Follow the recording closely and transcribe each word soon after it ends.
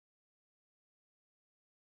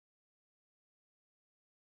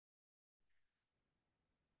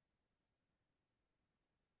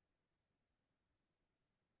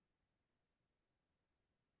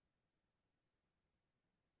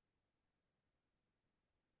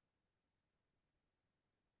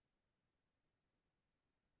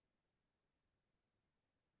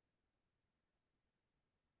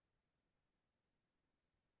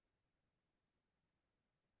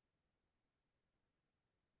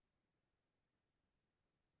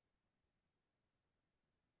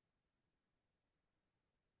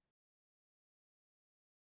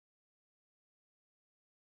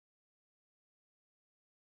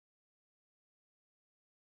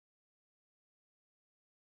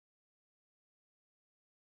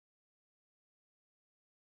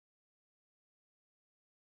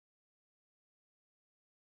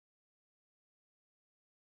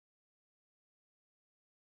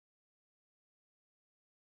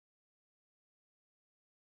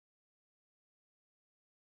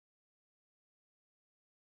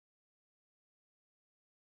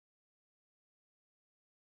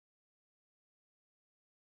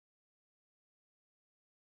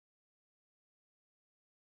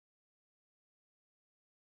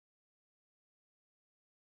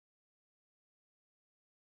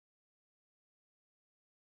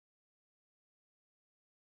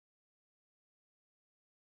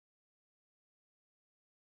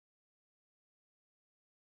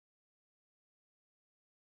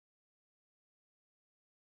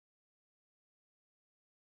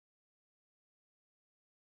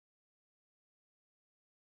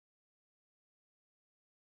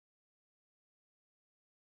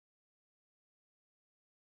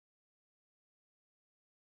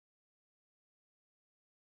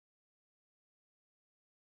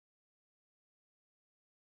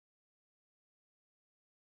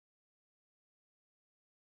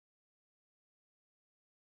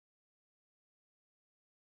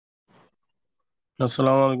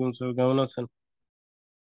আসসালামু আলাইকুম স্যার, কেমন আছেন?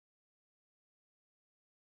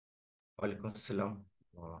 Walaikum assalam.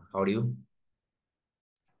 How are you?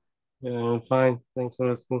 Fine, thanks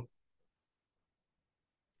for asking.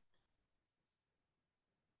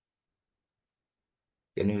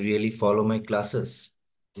 Can you really follow my classes?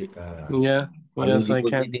 Uh, Yeah, are you yes, I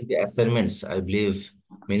can. depositing the assignments? I believe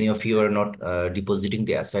many of you are not depositing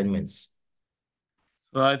the assignments.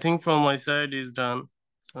 So I think from my side is done.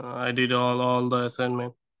 I did all the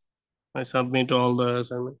assignment. I submit all the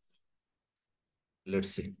assignment. Let's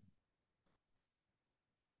see.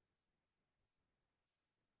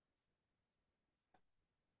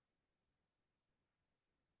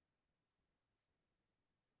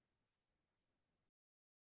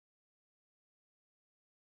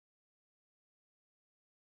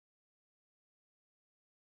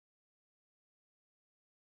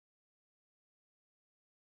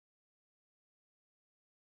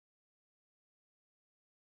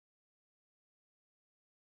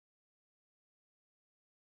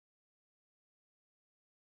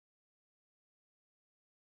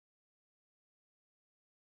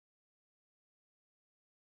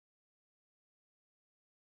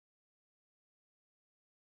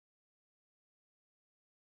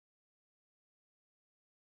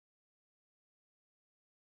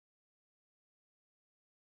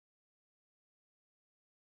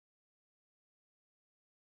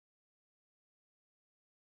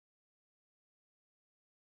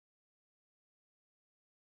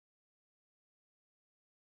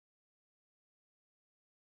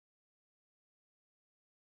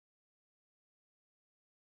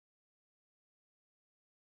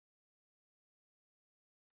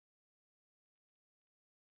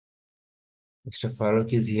 Mr.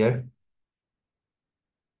 Farooq is here.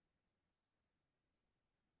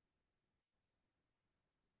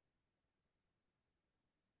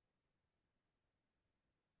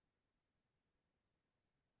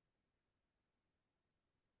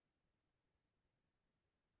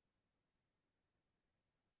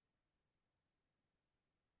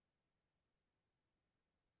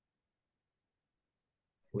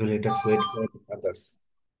 Okay, let us wait for the others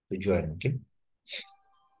to join. Okay.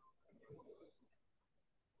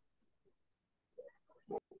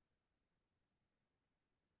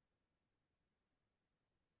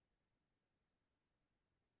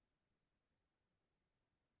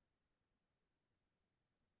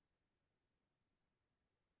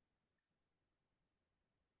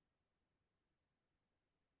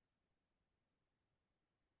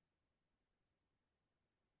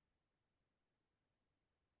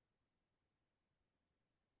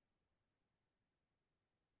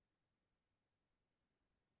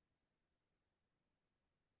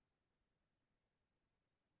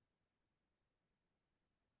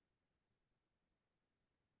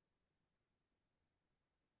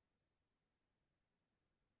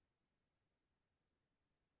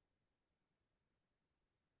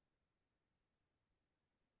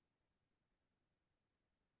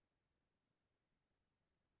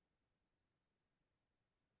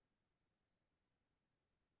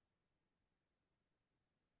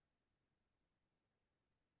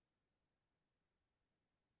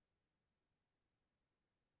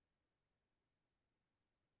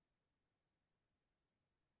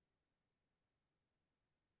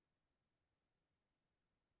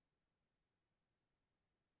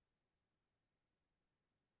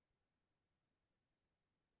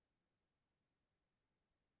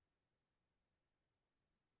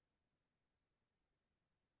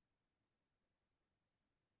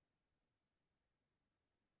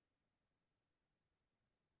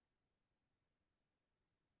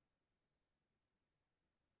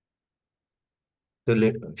 So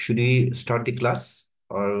should we start the class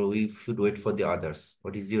or we should wait for the others?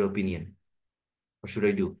 What is your opinion? What should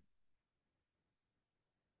I do?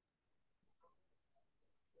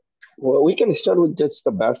 Well, we can start with just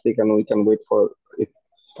the basic and we can wait for if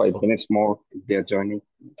five Okay. minutes more if they're joining.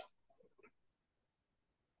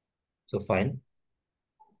 So fine.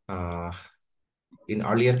 Uh, in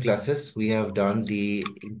earlier classes, we have done the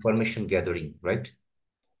information gathering, right?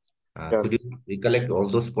 Could Yes. you recollect all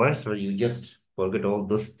those points or you just forget all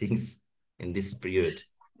those things in this period?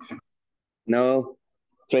 No,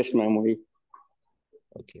 fresh memory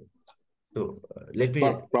Okay. So let me,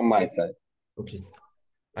 from my side. okay,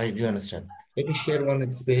 I do understand. Let me share one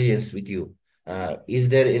experience with you. Is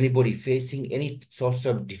there anybody facing any sorts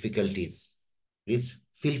of difficulties? Please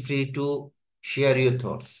feel free to share your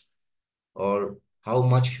thoughts or how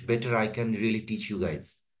much better I can really teach you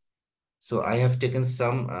guys. So I have taken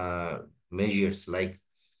some measures like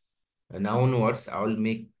now onwards, I will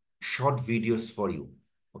make short videos for you.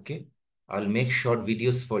 Okay. I'll make short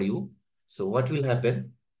videos for you. So what will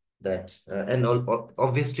happen that,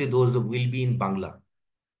 obviously those will be in Bangla,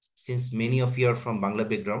 since many of you are from Bangla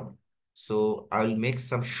background. So I'll make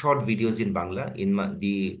some short videos in Bangla in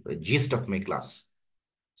the gist of my class.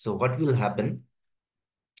 So what will happen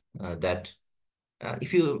that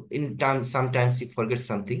if you in time sometimes you forget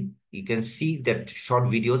something, you can see that short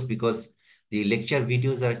videos, because the lecture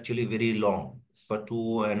videos are actually very long. It's for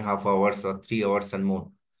 2.5 hours or 3 hours and more.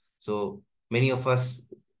 So many of us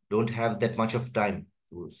don't have that much of time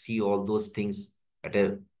to see all those things at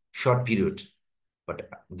a short period. But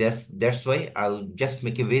that's why I'll just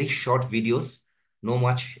make a very short videos, no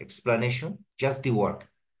much explanation, just the work,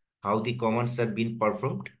 how the commands are being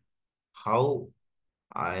performed, how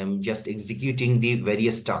I am just executing the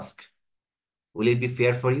various tasks. Will it be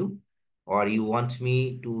fair for you? Or you want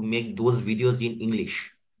me to make those videos in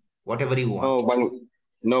English? Whatever you No, want.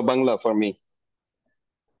 no Bangla for me.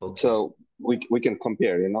 Okay. So we can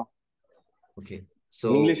compare, you know. Okay.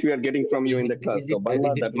 English So we are getting from you in the class. So is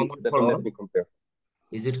Bangla it common that for will let all? me compare.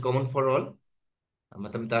 Is it common for all?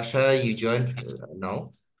 Madam Tasha, you joined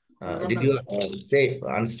now. Did you say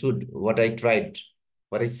understood what I tried?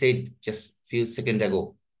 What I said just few seconds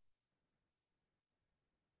ago?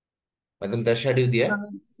 Madam Tasha, are you there?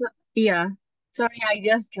 Yeah. Sorry, I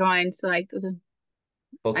just joined, so I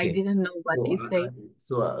Okay. didn't know what So, you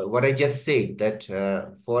said. what I just said that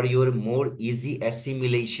for your more easy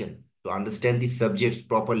assimilation to understand the subjects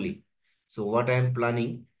properly. So what I am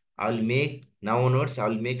planning, I'll make now onwards,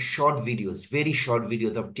 I'll make short videos, very short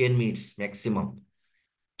videos of 10 minutes maximum.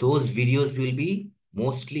 Those videos will be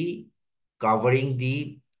mostly covering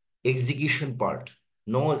the execution part,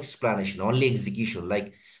 no explanation, only execution.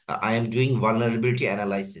 Like I am doing vulnerability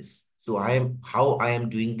analysis. So how I am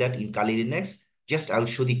doing that in Kali Linux. Just I'll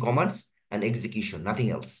show the commands and execution, nothing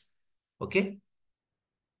else. Okay,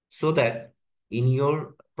 so that in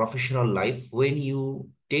your professional life, when you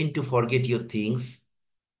tend to forget your things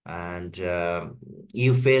and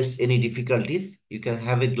you face any difficulties, you can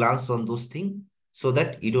have a glance on those things so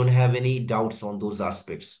that you don't have any doubts on those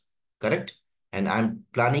aspects. Correct? And I'm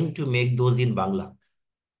planning to make those in Bangla.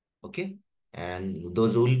 Okay? And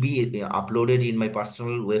those will be uploaded in my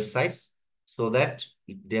personal websites so that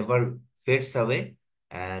it never fades away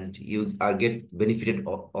and you are get benefited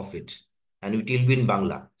of it. And it will be in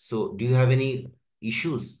Bangla. So do you have any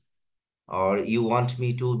issues or you want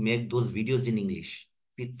me to make those videos in English?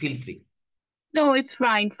 Feel free. No, it's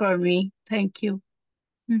fine for me. Thank you.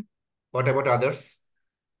 Mm. What about others?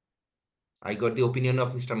 I got the opinion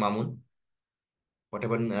of Mr. Mamun. What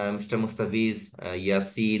about Mr. Mustafiz,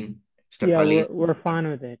 Yasin, Mr. Yeah, Khalid? we're fine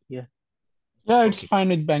with it. Yeah. Yeah, it's Okay, fine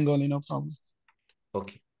with Bengali, no problem.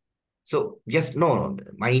 okay. So just no,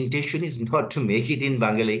 my intention is not to make it in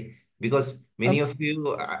Bengali because many Um, of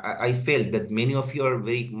you, I felt that many of you are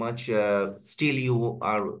very much still you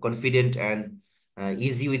are confident and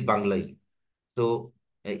easy with Bengali. So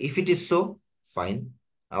if it is so, fine.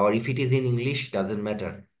 Or if it is in English, doesn't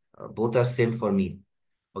matter. Both are same for me.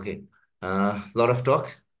 Okay. Lot of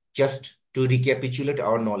talk. Just to recapitulate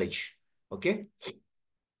our knowledge. Okay.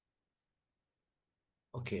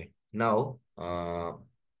 Okay. Now,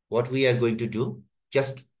 what we are going to do,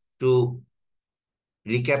 just to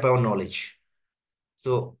recap our knowledge.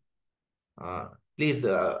 So, please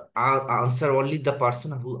answer only the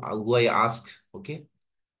person who I ask. Okay.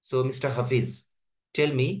 So, Mr. Hafiz,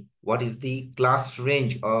 tell me what is the class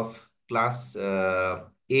range of class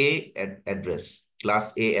A address?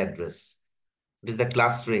 Class A address. What is the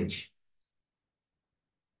class range?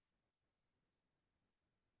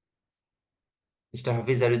 Mr.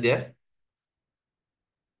 Hafiz, are you there?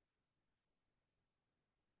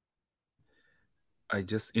 I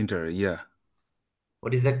just enter, yeah.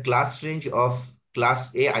 What is the class range of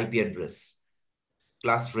class A IP address?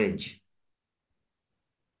 Class range.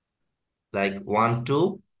 Like 1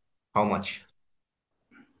 to how much?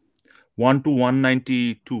 1 to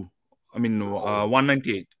 192. I mean, No.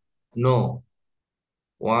 198. No.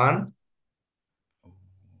 1,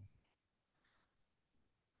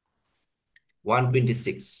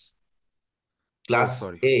 126. Oh, Class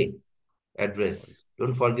sorry. A Sorry. address.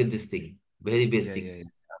 Don't forget this thing. Very Yeah, basic. yeah, yeah.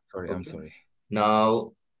 Sorry, I'm Okay. sorry.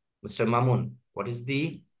 Now, Mr. Mamun, what is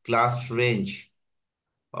the class range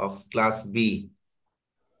of class B?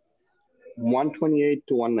 128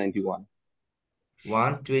 to 191.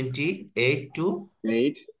 128 to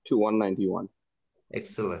 8 to 191.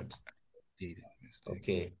 excellent. Did it mistake.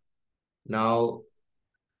 Okay. Now,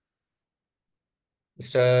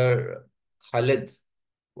 Mr. Khalid,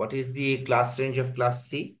 what is the class range of class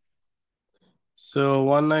C? So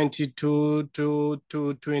 192 to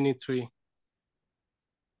 223.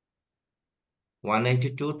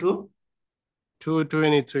 192 to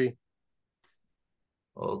 223.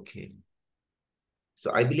 okay.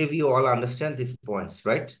 So I believe you all understand these points,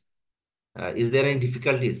 right? Is there any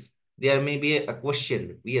difficulties? There may be a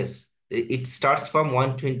question. Yes, it starts from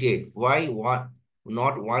 128. Why not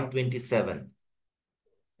 127?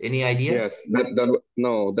 Any ideas? Yes,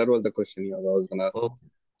 no, that was the question I was gonna ask. Oh,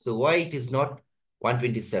 so why it is not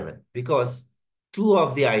 127? Because two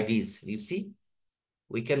of the IDs, you see,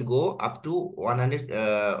 we can go up to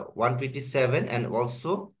 127 and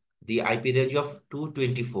also the IP range of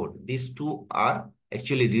 224. These two are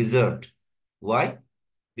actually reserved. Why?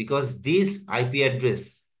 Because these IP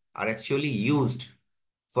address are actually used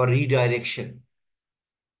for redirection.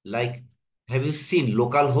 Like, have you seen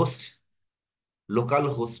local host?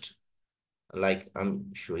 Local host, like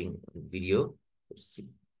I'm showing video. Let's see.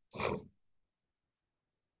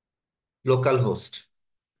 Local host.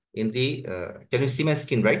 In the, can you see my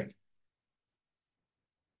screen, right?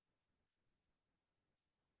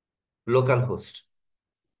 Local host.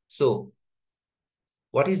 So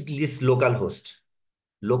what is this local host?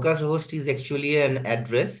 Local host is actually an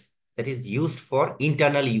address that is used for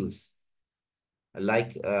internal use.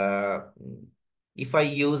 Like if I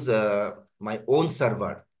use my own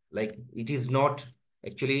server, like it is not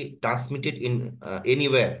actually transmitted in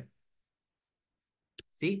anywhere.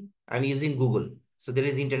 See, I'm using Google. So there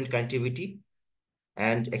is internet connectivity.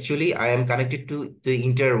 And actually I am connected to the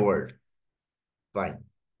entire world. Fine.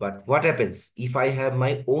 But what happens if I have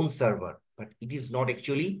my own server, but it is not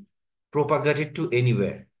actually propagated to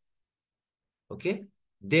anywhere? Okay.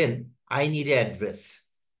 Then I need an address.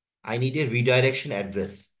 I need a redirection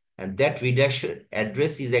address. And that redirection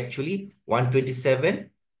address is actually 127.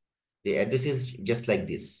 The address is just like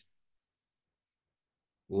this.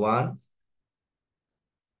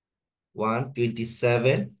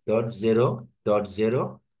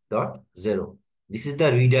 127.0.0.0. This is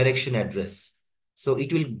the redirection address. So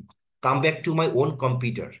it will come back to my own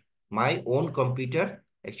computer. My own computer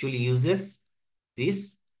actually uses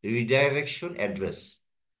this redirection address.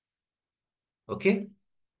 Okay.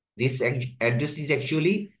 This address is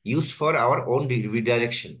actually used for our own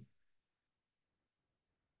redirection.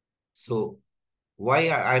 So why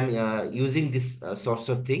I'm using this sorts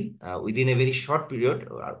of thing within a very short period,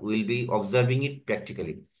 we'll be observing it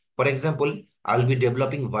practically. For example, I'll be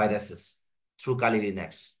developing viruses through Kali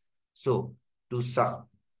Linux. So to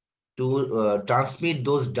transmit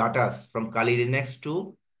those data from Kali Linux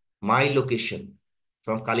to my location,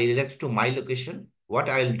 from Kali Linux to my location, what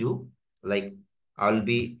I'll do, like I'll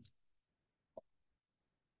be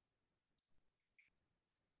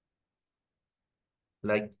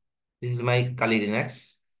like, this is my Kali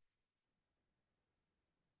Linux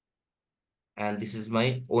and this is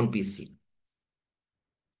my own PC.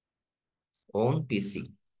 Own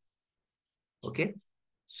PC. Okay.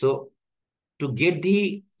 So to get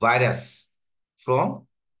the virus from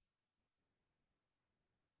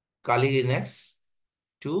Kali Linux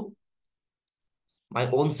to my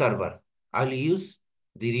own server, I'll use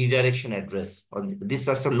the redirection address, or these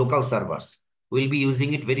are some local servers. We'll be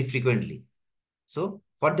using it very frequently. So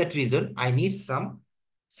for that reason, I need some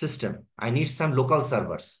system. I need some local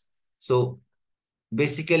servers. So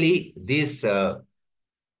basically this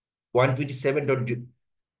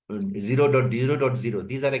 127.0.0.0,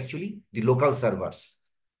 these are actually the local servers.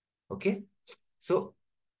 Okay. So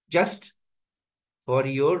just for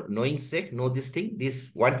your knowing sake, know this thing,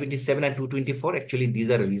 this 127 and 224, actually these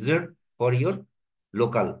are reserved for your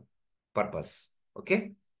local purpose.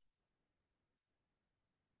 Okay.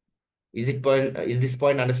 Is this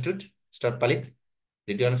point understood? Mr. Palit,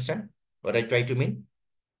 did you understand what I try to mean?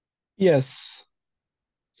 Yes.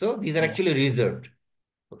 So these are Yeah. actually reserved.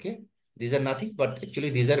 Okay. These are nothing, but actually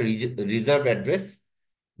these are reserved address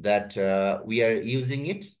that we are using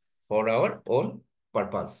it for our own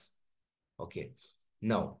purpose. Okay.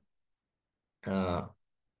 Now,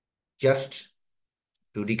 just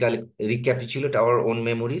to recapitulate our own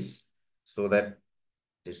memories so that,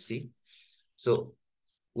 let's see. So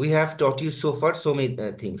we have taught you so far so many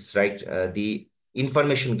things, right? The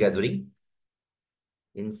information gathering.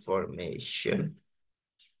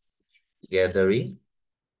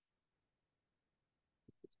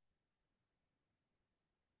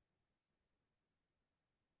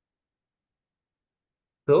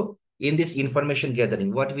 So in this information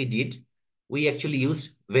gathering, what we did, we actually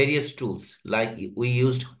used various tools, like we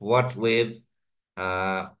used WhatWave,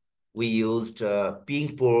 we used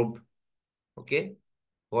ping probe, okay?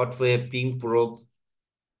 WhatWave, ping probe,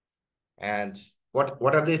 and what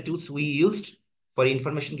are the tools we used for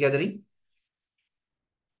information gathering?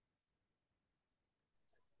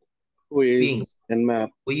 Who Ping. is nmap?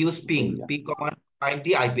 We use ping. Yes. Ping command find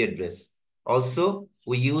the IP address. Also,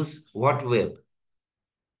 we use what web.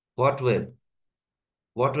 What web.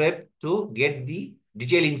 What web to get the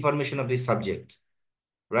detailed information of the subject.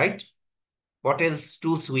 Right? What else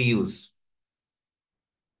tools we use?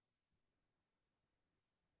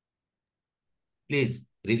 Please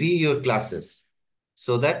review your classes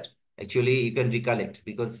so that actually you can recollect,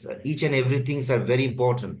 because each and every things are very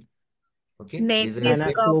important. Okay, Net these are Nmax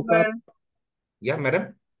lookup. discover. yeah,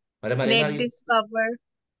 madam. Madam Alina, Net are you discover.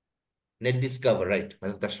 net discover, right?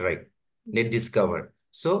 Madam, that's right. Net discover.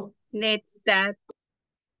 So Net stat.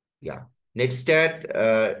 yeah, netstat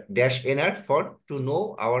dash nr for to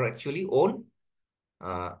know our actually own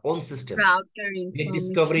system. Router Net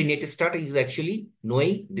discovery, information. net start is actually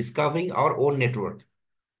knowing, discovering our own network.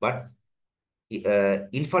 But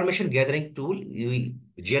information gathering tool, you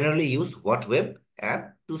generally use what web and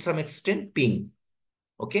to some extent ping.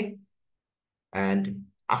 Okay. And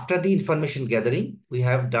after the information gathering, we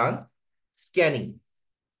have done scanning.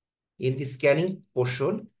 In the scanning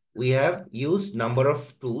portion, we have used number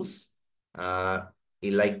of tools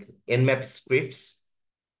like nmap scripts.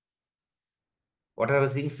 What are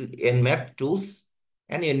the things? Nmap tools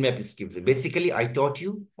and nmap scripts. Basically, I taught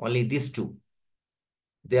you only these two.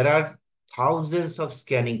 There are thousands of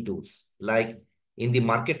scanning tools. Like in the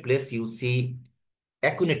marketplace, you see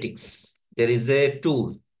Acunetics. There is a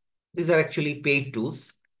tool. These are actually paid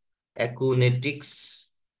tools. Acunetics,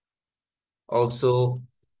 also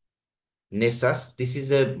Nessus. This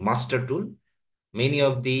is a master tool. Many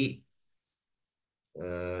of the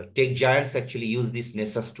tech giants actually use these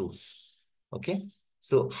Nessus tools. Okay.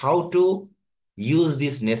 So how to use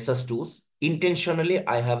these Nessus tools? Intentionally,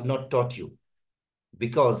 I have not taught you,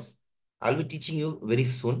 because I'll be teaching you very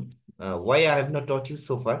soon. Why I have not taught you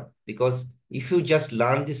so far? Because if you just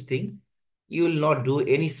learn this thing, you will not do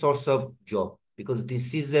any sorts of job, because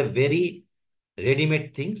this is a very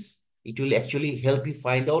ready-made things. It will actually help you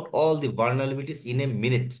find out all the vulnerabilities in a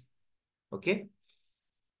minute. Okay.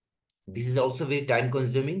 This is also very time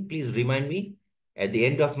consuming. Please remind me at the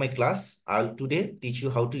end of my class. I'll today teach you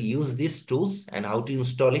how to use these tools and how to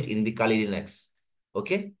install it in the Kali Linux.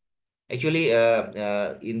 Okay. Actually,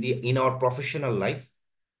 in our professional life,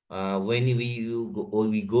 when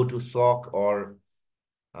we go to SOC or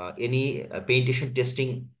any penetration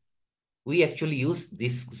testing, we actually use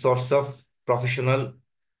this sorts of professional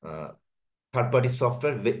uh, third-party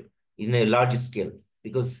software in a large scale,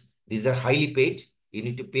 because these are highly paid. You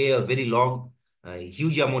need to pay a very long,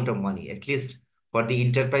 huge amount of money, at least for the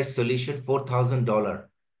enterprise solution, $4,000.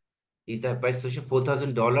 Enterprise solution,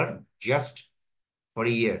 $4,000 just for a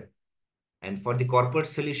year. And for the corporate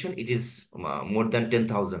solution, it is more than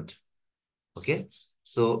 10,000. Okay.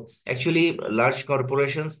 So actually large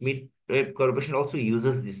corporations, mid corporation also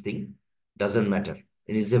uses this thing. Doesn't matter.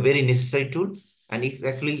 It is a very necessary tool. And it's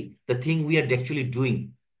actually the thing we are actually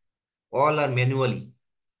doing. All are manually.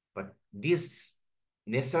 But this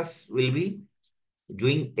Nessus will be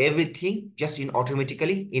doing everything just in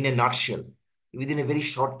automatically in a nutshell within a very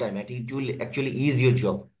short time. And it will actually ease your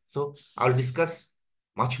job. So I'll discuss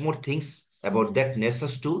much more things about that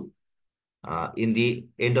Nessus tool in the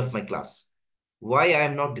end of my class. Why I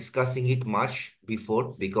am not discussing it much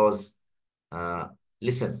before? Because uh,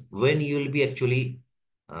 listen, when you will be actually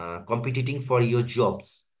competing for your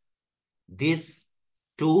jobs, these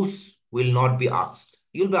tools will not be asked.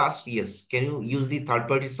 You'll be asked, yes, can you use the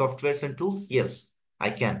third-party softwares and tools? Yes, I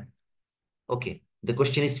can. Okay, the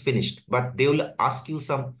question is finished, but they will ask you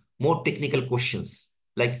some more technical questions.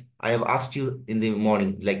 Like I have asked you in the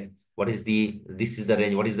morning, like this is the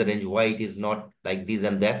range, what is the range, why it is not like this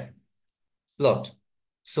and that. Lot.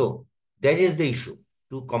 So that is the issue.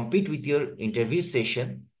 To compete with your interview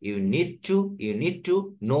session, you need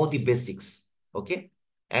to know the basics. Okay.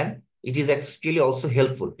 And it is actually also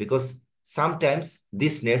helpful, because sometimes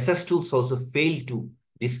these Nessus tools also fail to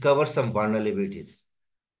discover some vulnerabilities.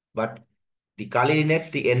 But the Kali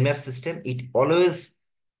Linux, the nmap system, it always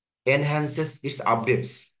enhances its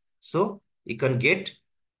updates. So you can get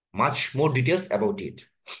much more details about it.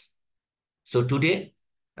 So today,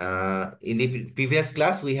 in the previous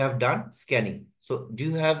class, we have done scanning. So do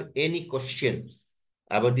you have any question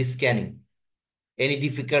about the scanning? Any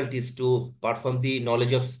difficulties to perform the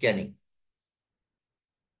knowledge of scanning?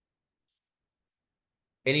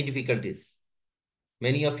 Any difficulties?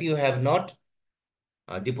 Many of you have not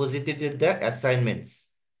deposited the assignments.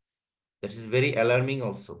 That is very alarming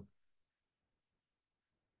also.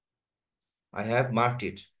 I have marked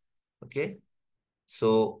it. Okay.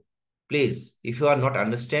 So please, if you are not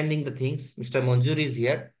understanding the things, Mr. Manjur is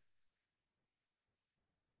here.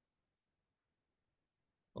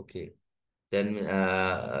 Okay. Then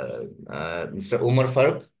Mr. Umar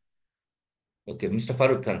Farooq. Okay, Mr.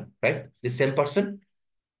 Farooq Khan, right? The same person.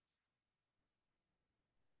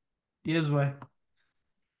 Yes, why?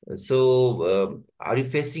 So, are you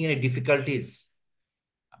facing any difficulties?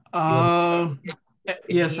 You have Uh, yes,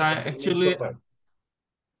 any I assignment actually, paper?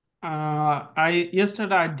 I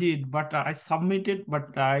yesterday I did, but I submitted,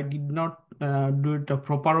 but I did not do it a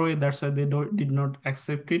proper way. That's why they did not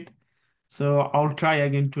accept it. So I'll try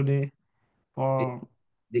again today The, for.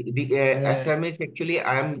 the assignments actually,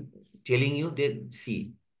 I am telling you that,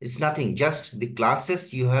 see, it's nothing. Just the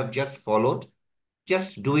classes you have just followed.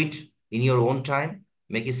 Just do it in your own time.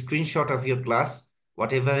 Make a screenshot of your class.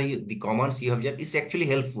 Whatever the comments you have just, it's actually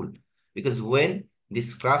helpful because when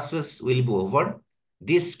this classes will be over,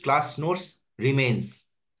 this class notes remains.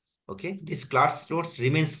 Okay, this class notes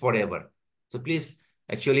remains forever. So please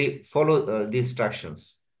actually follow the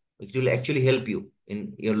instructions. It will actually help you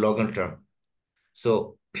in your longer term.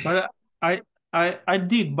 So But I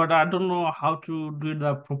did, but I don't know how to do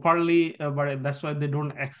it properly. But that's why they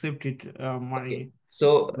don't accept it. okay, My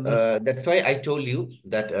so this. that's why I told you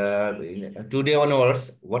that today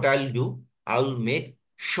onwards, what I'll do, I'll make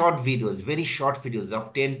short videos, very short videos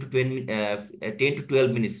of 10 to 20, 10 to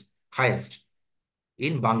 12 minutes highest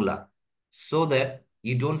in Bangla, so that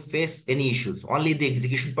you don't face any issues. Only the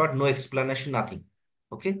execution part, no explanation, nothing.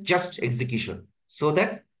 Okay, just execution. So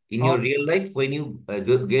that in your Oh, real life, when you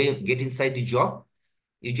get inside the job,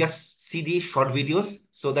 you just see the short videos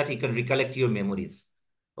so that you can recollect your memories.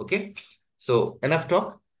 Okay, so enough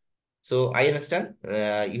talk. So I understand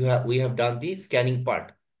we have done the scanning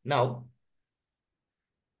part. Now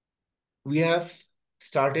we have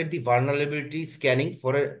started the vulnerability scanning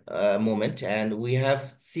for a moment, and we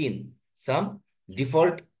have seen some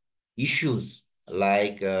default issues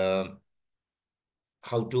like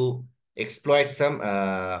how to exploit some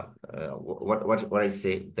what I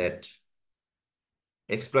say that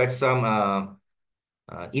exploit some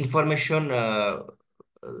information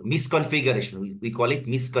misconfiguration. We call it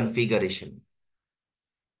misconfiguration.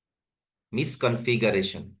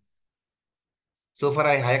 Misconfiguration. So far,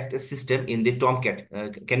 I hacked a system in the Tomcat.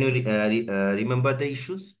 Can you remember the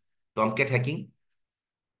issues? Tomcat hacking.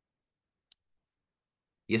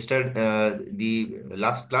 Yesterday, the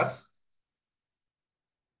last class.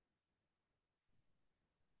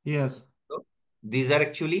 yes. So these are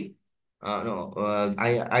actually no.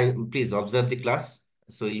 I please observe the class.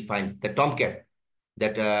 So you'll find the Tomcat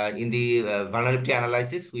that in the vulnerability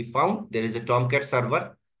analysis we found there is a Tomcat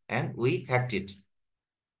server and we hacked it.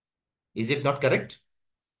 Is it not correct?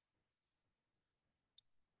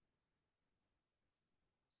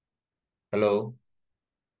 Hello,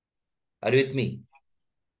 are you with me?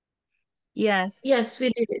 Yes. Yes, we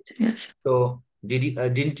did it. Yeah. So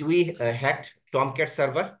didn't we hacked Tomcat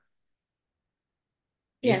server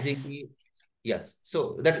using Yes. the yes?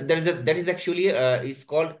 So that is actually is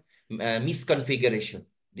called misconfiguration.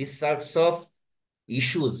 These sorts of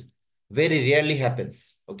issues very rarely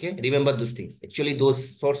happens. Okay, remember those things. Actually,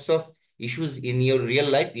 those sorts of issues in your real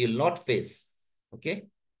life you'll not face. Okay,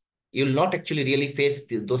 you'll not actually really face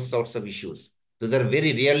those sorts of issues. Those are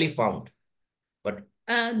very rarely found. But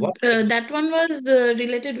what That one was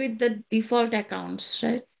related with the default accounts,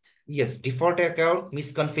 right? yes, default account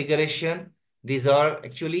misconfiguration, these are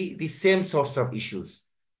actually the same sorts of issues.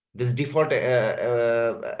 This default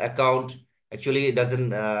account actually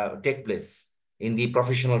doesn't take place in the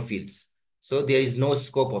professional fields. So there is no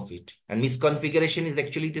scope of it. And misconfiguration is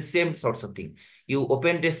actually the same sorts of thing. You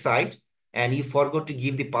open this site and you forgot to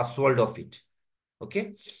give the password of it.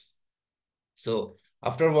 Okay. So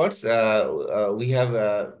afterwards, we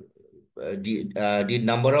have did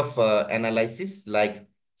number of analysis like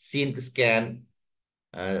sync scan,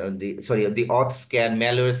 the auth scan,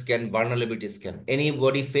 malware scan, vulnerability scan.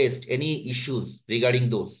 Anybody faced any issues regarding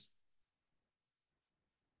those?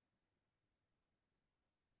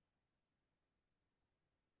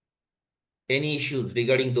 Any issues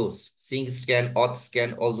regarding those? Sync scan, auth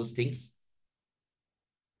scan, all those things.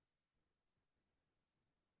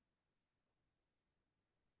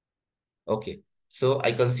 Okay. So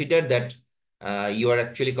I consider that you are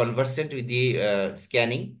actually conversant with the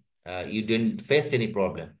scanning. You didn't face any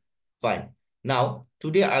problem. Fine. Now,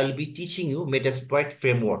 today I will be teaching you Metasploit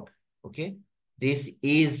framework. Okay. This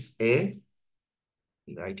is a,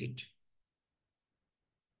 write it,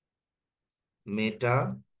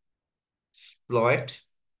 Metasploit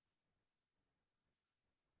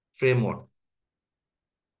framework.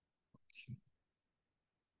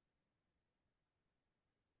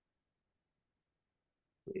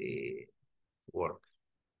 Work.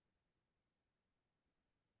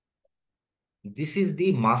 This is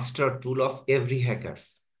the master tool of every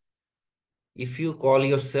hackers. If you call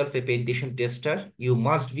yourself a penetration tester, you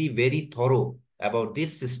must be very thorough about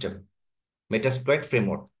this system, Metasploit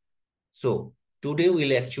framework. So today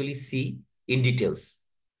we'll actually see in details.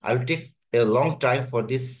 I'll take a long time for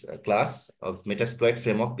this class of Metasploit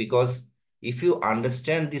framework, because if you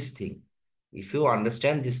understand this thing,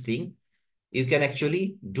 you can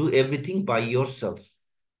actually do everything by yourself.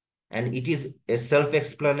 And it is a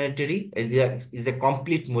self-explanatory, is a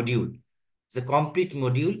complete module. It's a complete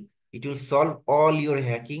module. It will solve all your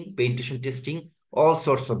hacking, penetration testing, all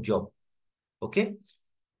sorts of job. Okay.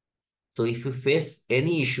 So if you face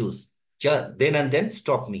any issues, then and then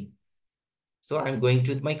stop me. So I'm going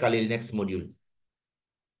to my Kali Linux module.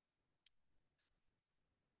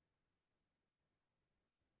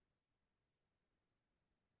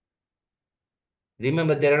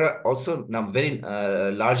 Remember, there are also very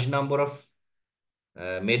large number of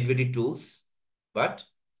made-ready tools, but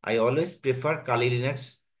I always prefer Kali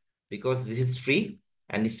Linux because this is free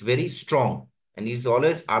and it's very strong and it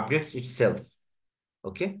always updates itself.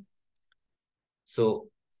 Okay. So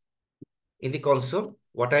in the console,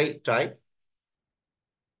 what I type,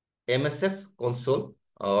 msfconsole,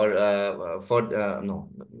 or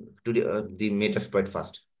to the Metasploit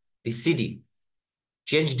first, the cd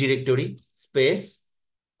change directory space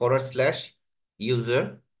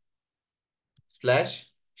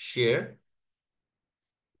 /user/share.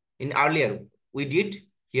 In earlier we did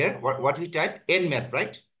here what we type nmap,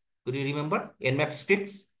 right? Could you remember nmap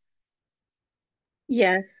scripts?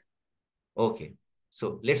 Yes. Okay,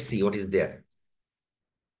 so let's see what is there.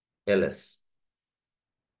 ls.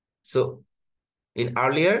 So in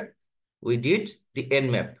earlier we did the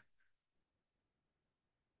nmap.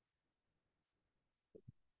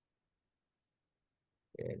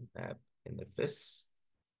 Nmap nfs.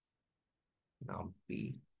 Now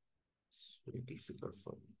p. It's very difficult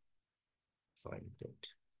for me to find that.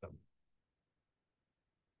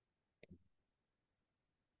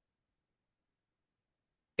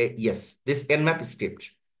 Yes, this nmap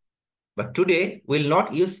script. But today we'll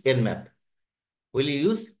not use nmap. We'll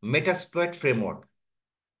use Metasploit framework.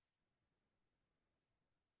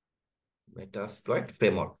 Metasploit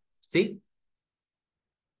framework. See,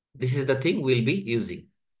 this is the thing we'll be using.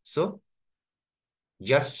 So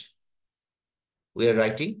just we are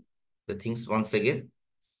writing the things once again.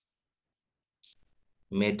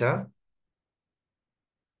 Metasploit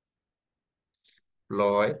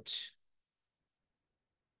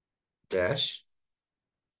dash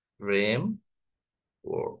framework.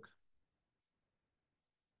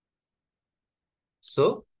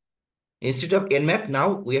 So instead of nmap,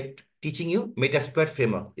 now we are teaching you Metasploit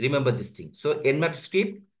framework. Remember this thing. So nmap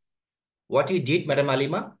script, what we did, Madam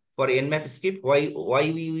Alima, for nmap script,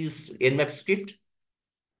 why we use nmap script?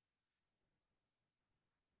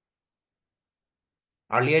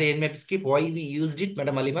 Earlier nmap script, why we used it,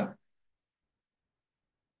 Madam Alima?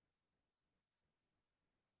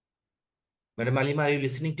 Madam Alima, are you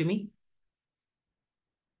listening to me?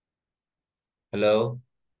 Hello?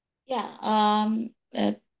 Yeah.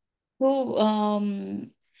 To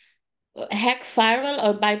hack firewall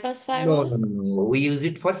or bypass No, firewall? no, no, no. We use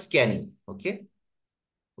it for scanning, okay?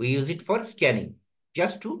 We use it for scanning,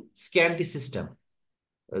 just to scan the system.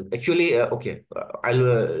 Okay,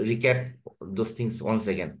 I'll recap those things once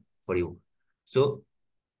again for you. So,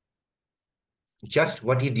 just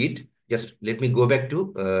what he did, just let me go back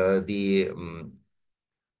to the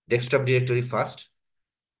desktop directory first,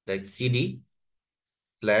 like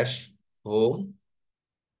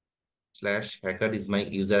cd/home/hacker is my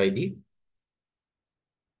user ID,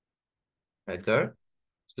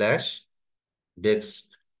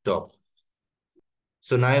 hacker/desktop.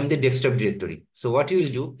 So now I'm the desktop directory. So what you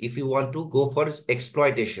will do if you want to go for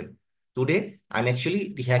exploitation. Today, I'm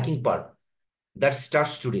actually the hacking part. That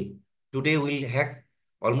starts today. Today we'll hack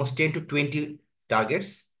almost 10 to 20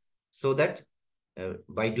 targets, so that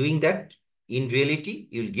by doing that, in reality,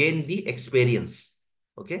 you'll gain the experience.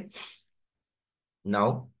 Okay.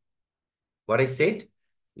 Now, what I said,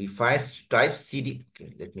 we first type cd.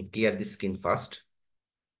 Okay, let me clear this screen first.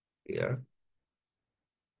 Here.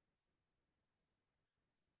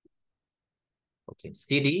 Okay,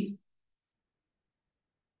 cd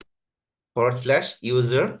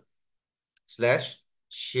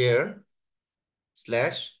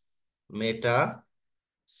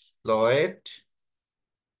 /user/share/metasploit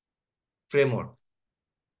framework.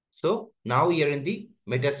 So now we are in the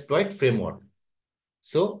Metasploit framework.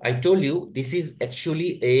 So I told you this is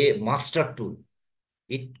actually a master tool.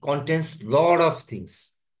 It contains lot of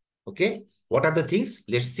things. Okay, what are the things?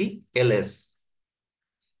 Let's see. ls.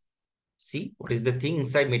 See what is the thing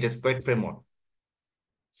inside Metasploit framework.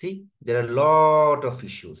 See, there are a lot of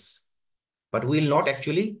issues, but we'll not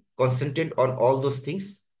actually concentrate on all those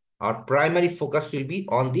things. Our primary focus will be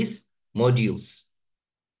on these modules.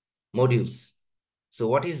 So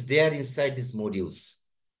what is there inside these modules?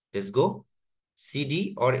 Let's go.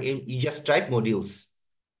 CD or you just type modules.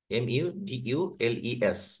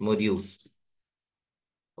 M-U-D-U-L-E-S, modules.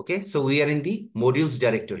 Okay, so we are in the modules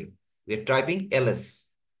directory. We are typing ls.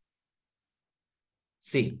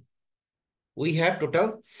 See, we have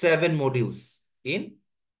total 7 modules in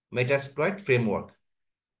Metasploit framework.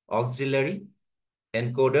 Auxiliary,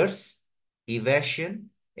 encoders, evasion,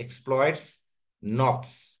 exploits,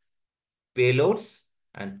 NOPs, payloads,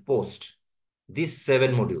 and post. These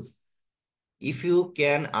 7 modules. If you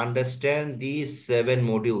can understand these 7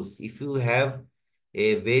 modules, if you have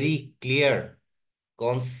a very clear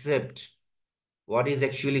concept, what is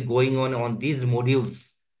actually going on these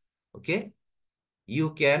modules, okay,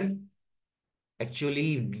 you can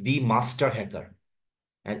actually be the master hacker.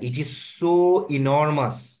 And it is so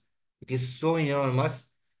enormous. It is so enormous.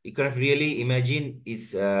 You cannot really imagine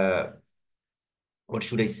is, what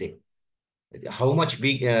should I say? How much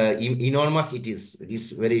big, enormous it is. It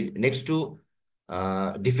is very next to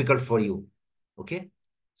difficult for you. Okay.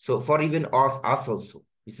 So for even us also,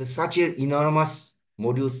 it's such an enormous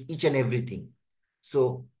modules, each and everything.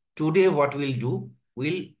 So today what we'll do,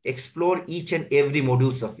 we'll explore each and every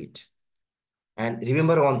modules of it. And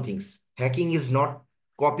remember one things, hacking is not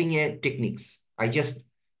copying a techniques. I just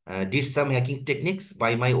did some hacking techniques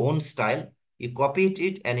by my own style. You copy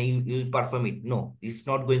it and you perform it. No, it's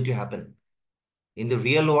not going to happen. In the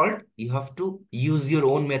real world, you have to use your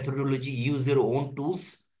own methodology, use your own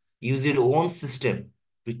tools, use your own system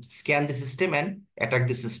to scan the system and attack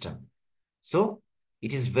the system. So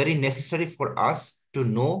it is very necessary for us to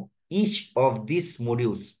know each of these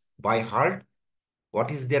modules by heart.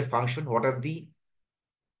 What is their function? What are the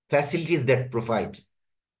facilities that provide?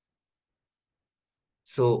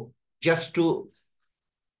 So just to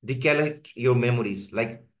recollect your memories,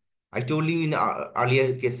 like I told you in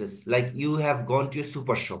earlier cases, like you have gone to a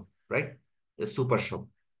super shop, right? A super shop.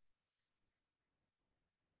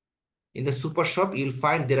 In the super shop, you'll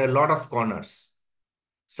find there are a lot of corners.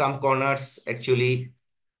 Some corners actually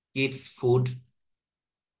keeps food,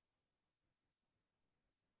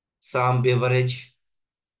 some beverage,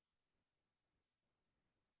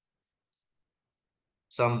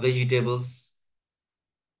 some vegetables,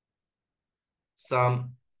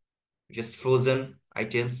 some just frozen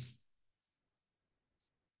items.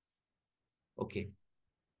 Okay.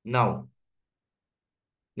 Now,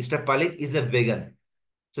 Mr. Palit is a vegan.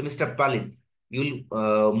 So, Mr. Palit, you'll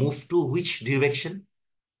move to which direction,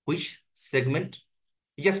 which segment?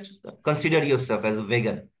 Just consider yourself as a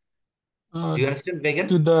vegan. Uh, Do you understand vegan?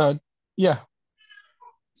 to the yeah,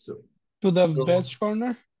 So, to the so, veg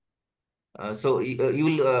corner.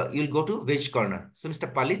 you'll go to veg corner. So,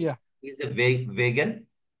 Mr. Palit Yeah. is a vegan.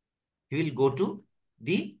 He will go to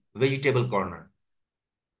the vegetable corner.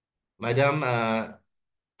 Madam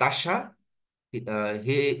Tasha,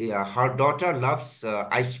 her daughter loves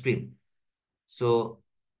ice cream. So,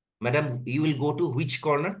 madam, you will go to which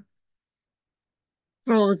corner?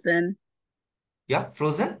 Frozen. Yeah,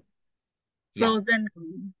 frozen? Yeah.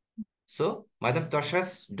 Frozen. So, Madam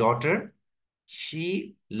Tasha's daughter,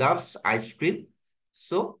 she loves ice cream.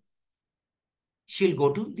 So, she'll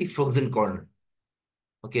go to the frozen corner.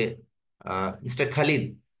 Okay. Mr.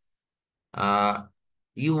 Khalid,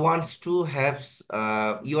 you wants to have,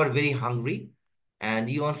 you are very hungry and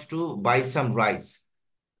you wants to buy some rice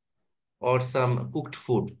or some cooked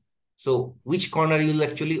food. So which corner you'll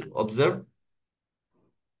actually observe?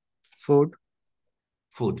 Food.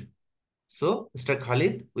 Food. So Mr.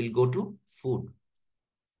 Khalid will go to food.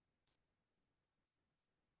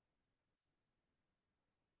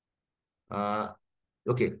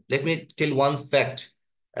 Okay, let me tell one fact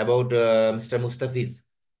about Mr. Mustafiz.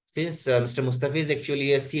 Since Mr. Mustafiz is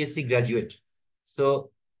actually a CSC graduate,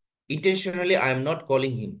 so intentionally I am not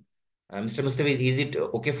calling him. Mr. Mustafiz, is it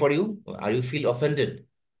okay for you? Are you feel offended?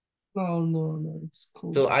 No, it's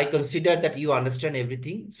cool. So I consider that you understand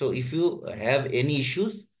everything. So if you have any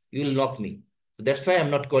issues, you will knock me. So that's why I'm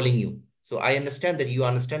not calling you. So I understand that you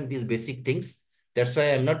understand these basic things. That's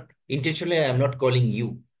why I'm not, intentionally I'm not calling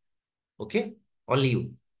you. Okay? Only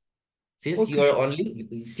you. Since Okay, you are sure. only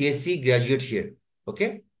CSC graduate here.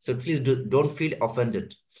 Okay? So please don't feel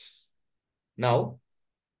offended. Now,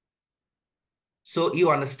 so you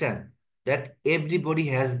understand that everybody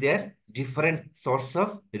has their different source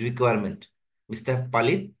of requirement. Mr.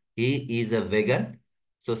 Palit, he is a vegan.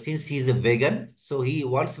 So since he is a vegan, so he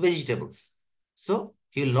wants vegetables. So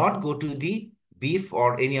he will not go to the beef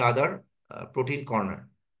or any other protein corner.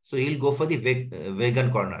 so he'll go for the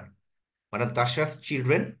vegan corner. Madam Tasha's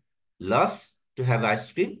children loves to have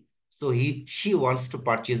ice cream, so she wants to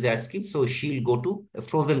purchase the ice cream, so she'll go to a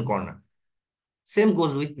frozen corner. Same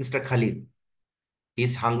goes with Mr. Khalid.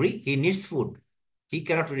 He's hungry, he needs food. He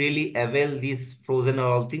cannot really avail these frozen or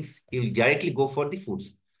all things. He'll directly go for the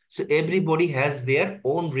foods. So everybody has their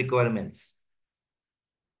own requirements.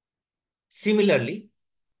 Similarly,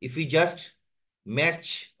 if we just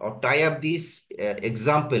match or tie up this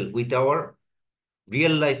example with our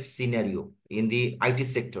real life scenario in the IT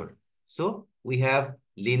sector. So we have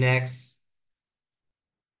Linux,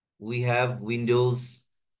 we have Windows,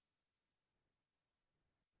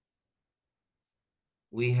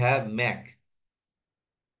 we have Mac.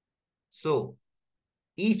 So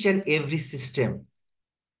each and every system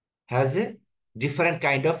has a different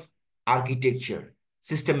kind of architecture,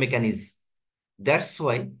 system mechanism. That's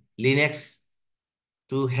why Linux,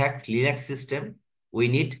 to hack Linux system, we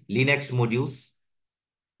need Linux modules.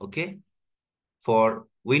 Okay. For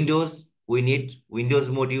Windows, we need Windows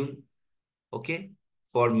module. Okay.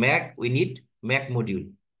 For Mac, we need Mac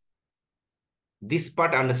module. This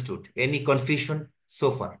part understood. Any confusion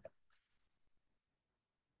so far?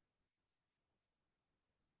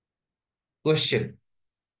 Question.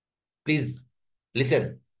 Please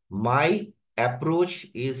listen. My approach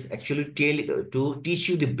is actually to teach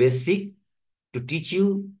you the basic, to teach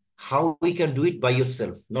you how we can do it by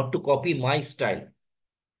yourself, not to copy my style.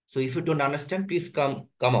 So if you don't understand, please come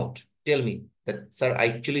out. Tell me that, sir, I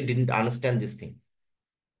actually didn't understand this thing.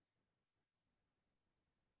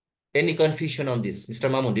 Any confusion on this? Mr.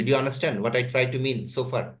 Mamun, did you understand what I tried to mean so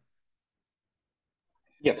far?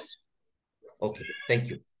 Yes. Okay, thank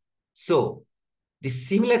you. So the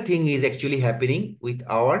similar thing is actually happening with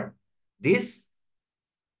this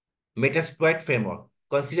Metasploit framework.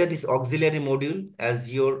 Consider this auxiliary module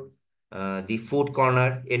as your the food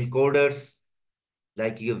corner, encoders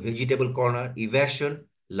like your vegetable corner, evasion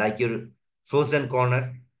like your frozen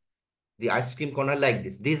corner, the ice cream corner like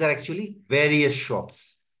this. These are actually various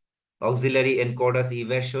shops. Auxiliary encoders,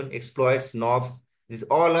 evasion, exploits, knobs. These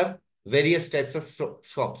all are various types of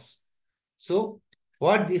shops. So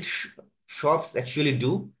what these shops actually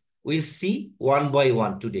do, we'll see one by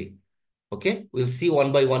one today. Okay, we'll see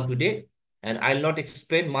one by one today, and I'll not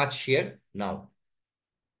explain much here now.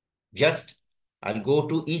 Just I'll go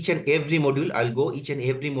to each and every module. I'll go each and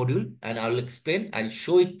every module and I'll explain. I'll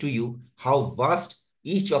show it to you how vast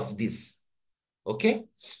each of these. Okay.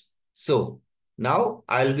 So now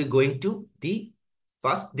I'll be going to the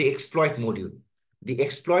exploit module. The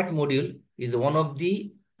exploit module is one of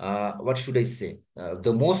the, what should I say,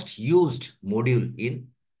 the most used module in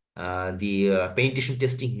the penetration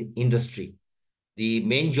testing industry. The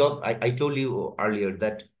main job, I told you earlier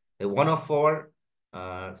that one of our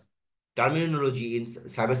terminology in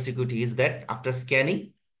cybersecurity is that after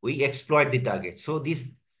scanning, we exploit the target. So these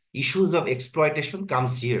issues of exploitation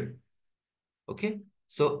comes here. Okay.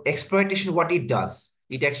 So exploitation, what it does,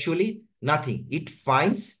 it actually nothing. It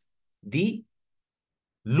finds the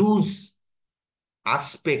loose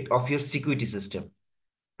aspect of your security system.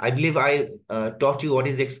 I believe I taught you what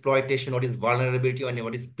is exploitation, what is vulnerability, and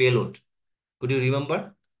what is payload. Could you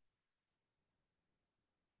remember?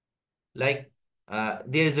 Like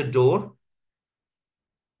there is a door.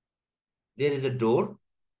 There is a door.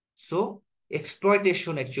 So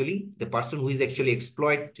exploitation, actually, the person who is actually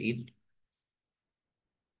exploiting,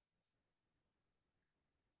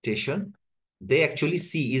 they actually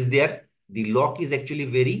see is there the lock is actually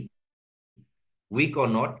very weak or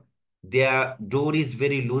not, their door is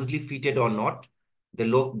very loosely fitted or not, the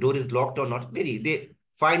door is locked or not, they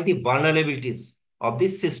find the vulnerabilities of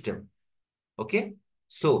this system. Okay.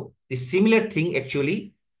 So the similar thing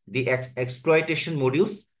actually the exploitation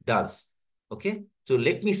modules does. Okay. So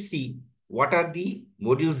let me see what are the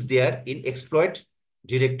modules there in exploit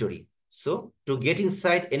directory. So to get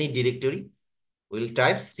inside any directory, we'll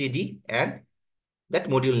type cd and that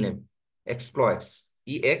module name, exploits,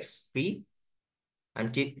 exp.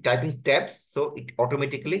 I'm typing tabs, so it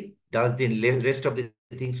automatically does the rest of the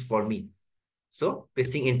things for me. So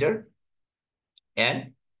pressing enter,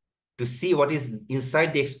 and to see what is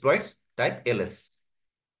inside the exploit, type ls.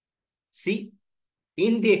 See,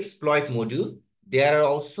 in the exploit module, there are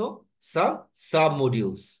also some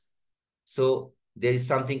sub-modules. So there is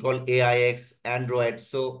something called AIX, Android.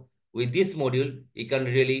 So with this module, you can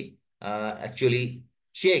really actually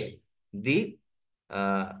check the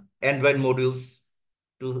Android modules.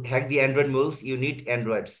 To hack the Android modules, you need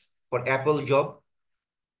Androids. For Apple job,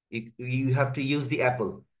 you have to use the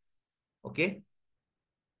Apple. Okay.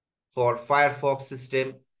 For Firefox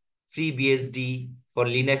system, FreeBSD, for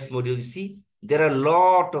Linux module, you see, There are a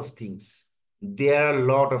lot of things. There are a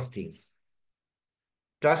lot of things.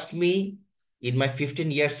 Trust me, in my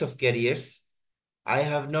 15 years of careers, I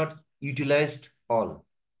have not utilized all.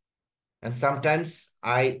 And sometimes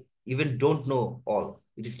I even don't know all.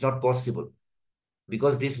 It is not possible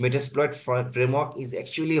because this Metasploit framework is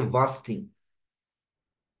actually a vast thing.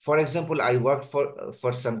 For example, I worked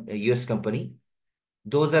for some US company.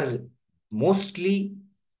 Those are mostly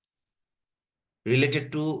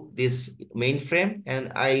related to this mainframe,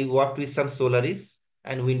 and I worked with some Solaris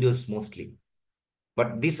and Windows mostly.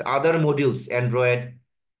 But these other modules, Android,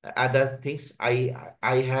 other things, I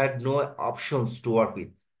had no options to work with.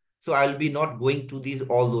 So I'll be not going to these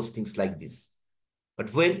all those things like this.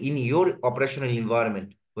 But when in your operational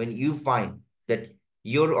environment, when you find that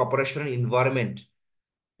your operational environment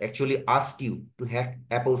actually asks you to hack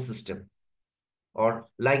Apple system or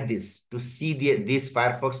like this to see these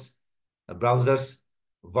Firefox browsers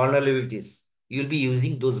vulnerabilities, you'll be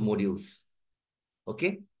using those modules.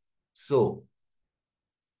 Okay. So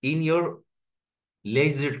in your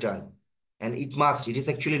leisure time, and it is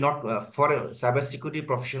actually not for cybersecurity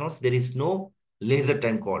professionals, there is no leisure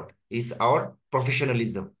time called. It's our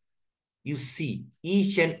professionalism. You see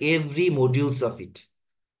each and every modules of it.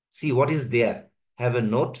 See what is there. Have a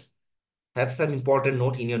note, have some important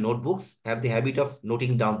note in your notebooks, have the habit of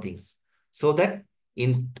noting down things so that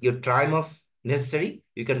in your time of necessary,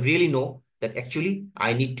 you can really know that actually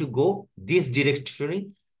I need to go this directory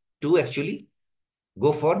to actually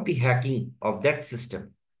go for the hacking of that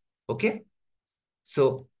system. Okay.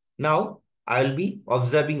 So now I'll be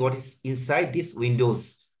observing what is inside this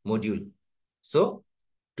Windows module. So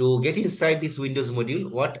to get inside this Windows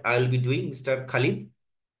module, what I'll be doing, Mr. Khalid,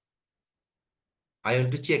 I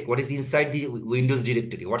want to check what is inside the Windows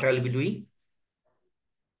directory. What I'll be doing?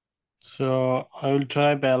 So I will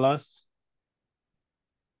try Ballas.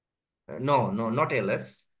 No, not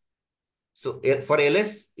ls. So for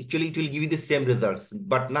ls, actually it will give you the same results.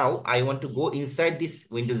 But now I want to go inside this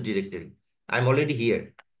Windows directory. I'm already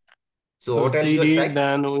here. So what I'll do, CD, type,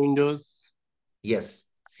 then Windows, yes,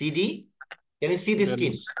 cd. Can you see the then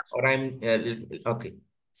screen? Or I'm, okay.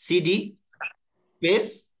 cd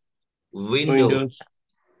space Windows. Windows.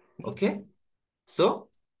 Okay. So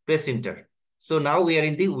press enter. So now we are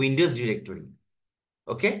in the Windows directory.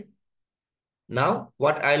 Okay. Now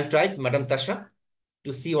what I'll type, Madam Tasha,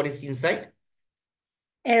 to see what is inside.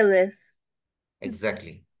 ls.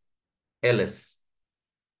 Exactly. ls.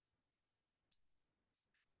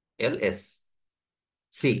 ls.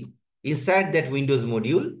 See, inside that Windows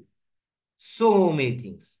module, so many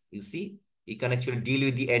things. You see, you can actually deal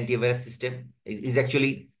with the antivirus system. It is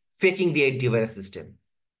actually faking the antivirus system.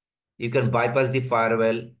 You can bypass the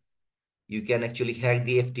firewall. You can actually hack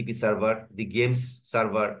the FTP server, the games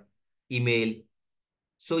server, email.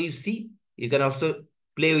 So you see, you can also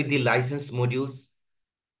play with the license modules.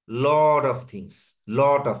 Lot of things.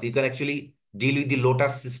 You can actually deal with the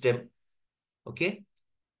Lotus system. Okay.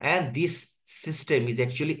 And this system is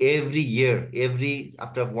actually every year,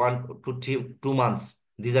 after 1 to 2 months,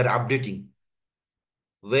 these are updating.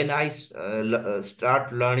 When I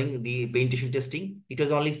start learning the penetration testing, it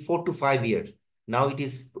was only 4 to 5 years. Now it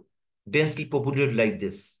is densely populated like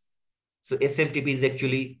this. So SMTP is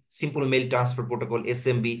actually simple mail transfer protocol,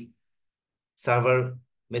 SMB, server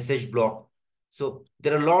message block. So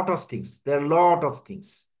there are a lot of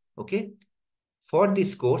things. Okay. For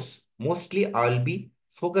this course, mostly I'll be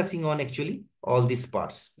focusing on actually all these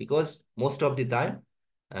parts because most of the time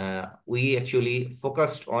we actually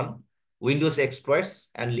focused on Windows exploits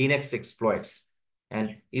and Linux exploits.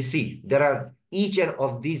 And you see, there are each and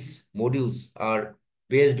of these modules are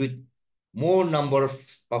based with more number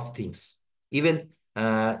of things. Even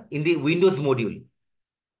in the Windows module,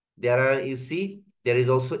 there are, you see, there is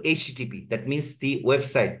also HTTP. That means the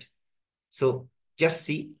website. So just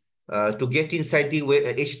see, to get inside the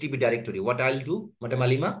HTTP directory, what I'll do, Madam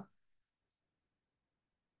Alima,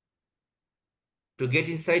 to get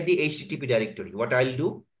inside the HTTP directory, what I'll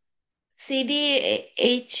do. CD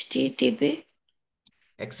HTTP.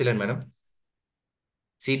 Excellent, madam.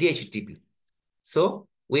 CD HTTP. So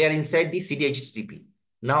we are inside the CD HTTP.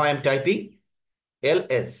 Now I am typing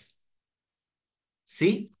ls.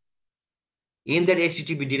 See, in that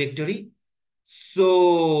HTTP directory,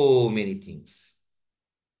 so many things.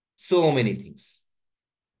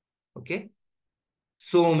 Okay.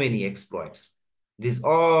 So many exploits. These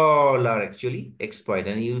all are actually exploit.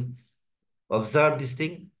 And you observe this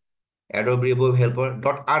thing, Adobe Web Helper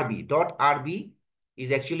 .rb. .rb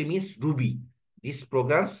is actually means Ruby. These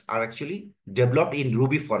programs are actually developed in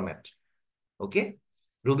Ruby format. Okay.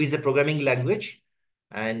 Ruby is a programming language.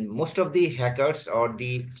 And most of the hackers or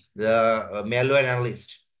the malware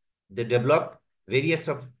analysts, they develop various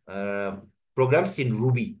of programs in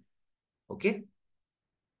Ruby, okay?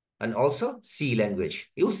 And also C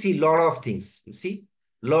language. You see a lot of things. You see,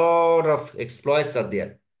 lot of exploits are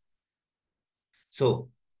there. So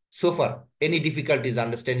far, any difficulties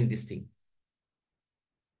understanding this thing?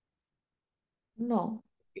 No.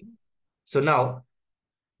 So now,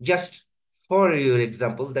 just for your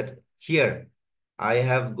example, that here I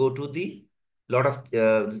have go to the lot of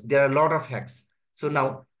there are a lot of hacks. So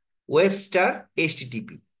now web star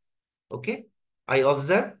HTTP. Okay, I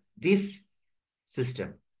observe this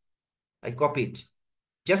system. I copy it.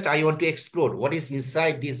 Just I want to explore what is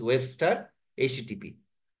inside this web star HTTP.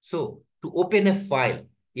 So to open a file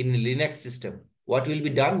in Linux system, what will be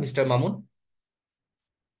done, Mr. Mamun?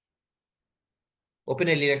 Open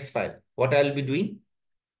a Linux file. What I will be doing?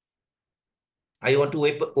 I want to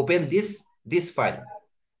open this file.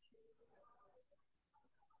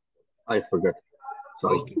 I forget.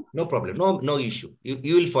 Sorry. Okay, no problem. No issue.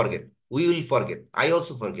 You will forget. We will forget. I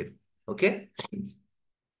also forget. Okay.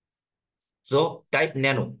 So type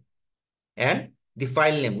nano and the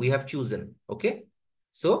file name we have chosen. Okay.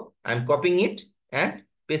 So I'm copying it and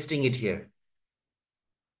pasting it here.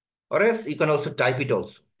 Or else you can also type it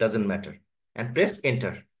also. Doesn't matter. And press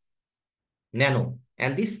enter. Nano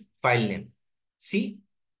and this file name. See,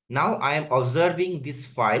 now I am observing this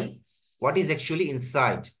file. What is actually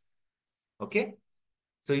inside? Okay.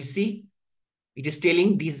 So you see, it is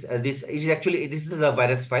telling this is actually, this is the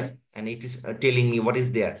virus file and it is telling me what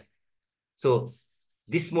is there. So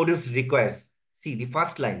this module requires, see the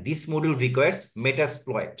first line, this module requires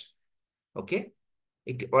Metasploit. Okay.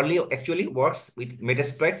 It only actually works with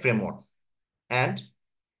Metasploit framework and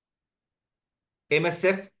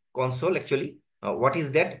MSF console actually. What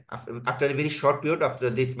is that? After a very short period after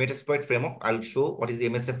this Metasploit framework, I'll show what is the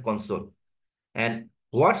MSF console and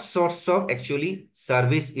what sorts of actually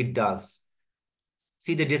service it does.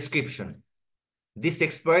 See the description. This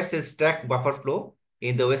exploits a stack buffer flow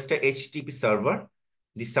in the Western HTTP server.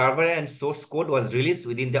 The server and source code was released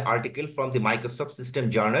within the article from the Microsoft System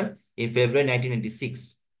Journal in February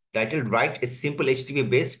 1996, titled Write a Simple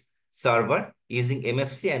HTTP-based Server Using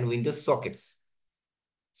MFC and Windows Sockets.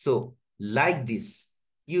 So, like this,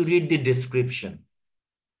 you read the description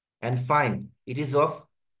and find it is of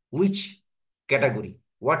which category,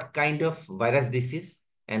 what kind of virus this is,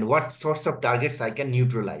 and what sorts of targets I can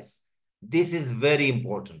neutralize. This is very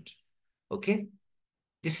important. Okay.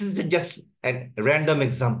 This is just a random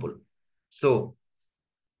example. So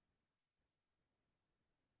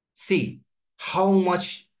see how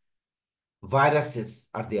much viruses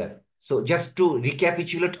are there. So just to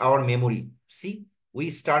recapitulate our memory, see,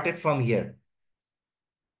 we started from here.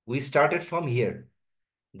 We started from here,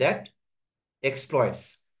 that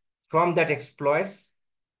exploits. From that exploits,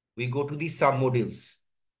 we go to the submodules.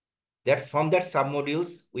 That from that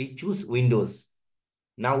submodules, we choose Windows.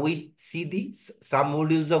 Now we see the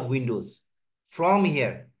submodules of Windows. From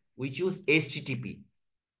here, we choose HTTP.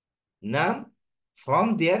 Now,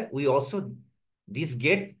 from there, we also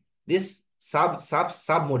get this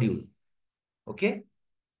submodule. Okay?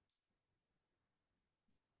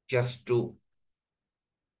 Just to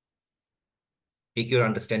make your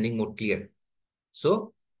understanding more clear.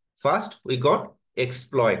 So, first we got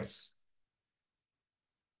exploits.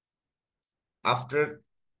 After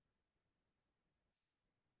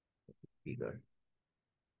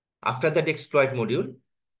that exploit module,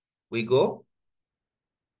 we go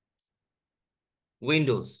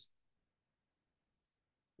Windows.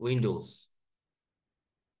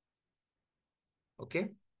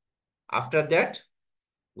 Okay. After that,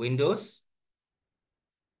 Windows,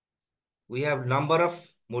 we have number of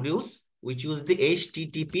modules. We choose the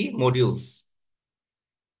HTTP modules.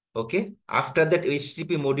 Okay. After that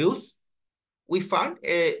HTTP modules, we found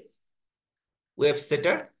a web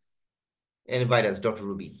setter and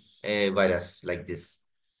virus.ruby, a virus like this.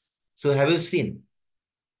 So have you seen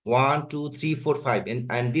 1, 2, 3, 4, 5,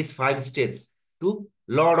 and these 5 steps took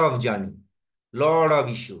lot of journey, lot of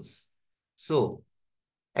issues. So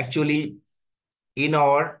actually in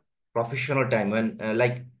our professional time, when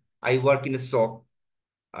like I work in a SOC,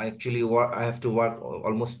 I have to work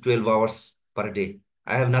almost 12 hours per day.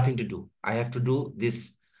 I have nothing to do. I have to do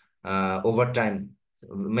this overtime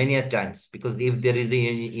many a times, because if there is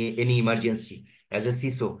any emergency as a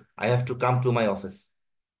CISO, I have to come to my office.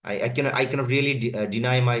 I cannot really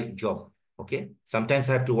deny my job. Okay. Sometimes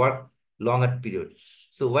I have to work longer period.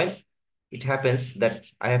 So when it happens that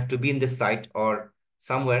I have to be in the site or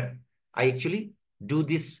somewhere, I actually do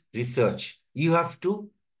this research. You have to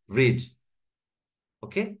read.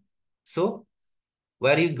 Okay. So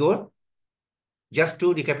where you go? Just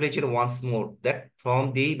to recapitulate once more, that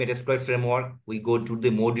from the Metasploit framework, we go to the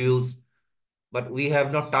modules, but we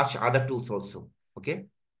have not touched other tools also. Okay.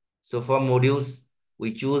 So for modules,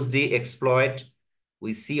 we choose the exploit.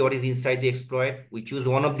 We see what is inside the exploit. We choose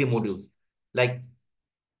one of the modules. Like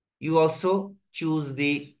you also choose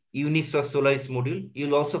the Unix or Solaris module.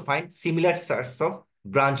 You'll also find similar sorts of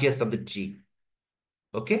branches of the tree.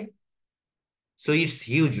 Okay. So it's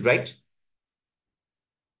huge, right?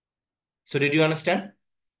 So did you understand?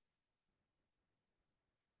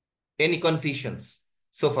 Any confusions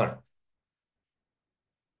so far?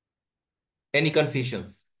 Any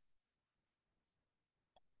confusions?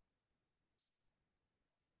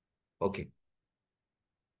 Okay.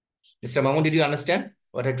 Mr. Mamun, did you understand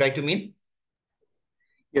what I tried to mean?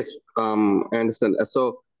 Yes, I understand.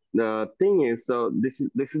 So the thing is, so this is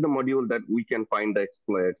the module that we can find the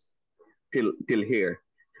exploits till here,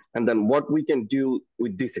 and then what we can do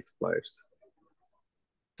with these exploits.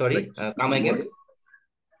 Sorry, come again.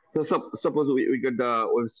 So suppose we get the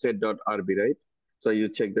webstate.rb, right? So you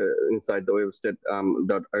check the inside the webstate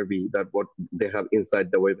that what they have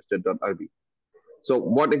inside the webstate.rb. So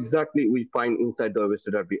what exactly we find inside the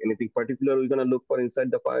webstate.rb? Anything particular we're gonna look for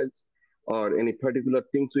inside the files, or any particular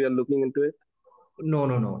things we are looking into it?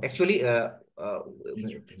 No. Actually,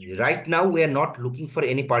 right now we are not looking for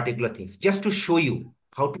any particular things. Just to show you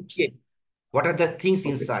how to check what are the things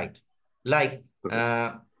Okay. inside. Like,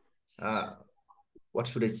 Okay. what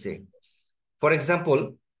should I say? For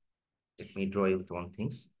example, let me draw you with one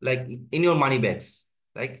things. Like in your money bags,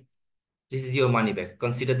 like this is your money bag.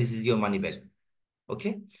 Consider this is your money bag.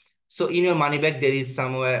 Okay. So in your money bag, there is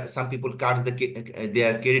somewhere, some people cards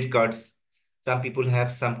their credit cards. Some people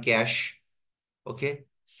have some cash. Okay.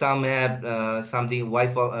 Some have something,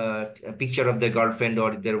 a picture of their girlfriend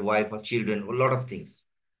or their wife or children, a lot of things.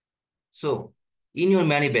 So in your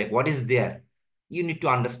money bag, what is there? You need to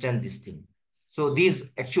understand this thing. So this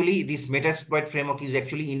Metasploit framework is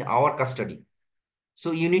actually in our custody.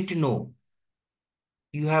 So you need to know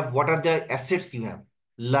you have what are the assets you have,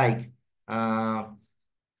 like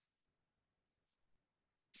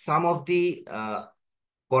some of the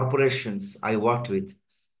corporations I worked with,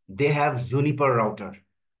 they have Juniper router.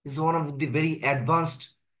 It's one of the very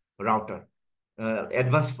advanced router,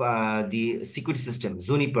 the security system,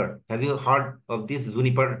 Juniper. Have you heard of this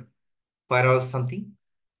Juniper firewall something?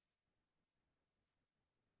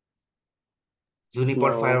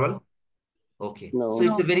 Juniper No. firewall? Okay. No. So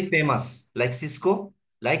it's a No. very famous, like Cisco,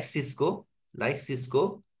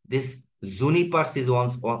 this Juniper is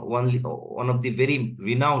one of the very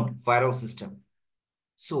renowned firewall system.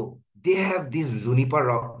 So they have this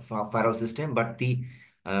Juniper firewall system, but the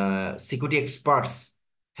security experts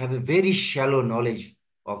have a very shallow knowledge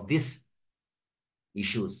of these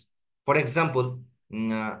issues. For example,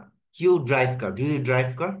 you drive car. Do you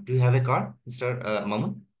drive car? Do you have a car, Mr.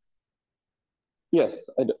 Mamun? Yes,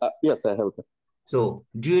 yes, I have. So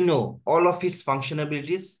do you know all of its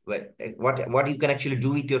functionalities? What you can actually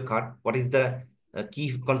do with your car? What is the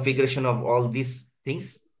key configuration of all these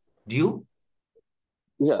things? Do you?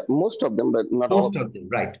 Yeah, most of them, but not all Most of them. of them,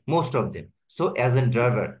 right? Most of them. So as a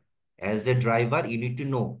driver, you need to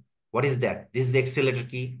know what is that. This is the accelerator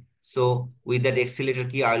key. So with that accelerator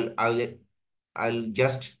key, I'll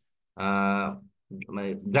just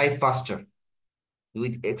drive faster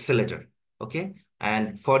with accelerator. Okay.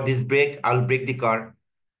 And for this brake, I'll brake the car.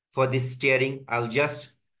 For this steering, I'll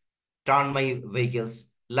just turn my vehicles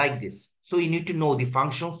like this. So you need to know the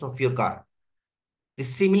functions of your car. The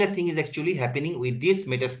similar thing is actually happening with this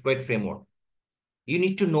Metasploit framework. You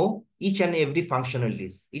need to know each and every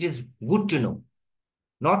functionalities. It is good to know.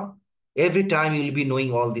 Not every time you will be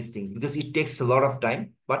knowing all these things because it takes a lot of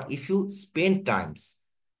time. But if you spend times,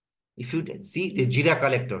 if you see the Jira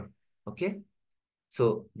collector, okay?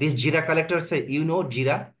 So this Jira collector, you know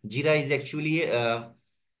Jira. Jira is actually a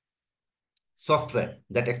software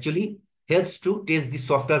that actually helps to test the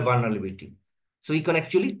software vulnerability. So you can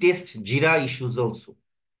actually test Jira issues also.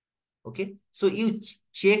 Okay. So you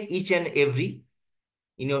check each and every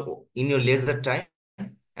in your leisure time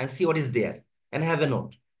and see what is there and have a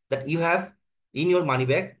note that you have in your money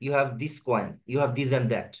bag, you have this coin, you have this and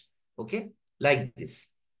that. Okay. Like this.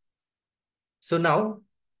 So now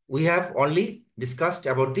we have only discussed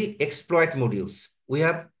about the exploit modules. We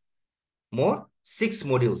have more 6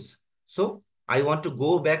 modules. So I want to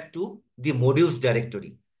go back to the modules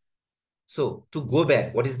directory. So to go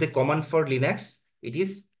back, what is the command for Linux? It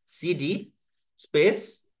is cd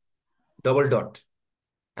space double dot,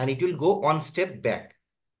 and it will go one step back.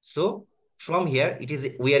 So from here,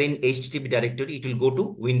 we are in HTTP directory. It will go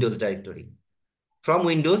to Windows directory. From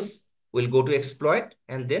Windows, we'll go to exploit,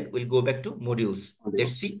 and then we'll go back to modules.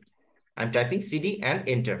 Let's Modules. see. I'm typing CD and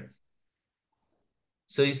enter.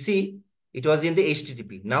 So you see, it was in the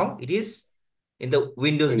HTTP. Now it is in the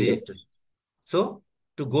Windows directory. So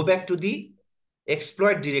to go back to the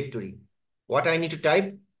exploit directory, what I need to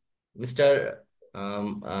type, Mr.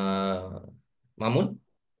 Mamun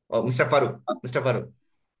or Mr. Farooq? Mr. Farooq.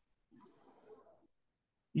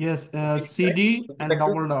 Yes, CD and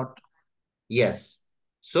double dot. Yes.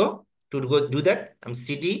 So to go do that, I'm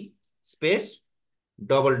CD space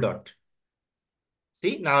double dot.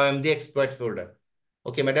 See, now I'm the exploit folder.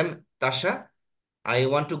 Okay, Madam Tasha, I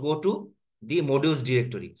want to go to the modules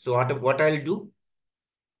directory. So what I'll do?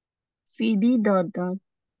 CD dot dot.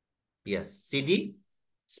 Yes, CD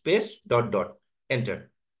space dot dot, enter.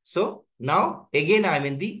 So now again I'm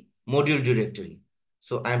in the module directory.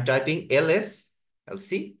 So I'm typing ls, I'll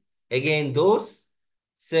see. Again, those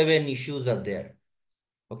 7 issues are there.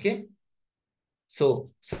 Okay. So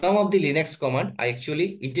some of the Linux command I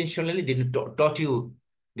actually intentionally didn't taught you,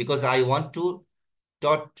 because I want to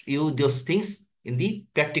taught you those things in the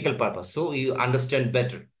practical purpose, so you understand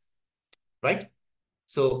better, right?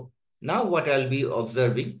 So now what I'll be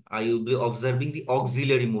observing, I will be observing the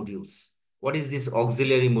auxiliary modules. What is this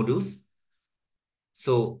auxiliary modules?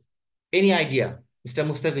 So any idea, Mr.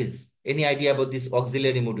 Mustafiz, any idea about these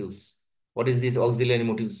auxiliary modules? What is this auxiliary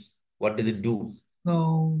modules? What does it do?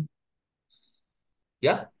 No.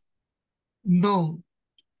 Yeah? No.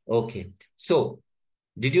 Okay. So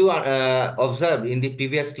did you observe in the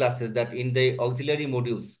previous classes that in the auxiliary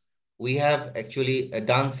modules, we have actually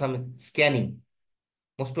done some scanning?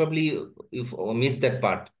 Most probably you've missed that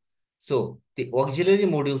part. So the auxiliary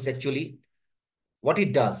modules actually, what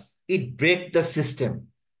it does, it breaks the system.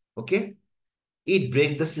 Okay? It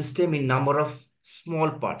breaks the system in number of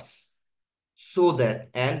small parts, so that,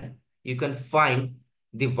 and you can find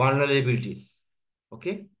the vulnerabilities.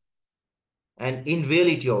 Okay? And in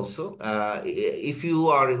reality also, if you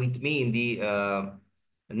are with me in the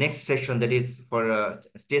next session, that is for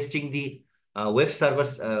testing the web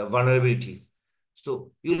servers vulnerabilities.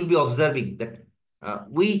 So you will be observing that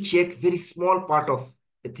we check very small part of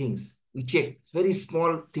the things. We check very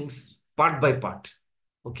small things part by part.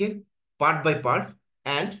 Okay? Part by part.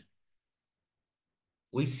 And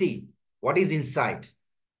we see what is inside.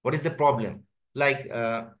 What is the problem? Like,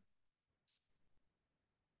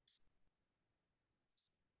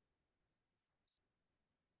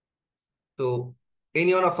 so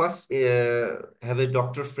any one of us have a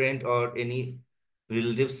doctor friend or any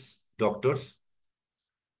relatives, doctors?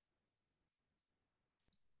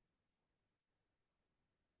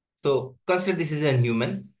 So consider this is a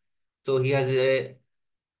human. So he has a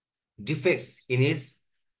defects in his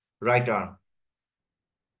right arm.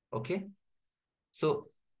 Okay. So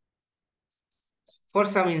for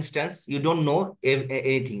some instance, you don't know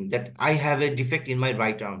anything, that I have a defect in my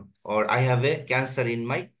right arm, or I have a cancer in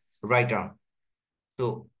my right arm.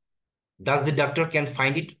 So does the doctor can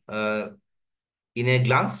find it in a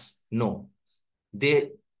glance? No.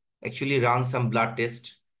 They actually run some blood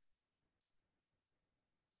test.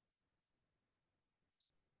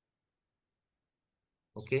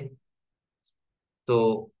 Okay.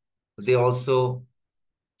 So they also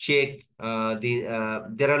check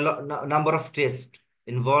there are number of tests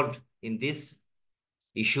involved in these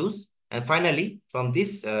issues. And finally, from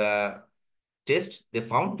this test, they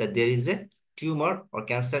found that there is a tumor or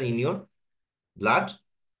cancer in your blood.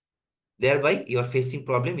 Thereby, you are facing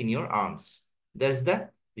problem in your arms. That's the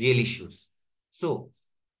real issues. So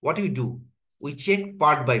what we do? We check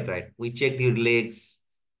part by part. We check the legs.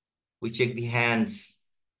 We check the hands.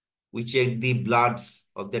 We check the bloods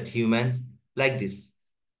of that humans, like this.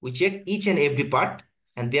 We check each and every part,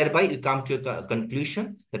 and thereby you come to a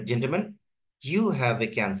conclusion that, gentlemen, you have a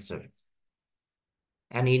cancer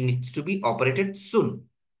and it needs to be operated soon.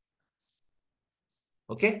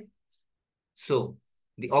 Okay? So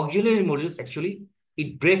the auxiliary modules actually,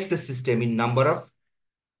 it breaks the system in number of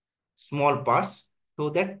small parts, so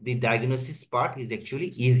that the diagnosis part is actually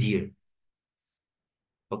easier.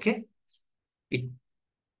 Okay? It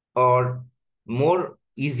or more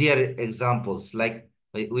easier examples, like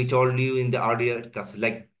we told you in the earlier class,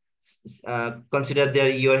 like consider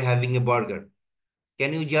that you are having a burger.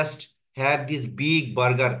 Can you just have this big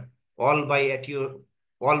burger all by at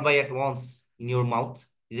once in your mouth?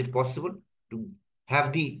 Is it possible to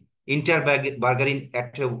have the entire burger in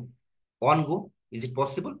at one go? Is it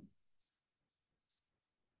possible,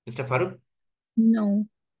 Mr. Farooq? No.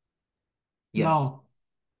 Yes. No.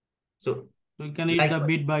 So So you can eat the likewise,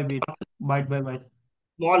 bit by bit, bite by bite.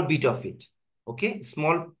 small bit of it, okay,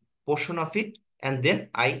 small portion of it, and then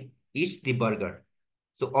I eat the burger.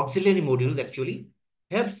 So auxiliary module actually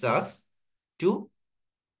helps us to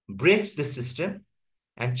break the system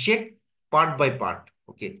and check part by part.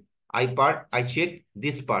 Okay. I check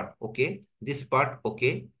this part. Okay. This part.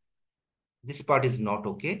 Okay. This part is not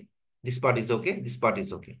okay. This part is okay. This part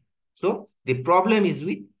is okay. So the problem is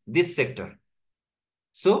with this sector.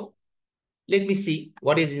 So let me see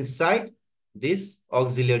what is inside this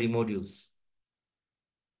auxiliary modules.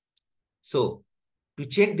 So to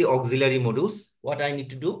check the auxiliary modules, what I need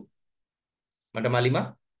to do, Madam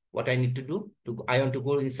Alima, what I need to do, I want to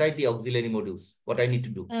go inside the auxiliary modules. What I need to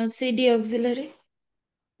do? CD auxiliary.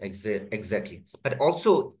 Exactly. But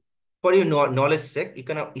also, for your knowledge sake, you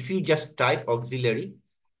can, if you just type auxiliary,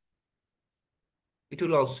 it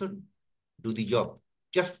will also do the job.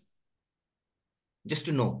 Just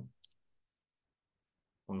to know.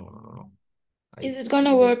 Oh, no. Is it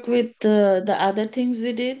gonna work with the other things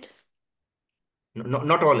we did? No,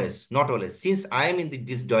 not always. Not always. Since I am in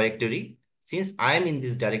this directory,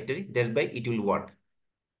 thereby it will work.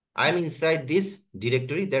 I am inside this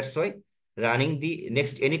directory. That's why running the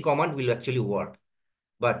next any command will actually work.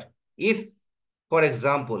 But if, for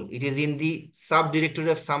example, it is in the subdirectory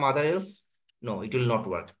of some other else, no, it will not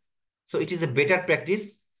work. So it is a better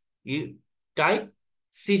practice. You type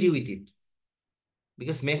cd with it.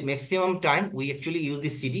 Because maximum time we actually use the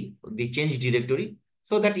cd, the change directory,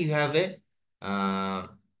 so that you have a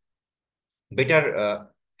better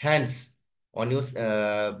hands on your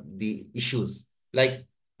the issues. Like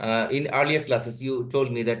in earlier classes, you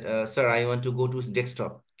told me that, sir, I want to go to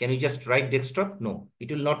desktop. Can you just write desktop? No,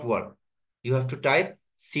 it will not work. You have to type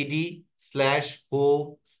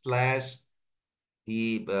cd/home/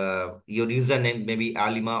 the your username, maybe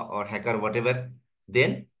Alima or hacker, whatever,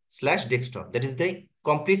 then /desktop. That is the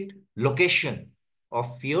complete location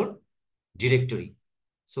of your directory.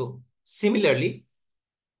 So similarly,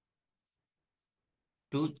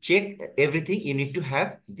 to check everything, you need to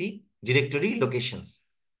have the directory locations.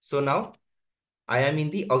 So now I am in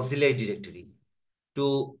the auxiliary directory.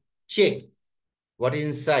 To check what is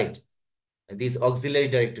inside this auxiliary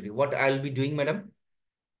directory, what I'll be doing, madam?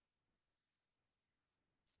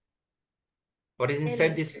 What is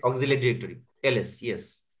inside this LS. auxiliary directory? ls,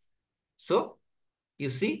 yes. So you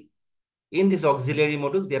see, in this auxiliary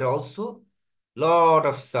module, there are also lot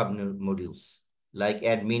of sub modules like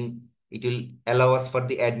admin. It will allow us for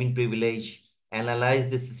the admin privilege, analyze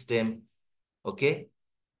the system. Okay.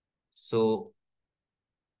 So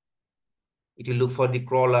it will look for the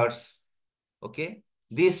crawlers. Okay.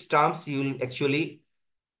 These terms you will actually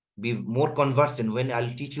be more conversant when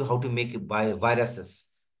I'll teach you how to make viruses.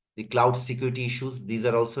 The cloud security issues, these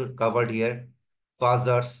are also covered here.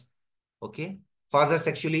 Fuzzers. Okay. Fuzzers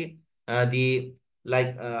actually, there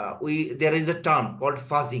is a term called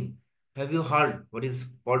fuzzing. Have you heard what is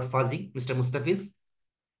called fuzzing, Mr. Mustafiz?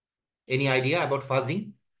 Any idea about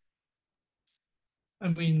fuzzing? I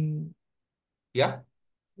mean, Yeah.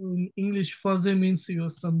 in English, fuzzy means you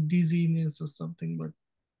have some dizziness or something, but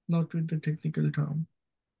not with the technical term.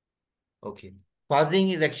 Okay.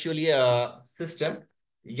 Fuzzing is actually a system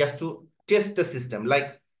just to test the system.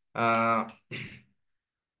 Like,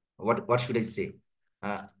 what should I say?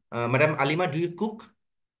 Madam Alima, do you cook?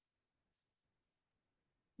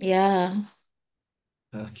 Yeah.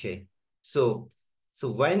 Okay. So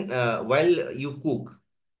when while you cook,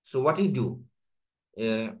 so what you do?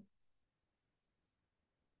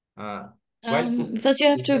 Uh, while cook, First you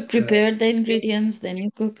have you to just, prepare the just ingredients, then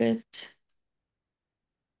you cook it.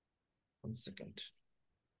 1 second.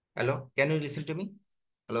 Hello, can you listen to me?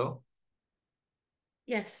 Hello.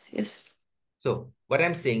 Yes. So what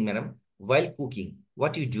I'm saying, madam, while cooking,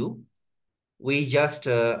 what you do? We just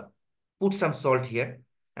put some salt here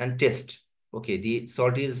and test. Okay, the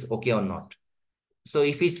salt is okay or not. So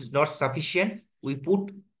if it's not sufficient, we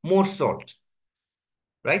put more salt,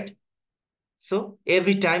 right? So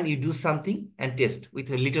every time you do something and test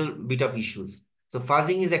with a little bit of issues. So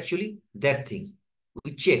fuzzing is actually that thing.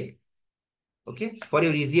 We check. Okay. For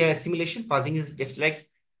your easier assimilation, fuzzing is just like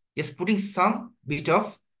just putting some bit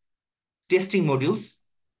of testing modules,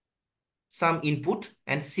 some input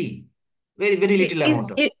and see. Very, very little Is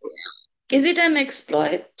amount of. it is it an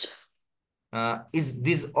exploit?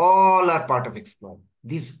 These all are part of exploit.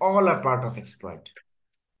 These all are part of exploit.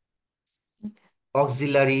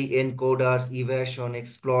 Auxiliary, encoders, evasion,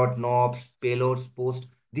 exploit, knobs, payloads, post.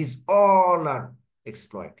 These all are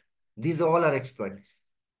exploit. These all are exploit.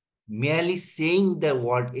 Merely saying the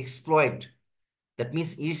word exploit, that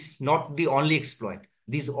means it's not the only exploit.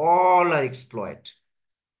 These all are exploit.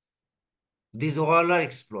 These all are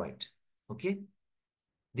exploit. Okay.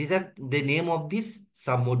 These are the name of this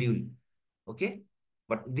submodule. Okay.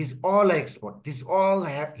 But these all are export. This all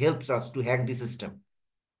helps us to hack the system.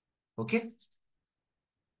 Okay.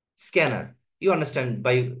 Scanner. You understand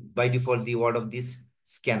by default the word of this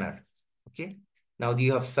scanner. Okay. Now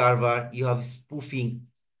you have server, you have spoofing.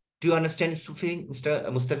 Do you understand spoofing, Mr.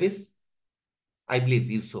 Mustafiz? I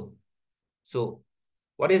believe you so. So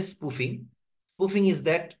what is spoofing? Spoofing is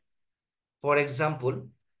that, for example,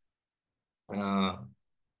 how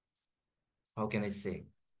can I say?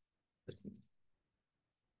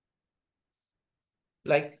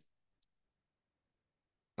 Like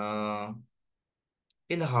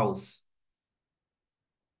in the house,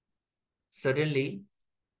 suddenly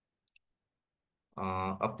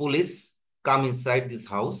a police come inside this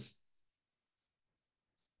house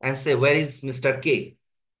and say, where is Mr. K?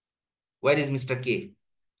 Where is Mr. K?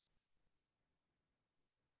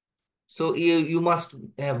 So you must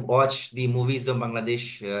have watched the movies of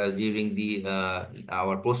Bangladesh during the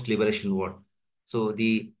our post-liberation war. So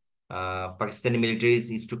the Pakistani militaries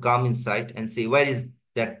used to come inside and say, where is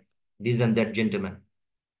that this and that gentleman?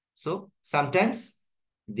 So sometimes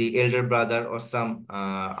the elder brother or some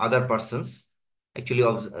other persons actually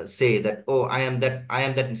say that, oh, I am that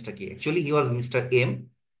Mr. K. Actually, he was Mr. M,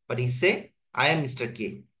 but he say, I am Mr.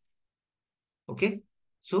 K. Okay.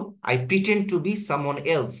 So I pretend to be someone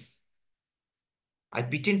else. I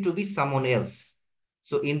pretend to be someone else.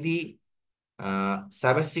 So in the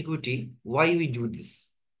cybersecurity, why we do this?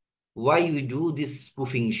 Why we do these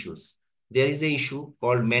spoofing issues? There is a issue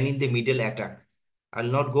called man-in-the-middle attack. I'll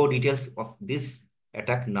not go details of this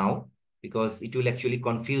attack now because it will actually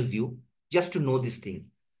confuse you. Just to know this thing,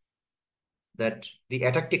 that the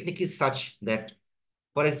attack technique is such that,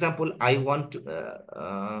 for example, I want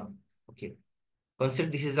to, okay, consider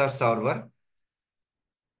this is our server.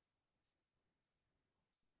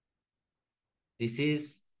 This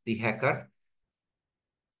is the hacker.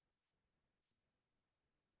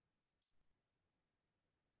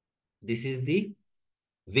 This is the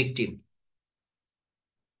victim.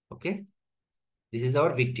 Okay. This is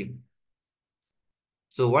our victim.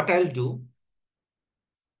 So what I'll do,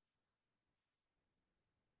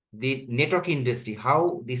 the network industry,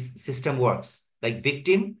 how this system works, like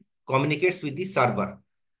victim communicates with the server.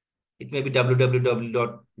 It may be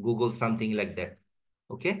www.google, something like that.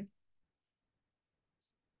 Okay.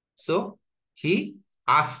 So he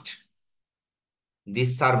asked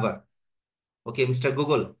this server, okay, Mr.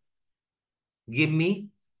 Google, give me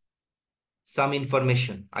some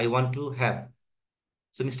information I want to have.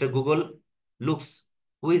 So Mr. Google looks,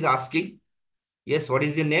 who is asking? Yes, what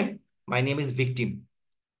is your name? My name is victim.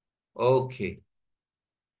 Okay.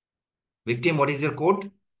 Victim, what is your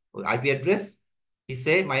code? IP address? He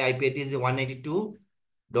say my IP address is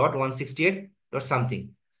 192.168 or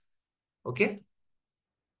something. Okay.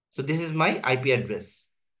 So this is my IP address,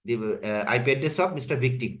 the IP address of Mr.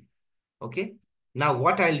 Victim. Okay. Now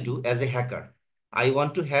what I'll do as a hacker, I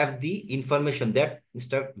want to have the information that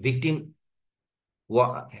Mr. Victim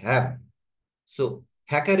have. So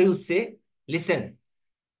hacker will say, listen,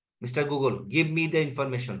 Mr. Google, give me the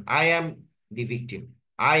information. I am the victim.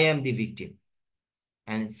 I am the victim.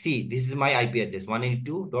 And see, this is my IP address,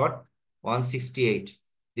 192.168.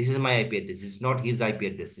 This is my IP address. It's not his IP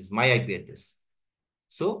address. It's my IP address.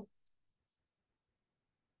 So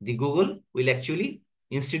the Google will actually,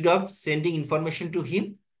 instead of sending information to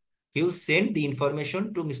him, he will send the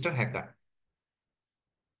information to Mr. Hacker.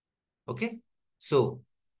 Okay. So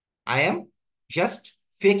I am just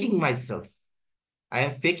faking myself. I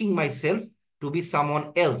am faking myself to be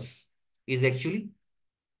someone else is actually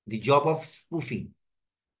the job of spoofing.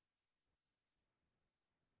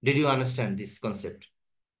 Did you understand this concept?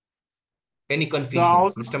 Any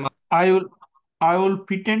confusions, Mr. I will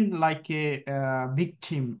pretend like a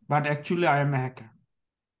victim, but actually I am a hacker.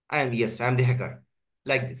 Yes, I'm the hacker.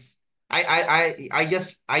 Like this. I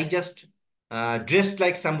just dressed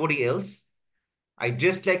like somebody else. I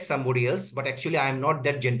dressed like somebody else, but actually I am not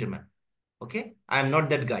that gentleman. Okay? I am not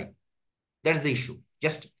that guy. That's the issue.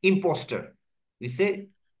 Just imposter. We say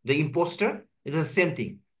the imposter is the same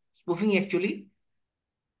thing. Spoofing actually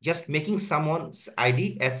just making someone's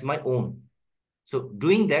ID as my own. So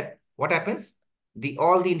doing that, what happens?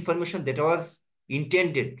 All the information that was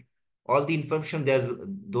intended, all the information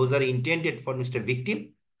those are intended for Mr.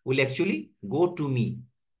 Victim will actually go to me.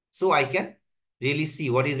 So I can really see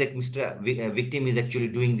what is that Mr. Victim is actually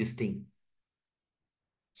doing this thing.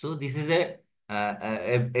 So this is a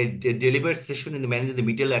deliberate session in the man in the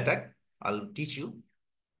middle attack. I'll teach you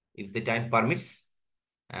if the time permits.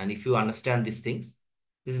 And if you understand these things,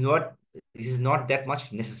 this is not that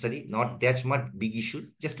much necessary, not that much big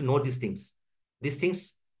issues, just to know these things. These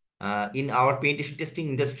things in our penetration testing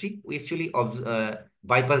industry, we actually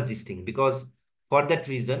bypass this thing, because for that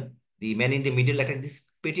reason, the man in the middle attack is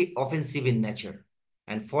pretty offensive in nature.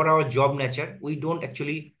 And for our job nature, we don't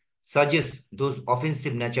actually suggest those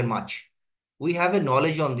offensive nature much. We have a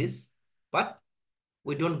knowledge on this, but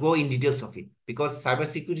we don't go in details of it, because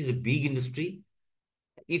cybersecurity is a big industry.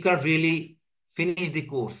 You can't really finish the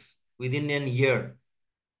course within a year.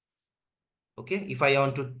 Okay, if I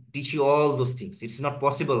want to teach you all those things, it's not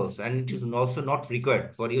possible also, and it is also not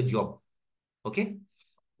required for your job. Okay,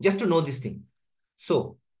 just to know this thing.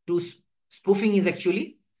 So to spoofing is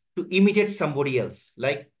actually to imitate somebody else.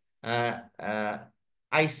 Like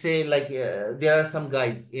I say, like there are some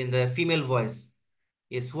guys in the female voice.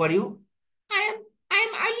 Yes, who are you? I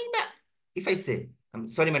am Alima. If I say,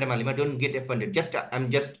 I'm sorry, Madam Alima, don't get offended.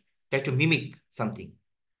 I'm just trying to mimic something.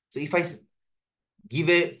 So if I give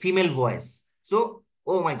a female voice, so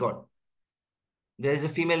oh my God, there is a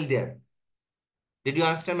female there. Did you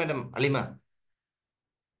understand, Madam Alima?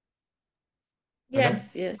 Madam,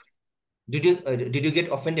 Yes. did you get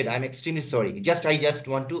offended? I'm extremely sorry. I just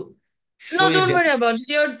want to show No, you don't that. worry about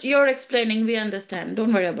it. You're explaining. We understand.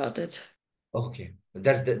 Don't worry about it. Okay,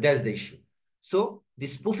 that's the issue. So the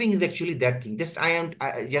spoofing is actually that thing. I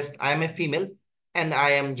am a female and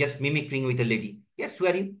I am just mimicking with a lady. Yes, who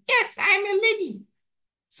are you? Yes, I am a lady.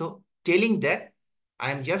 So telling that,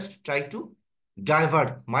 I am just trying to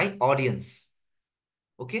divert my audience.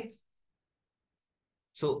 Okay.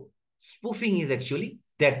 So spoofing is actually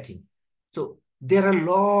that thing. So there are a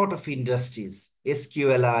lot of industries,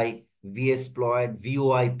 SQLI, VSploit,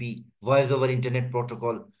 VoIP, Voice over Internet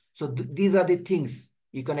Protocol. So these are the things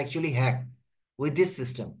you can actually hack with this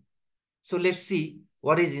system. So let's see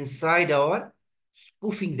what is inside our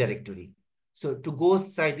spoofing directory. So to go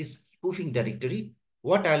inside this spoofing directory,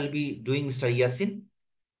 what I'll be doing, Mr. Yasin,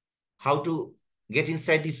 how to get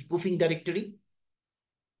inside the spoofing directory?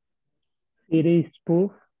 CD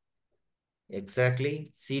spoof. Exactly,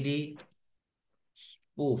 CD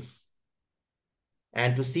spoof.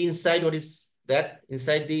 And to see inside, what is that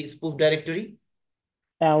inside the spoof directory?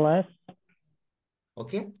 LS.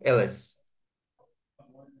 Okay, LS.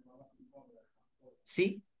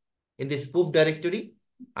 See, in the spoof directory,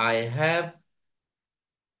 I have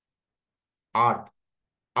ARP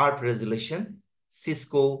resolution,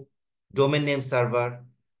 Cisco, domain name server,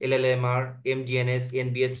 LLMR, MDNS,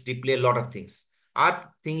 NBS, replay, a lot of things.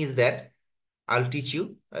 ARP thing is that I'll teach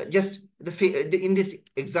you. In this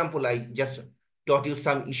example, I just taught you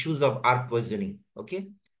some issues of ARP positioning. Okay,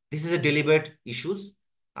 this is a deliberate issues.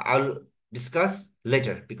 I'll discuss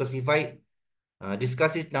later, because if I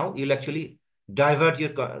discuss it now, you'll actually divert your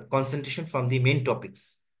concentration from the main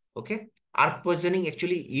topics. Okay, ARP positioning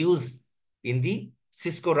actually used in the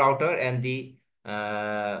Cisco router and the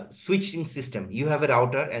switching system. You have a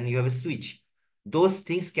router and you have a switch. Those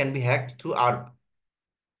things can be hacked through ARP.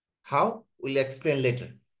 How? We'll explain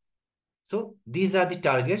later. So these are the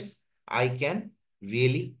targets I can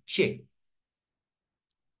really check.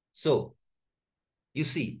 So you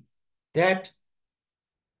see that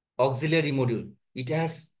auxiliary module, it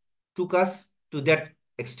has took us to that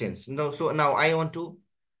extent. So now I want to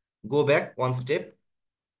go back one step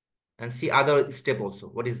and see other step also,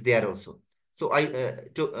 what is there also. So I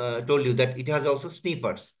told you that it has also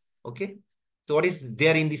sniffers. Okay. So what is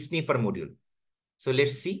there in the sniffer module? So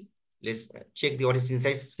let's see. Let's check what is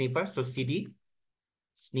inside sniffer. So CD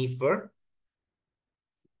sniffer,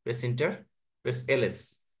 press enter, press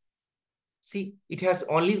ls. See, it has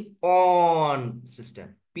only one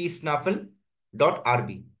system,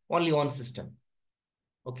 psnuffle.rb, only one system.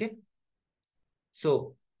 Okay.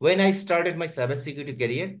 So when I started my cybersecurity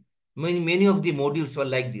career, many of the modules were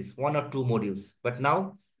like this, one or two modules. But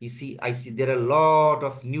now I see there are a lot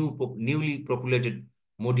of newly populated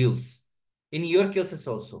modules. In your cases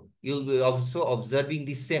also, you'll be also observing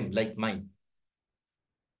the same like mine.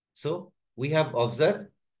 So we have observed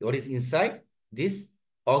what is inside this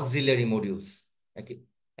auxiliary modules. Okay.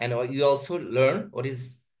 And you also learn what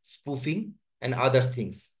is spoofing and other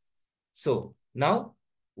things. So now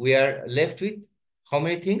we are left with how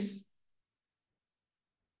many things?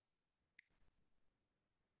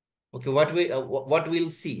 Okay, what we'll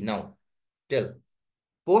see now? Tell.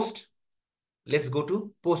 Post. Let's go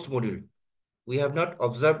to post module. We have not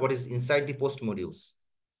observed what is inside the post modules.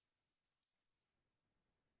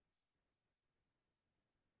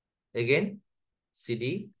 Again,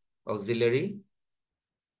 CD, auxiliary,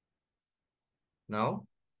 now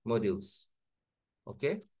modules.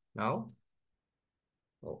 Okay, now,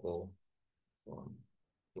 too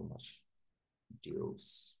much.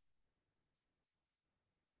 Modules.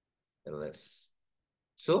 LS.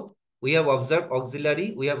 So We have observed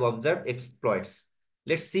auxiliary, we have observed exploits.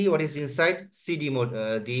 Let's see what is inside CD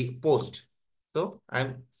mode, the post. So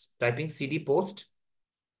I'm typing CD post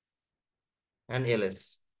and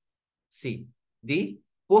ls. See, the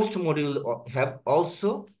post module have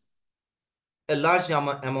also a large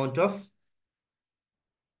amount of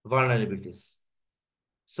vulnerabilities.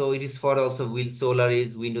 So it is for also Solar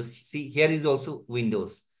is Windows. See, here is also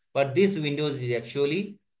Windows. But this Windows is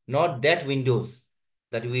actually not that Windows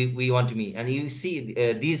that we want to meet. And you see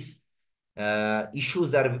these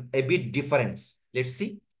issues are a bit different. Let's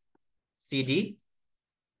see. CD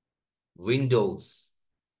Windows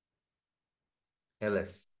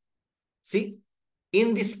ls. See,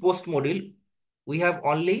 in this post module, we have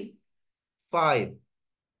only 5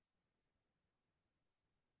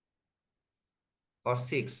 or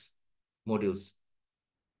 6 modules.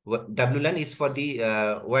 WLAN is for the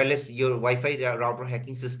wireless, your Wi-Fi router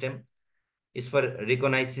hacking system. Is for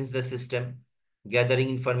recognizing the system, gathering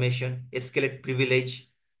information, escalate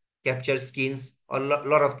privilege, capture skins, a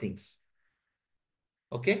lot of things.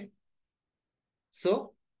 Okay.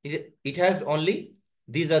 So it has only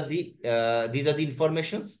these are the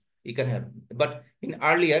informations you can have. But in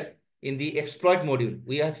earlier in the exploit module,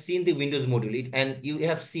 we have seen the Windows module, and you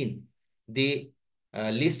have seen the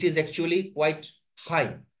list is actually quite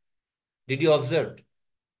high. Did you observe?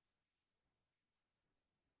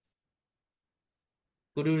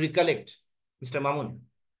 Could you recollect, Mr. Mamun?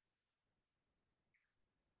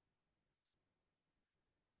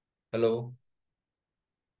 Hello,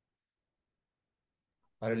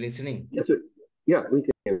 are you listening? Yes, sir. Yeah, we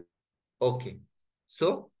can. Okay.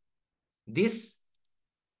 So these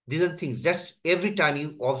are the things. Just every time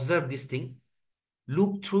you observe this thing,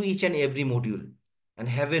 look through each and every module and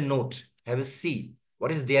have a note, have a see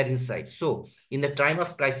what is there inside. So in the time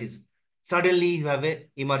of crisis, suddenly you have a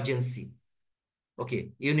emergency.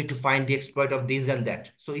 Okay, you need to find the exploit of this and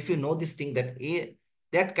that. So if you know this thing that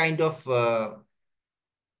that kind of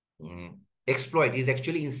exploit is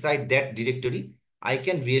actually inside that directory, I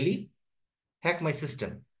can really hack my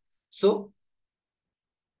system. So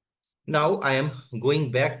now I am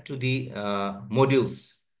going back to the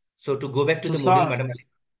modules. So to go back to So, the module, sir, madam.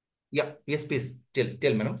 Yeah, yes, please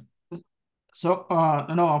tell, madam. so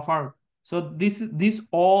no, Afar. So this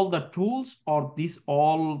all the tools or this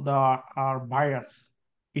all the are virus.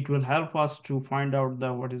 It will help us to find out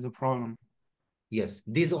the what is the problem. Yes,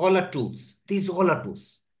 these all are tools. These all are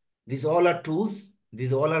tools. These all are tools.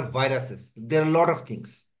 These all are viruses. There are a lot of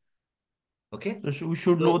things. Okay. So we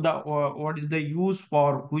should know So that what is the use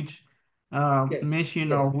for which yes,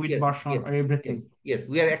 machine or yes, which yes, version yes, or everything. yes, yes.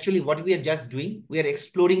 We are actually what we are just doing. We are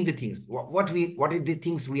exploring the things. What are the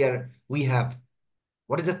things we have?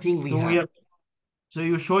 What is the thing we So we have? are so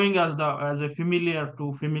you're showing us the as a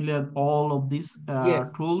familiar all of these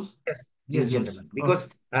Yes, tools yes, yes, users. gentlemen. Oh, Because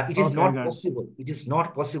it is okay, not guys. possible. It is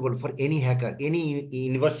not possible for any hacker, any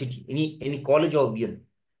university, any college or beyond.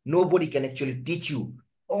 Nobody can actually teach you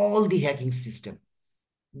all the hacking system.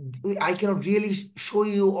 I cannot really show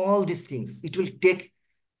you all these things. It will take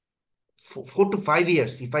 4 to 5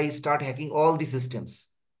 years if I start hacking all the systems.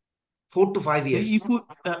 4 to 5 So if years. we,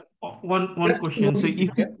 one Just you know question. So the if we,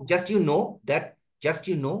 system, just you know that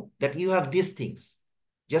you have these things.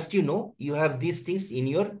 Just you know you have these things in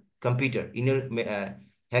your computer, in your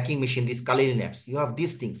hacking machine, these Kalini apps. You have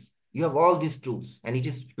these things. You have all these tools, and it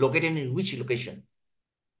is located in which location?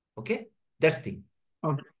 Okay, that's the thing.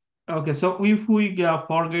 okay, okay. So if we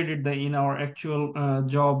forget it the, in our actual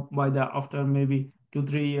job by the after maybe 2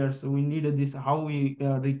 3 years, we needed this. How we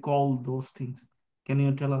recall those things? Can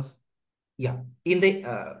you tell us? Yeah, in the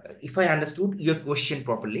if I understood your question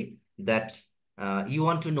properly, that you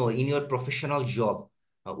want to know in your professional job,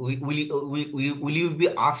 will you be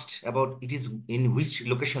asked about it is in which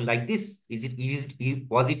location like this?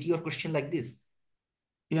 Was it your question like this?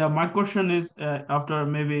 Yeah, my question is after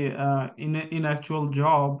maybe in actual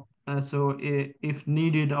job, so if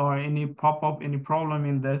needed or any pop up any problem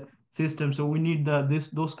in the system, so we need the this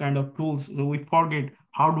those kind of tools. So we forget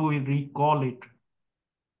how do we recall it?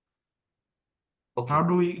 How Okay.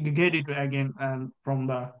 do we get it again and from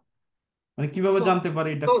the মানে কিভাবে So, জানতে পারি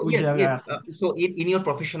এটা so কোন yes, জায়গায় yes. আছে? So in your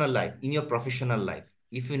professional life,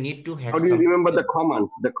 if you need to hack How do you something, remember the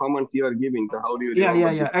commands you are giving? So how do you Yeah, remember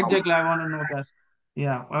yeah, yeah. these commands? Exactly. I want to know that.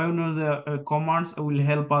 Yeah, I want to know the commands will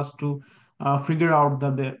help us to figure out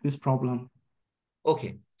this problem.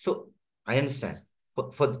 okay. So I understand.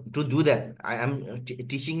 For to do that, I am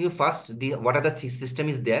teaching you first the what are the system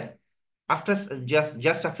is there. After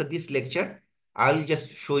just after this lecture, I'll just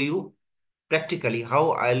show you practically how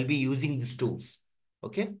I'll be using these tools.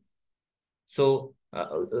 Okay. So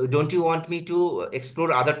Don't you want me to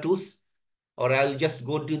explore other tools, or I'll just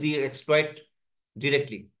go to the exploit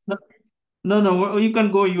directly? No, you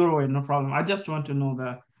can go your way, no problem. I just want to know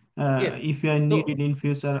that Yes. if I need it in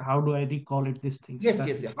future, how do I recall it, these things? Yes,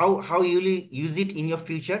 That's yes. it. How you will use it in your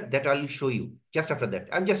future, that I'll show you just after that.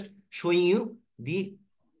 I'm just showing you the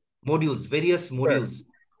modules, various modules.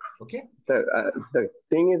 Okay. The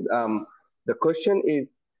thing is, the question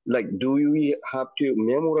is like, do we have to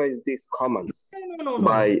memorize these commands No.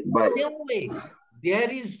 by? No way.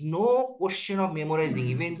 There is no question of memorizing,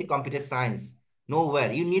 even the computer science.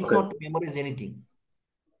 Nowhere. You need Okay. not to memorize anything.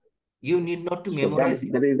 You need not to So memorize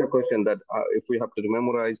it. that is the question, that if we have to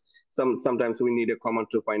memorize, sometimes we need a command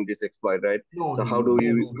to find this exploit, right? So how do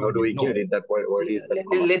we get it? That what is that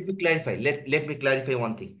command? Let me clarify. Let me clarify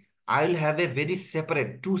one thing. I'll have a very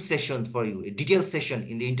separate 2 sessions for you, a detailed session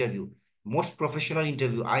in the interview. Most professional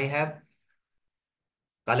interview I have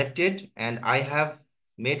collected, and I have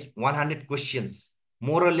made 100 questions,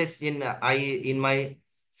 more or less in my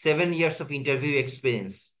 7 years of interview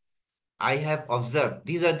experience. I have observed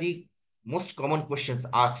these are the most common questions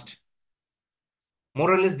asked.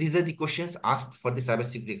 More or less, these are the questions asked for the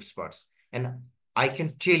cybersecurity experts. And I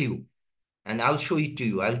can tell you, and I'll show it to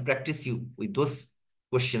you. I'll practice you with those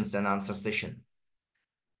questions and answer session.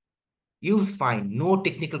 You'll find no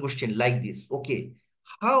technical question like this. Okay,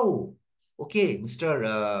 how? Okay,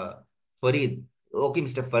 Mr. Farid. Okay,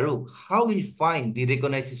 Mr. Farouk. How will you find the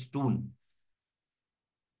recognize tool?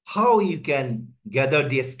 How you can gather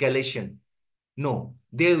the escalation? No,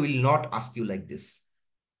 they will not ask you like this.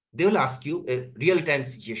 They will ask you a real-time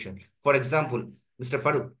situation. For example, Mr.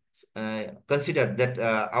 Farouk, consider that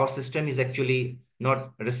our system is actually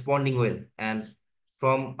not responding well. And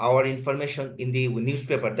from our information in the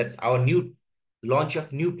newspaper, that our new launch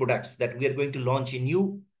of new products, that we are going to launch a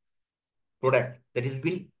new product that has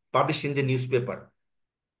been published in the newspaper,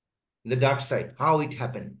 in the dark side, how it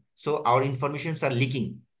happened. So our informations are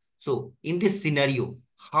leaking. So in this scenario,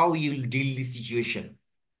 how you will deal the situation?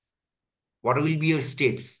 What will be your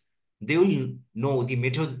steps? They will know the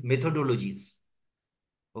methodologies.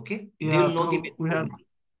 Okay? They Yeah, will know the so methodology.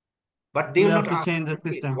 But they will have not to ask, change the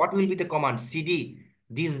okay, system. what will be the command? CD,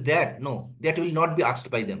 this, that. No, that will not be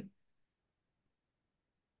asked by them.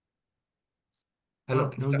 Hello,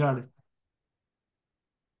 Okay, we got it.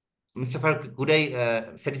 Mr. Farooq, could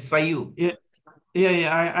I satisfy you?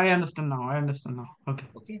 Yeah, I understand now. I understand now. Okay,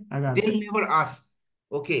 Okay. I got it. They'll never ask,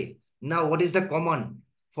 okay, now what is the command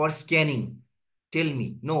for scanning? Tell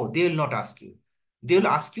me. No, they will not ask you. They will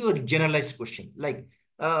ask you a generalized question like,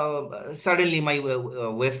 suddenly my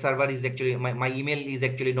web server is actually, my email is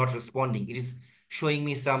actually not responding. It is showing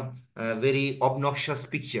me some very obnoxious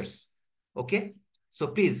pictures. Okay. So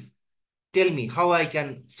please tell me how I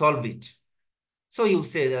can solve it. So you'll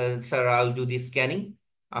say, sir, I'll do the scanning.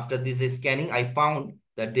 After this scanning, I found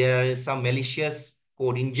that there is some malicious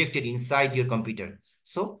code injected inside your computer.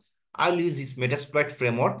 So I'll use this Metasploit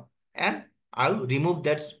framework and I'll remove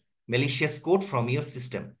that malicious code from your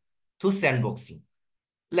system through sandboxing.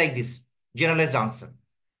 Like this, generalized answer.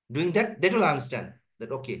 Doing that, they will understand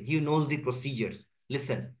that, okay, he knows the procedures.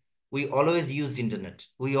 Listen, we always use internet.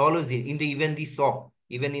 We always, in the even the SOC,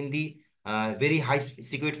 even in the very high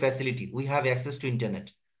security facility, we have access to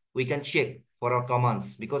internet. We can check for our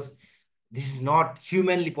commands, because this is not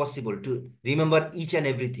humanly possible to remember each and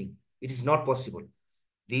everything. It is not possible.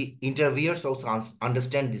 The interviewers also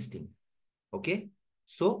understand this thing. Okay.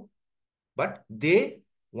 So, but they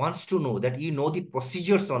wants to know that you know the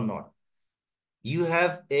procedures or not. You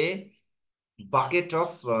have a bucket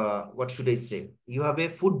of, what should I say? You have a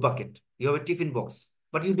food bucket. You have a tiffin box,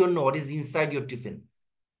 but you don't know what is inside your tiffin,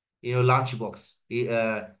 your lunch box.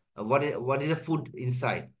 What is the food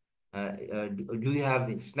inside? Do you have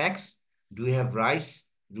snacks? Do you have rice?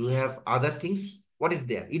 Do you have other things? What is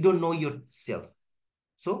there? You don't know yourself.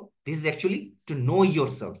 So this is actually to know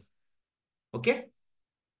yourself. Okay?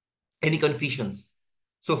 Any confusions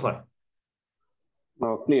so far?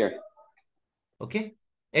 Clear. Okay?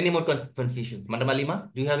 Any more confusions? Madam Alima,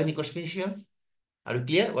 do you have any confusions? Are you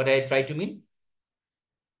clear what I try to mean?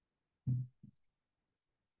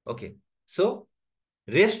 Okay. So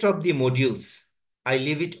rest of the modules, I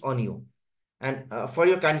leave it on you. And for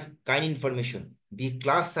your kind information, the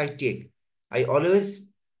class I take, I always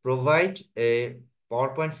provide a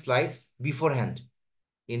PowerPoint slides beforehand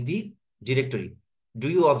in the directory. Do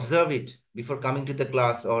you observe it before coming to the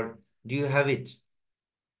class, or do you have it?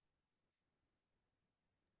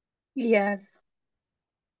 Yes.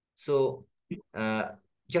 So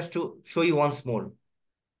just to show you once more,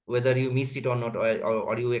 whether you miss it or not,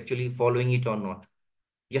 or you actually following it or not,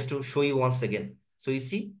 just to show you once again. So you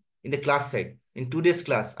see, in the class side. In today's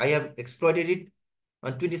class, I have exploited it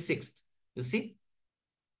on 26th. You see?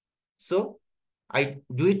 So I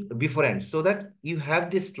do it beforehand so that you have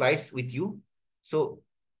these slides with you. So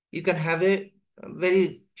you can have a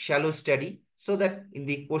very shallow study so that in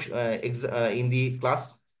the in the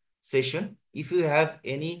class session, if you have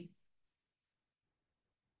any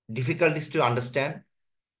difficulties to understand,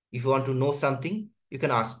 if you want to know something, you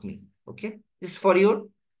can ask me. Okay, this is for your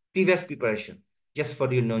previous preparation, just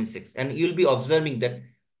for your knowing six, and you'll be observing that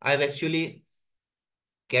I've actually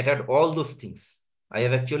catered all those things. I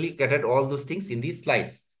have actually catered all those things in these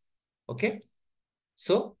slides. Okay,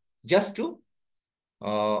 so just to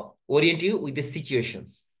orient you with the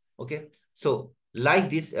situations. Okay, so like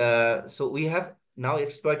this, so we have now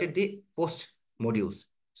exploited the post modules.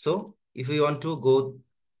 So if you want to go,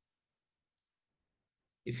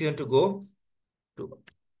 to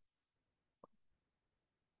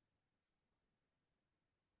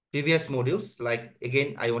previous modules, like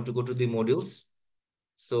again, I want to go to the modules.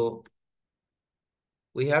 So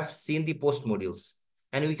we have seen the post modules,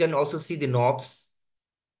 and we can also see the knobs.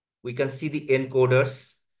 We can see the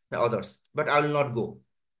encoders, the others, but I will not go.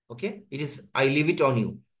 Okay, I leave it on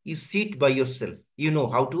you. You see it by yourself. You know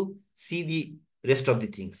how to see the rest of the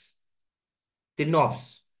things. The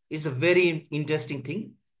knobs is a very interesting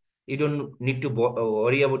thing. You don't need to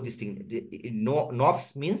worry about this thing.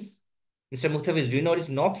 Knobs means, Mr. Mustafiz, do you know what is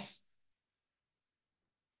knobs?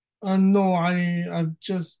 No, I've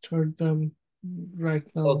just heard them right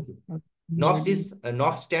now. Okay.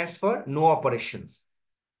 Knob stands for no operations.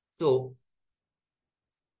 So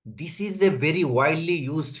this is a very widely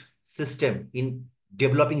used system in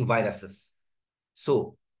developing viruses.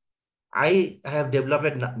 So I have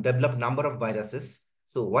developed number of viruses.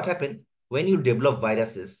 So what happened when you develop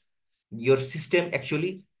viruses, your system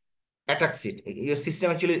actually attacks it. Your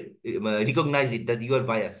system actually recognize it that you are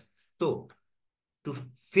virus. So to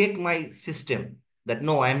fake my system that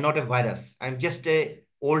no, I am not a virus. I'm just a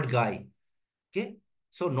old guy. Okay.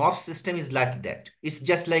 So NOF system is like that. It's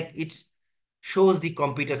just like it shows the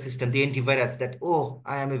computer system, the antivirus that, oh,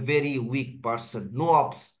 I am a very weak person. No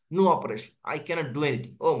ops, no operation. I cannot do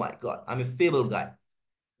anything. Oh my God, I'm a feeble guy.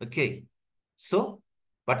 Okay. So,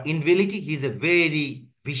 but in reality, he's a very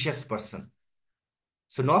vicious person.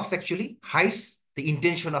 So NOFs actually hides the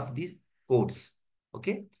intention of the codes.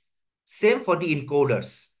 Okay. Same for the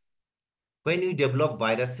encoders. When we develop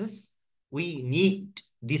viruses, we need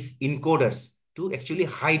these encoders to actually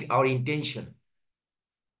hide our intention.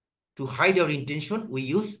 To hide our intention, we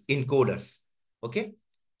use encoders. Okay.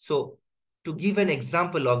 So to give an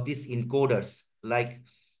example of these encoders, like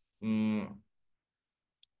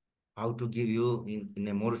how to give you in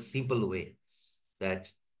a more simple way, that,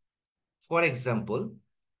 for example,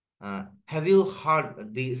 have you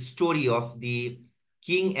heard the story of the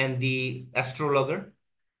king and the astrologer?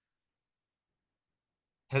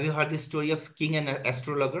 Have you heard the story of king and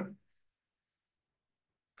astrologer?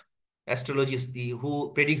 Astrology is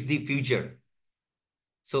who predicts the future.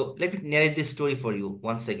 So let me narrate this story for you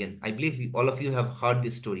once again. I believe all of you have heard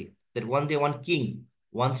this story, that one day one king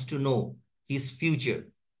wants to know his future.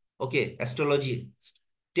 Okay, astrology,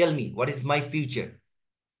 tell me, what is my future?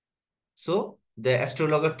 So the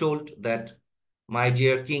astrologer told that, my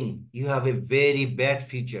dear king, you have a very bad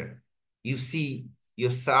future. You see,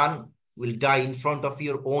 your son will die in front of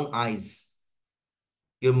your own eyes.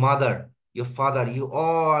 Your mother, your father, you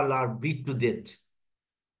all are beat to death.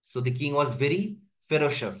 So the king was very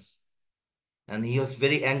ferocious and he was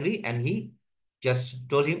very angry and he just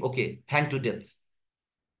told him, okay, hand to death.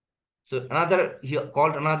 So he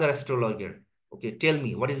called another astrologer. Okay, tell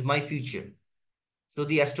me, what is my future? So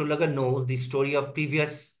the astrologer knows the story of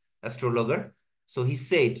previous astrologer. So he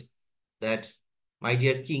said that, my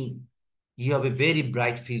dear king, you have a very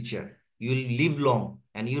bright future. You'll live long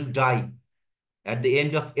and you'll die at the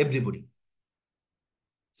end of everybody.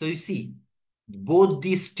 So you see, both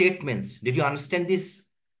these statements, did you understand this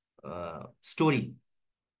story?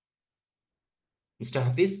 Mr.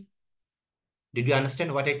 Hafiz, did you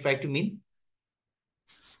understand what I tried to mean?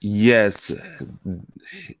 Yes,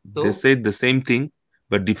 they So, said the same thing,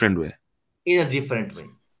 but different way. in a different way.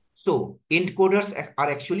 So encoders are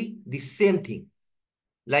actually the same thing.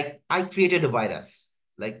 Like I created a virus,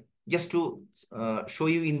 like just to show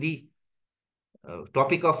you in the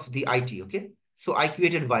topic of the IT, okay? So I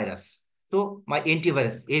created virus. So my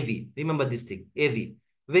antivirus, AV, remember this thing, AV,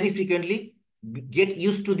 very frequently get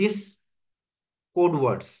used to this code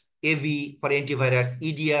words, AV for antivirus,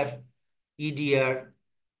 EDR,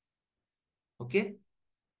 okay?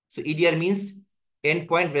 So EDR means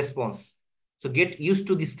endpoint response. So get used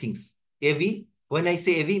to these things. AV, when I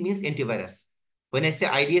say AV means antivirus. When I say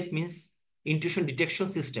IDS means intrusion detection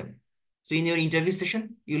system. So in your interview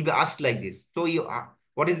session, you will be asked like this. So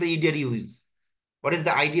what is the EDR you use? What is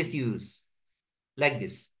the IDS you use? Like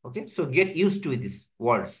this. Okay. So get used to these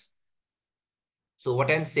words. So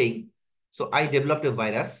what I'm saying, so I developed a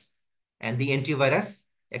virus and the antivirus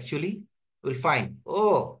actually will find,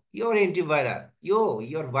 oh, your antivirus,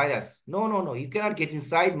 your virus. No, no, no, you cannot get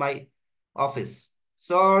inside my office.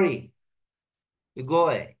 Sorry, you go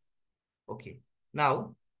away. Okay.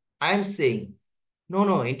 Now I am saying, no,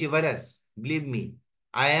 no, antivirus, believe me,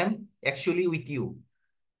 I am actually with you.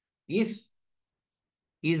 If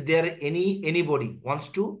is there anybody wants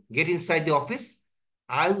to get inside the office,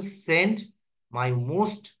 I'll send my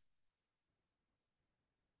most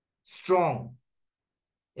strong,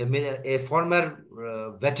 a former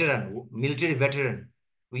veteran, military veteran,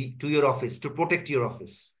 to your office to protect your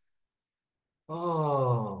office.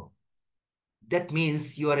 Oh, that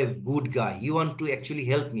means you are a good guy. You want to actually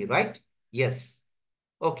help me, right? Yes.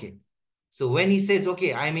 Okay. So when he says,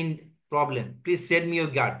 okay, I'm in problem, please send me your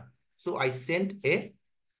guard. So I sent a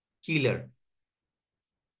killer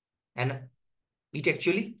and it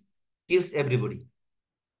actually kills everybody.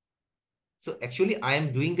 So actually I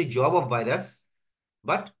am doing the job of virus,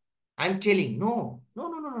 but I'm telling, no, no,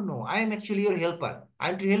 no, no, no, no. I am actually your helper.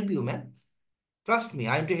 I'm to help you, man. Trust me,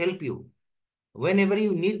 I'm to help you. Whenever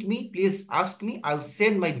you need me, please ask me. I'll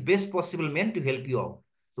send my best possible man to help you out.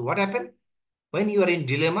 So what happened? When you are in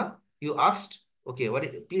dilemma, you asked, okay,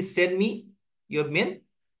 please send me your men.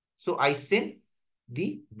 So I sent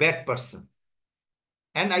the bad person.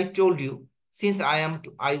 And I told you, since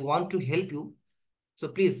I want to help you, so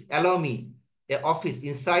please allow me an office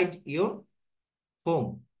inside your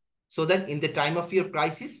home so that in the time of your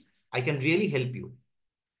crisis, I can really help you.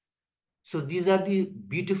 So these are the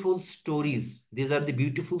beautiful stories. These are the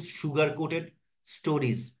beautiful sugar-coated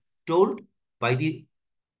stories told by the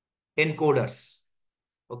encoders.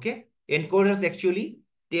 Okay? Encoders actually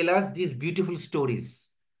tell us these beautiful stories.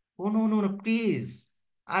 Oh, no, no, no, please.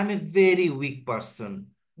 I'm a very weak person.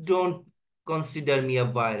 Don't consider me a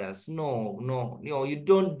virus. No, no, no, you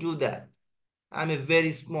don't do that. I'm a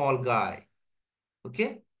very small guy.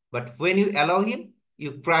 Okay? But when you allow him,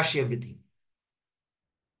 you crash everything.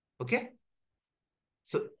 Okay?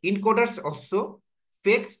 So encoders also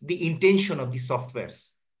fakes the intention of the softwares.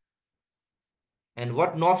 And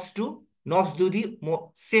what knobs do? Knobs do the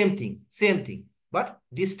same thing. But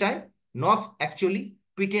this time, knobs actually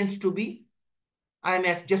pretends to be, I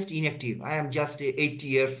am just inactive. I am just a 80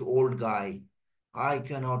 years old guy. I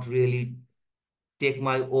cannot really take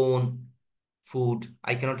my own food.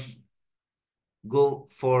 I cannot go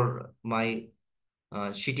for my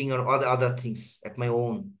shitting or other things at my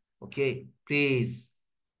own. Okay, please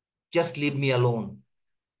just leave me alone.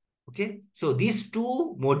 Okay, so these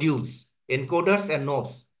two modules, encoders and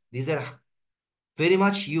knobs, these are very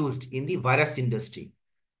much used in the virus industry.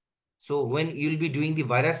 So when you'll be doing the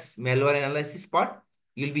virus malware analysis part,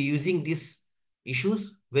 you'll be using these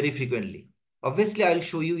issues very frequently. Obviously, I'll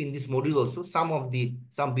show you in this module also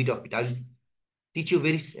some bit of it. I'll teach you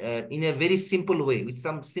in a very simple way with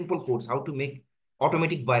some simple codes how to make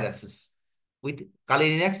automatic viruses. With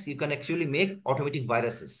Kali Linux, you can actually make automatic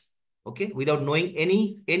viruses, okay, without knowing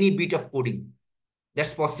any bit of coding.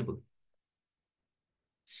 That's possible.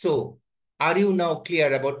 So, are you now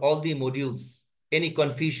clear about all the modules? Any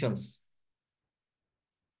confusions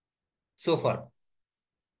so far?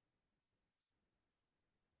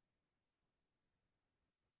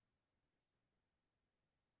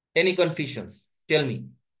 Any confusions? Tell me.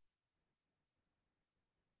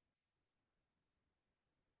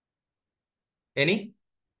 Any?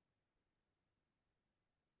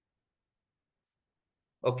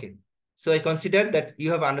 Okay. So I consider that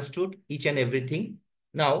you have understood each and everything.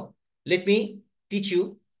 Now, let me teach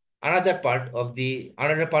you another part of the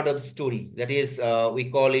story. That is,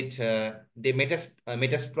 we call it the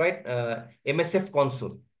Metasploit MSF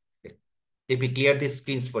console. Let me clear the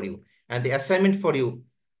screens for you. And the assignment for you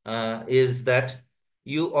is that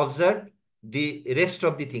you observe the rest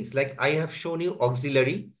of the things. Like I have shown you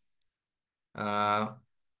auxiliary. I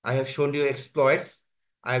have shown you exploits.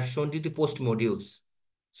 I have shown you the post modules.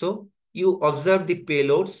 So you observe the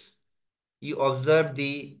payloads. You observe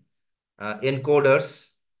the encoders.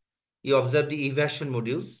 You observe the evasion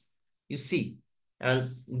modules. You see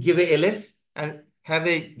and give a ls and have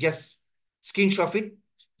a just screenshot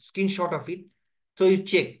of it. So you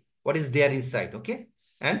check what is there inside, okay?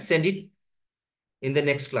 And send it in the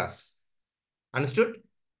next class. Understood?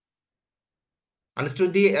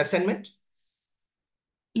 Understood the assignment?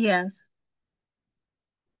 Yes.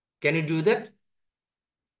 Can you do that?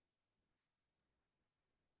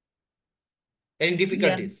 Any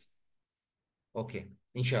difficulties? Yes. Okay,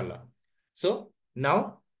 inshallah. So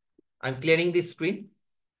now I'm clearing this screen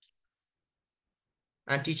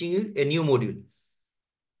and teaching you a new module.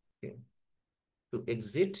 Okay. To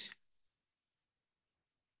exit.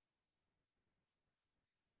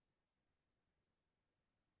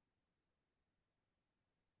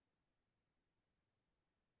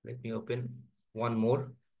 Let me open one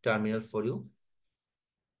more terminal for you.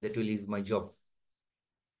 That will ease my job.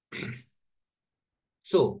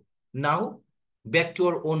 So now back to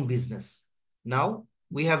our own business. Now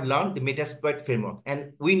we have learned the Metasploit framework,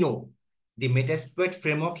 and we know the Metasploit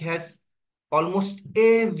framework has almost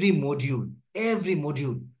every module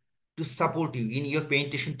to support you in your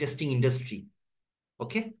penetration testing industry.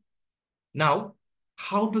 Okay. Now,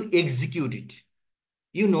 how to execute it?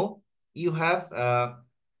 You know, you have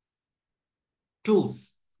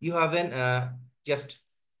tools. You have an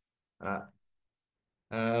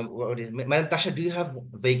what is, Madam Tasha, do you have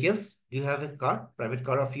vehicles? Do you have a car, private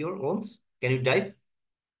car of your own? Can you drive?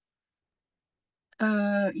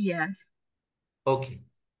 Yes. Okay.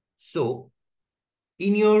 So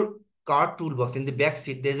in your car toolbox, in the back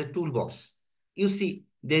seat, there's a toolbox. You see,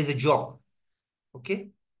 there's a jock. Okay.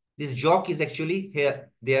 This jock is actually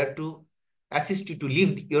here there to assist you to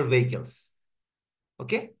lift your vehicles.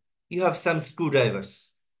 Okay. You have some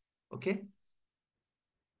screwdrivers. Okay.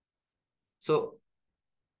 So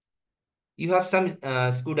you have some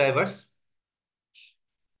screwdrivers.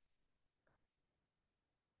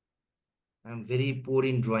 I'm very poor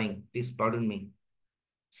in drawing. Please pardon me.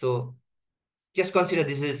 So just consider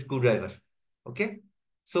this is a screwdriver. Okay.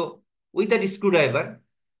 So with that screwdriver,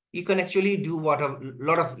 you can actually do what a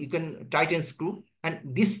lot of, you can tighten screw, and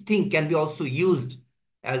this thing can be also used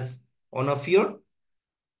as one of your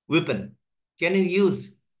weapon. Can you use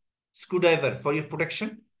screwdriver for your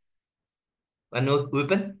protection? A no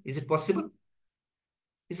weapon? Is it possible?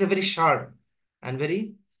 It's a very sharp and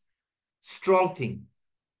very strong thing,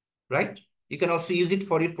 right? You can also use it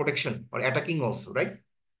for your protection or attacking also, right?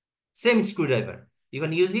 Same screwdriver. You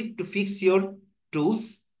can use it to fix your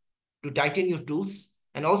tools, to tighten your tools,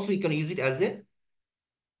 and also you can use it as a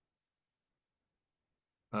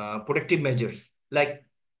protective measures. Like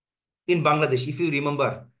in Bangladesh, if you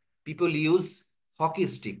remember, people use hockey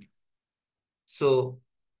stick. So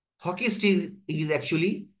hockey stick is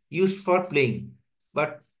actually used for playing,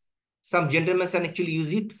 but some gentlemen can actually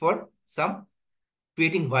use it for some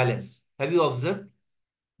creating violence. Have you observed?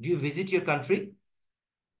 Do you visit your country?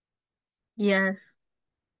 Yes.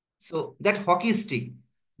 So that hockey stick,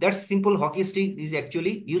 that simple hockey stick is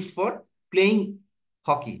actually used for playing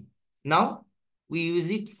hockey. Now we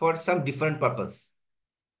use it for some different purpose.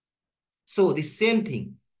 So the same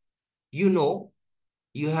thing, you know,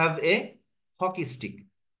 you have a hockey stick,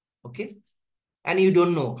 okay? And you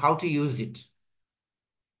don't know how to use it.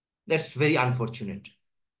 That's very unfortunate.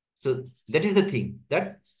 So that is the thing,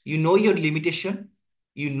 that you know your limitation,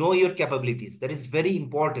 you know your capabilities. That is very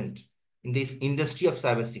important in this industry of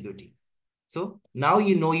cybersecurity. So now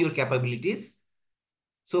you know your capabilities.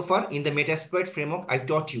 So far in the Metasploit framework, I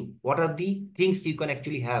taught you what are the things you can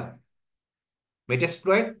actually have.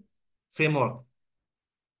 Metasploit framework.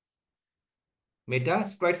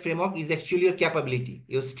 Metasploit framework is actually your capability,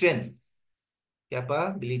 your strength,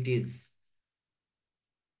 capabilities.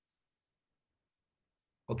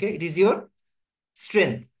 Okay, it is your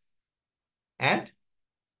strength. And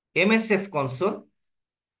msfconsole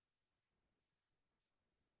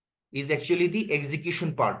is actually the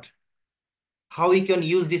execution part. How we can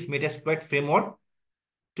use this Metasploit framework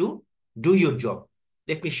to do your job.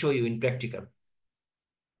 Let me show you in practical.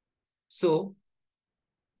 So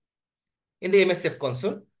in the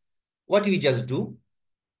msfconsole, what we just do,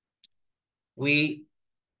 we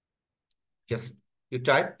just, you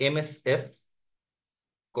type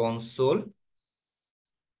msfconsole.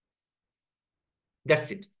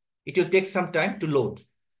 That's it. It will take some time to load.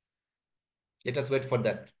 Let us wait for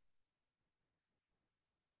that.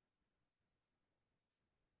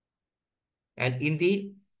 And in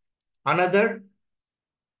the another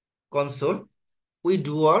console, we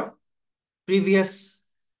do our previous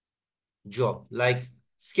job, like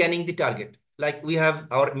scanning the target, like we have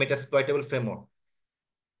our metasploitable framework.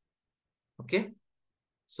 Okay.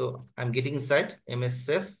 So I'm getting inside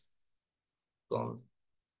msf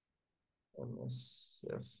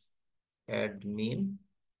admin,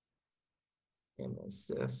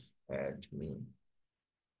 msf admin,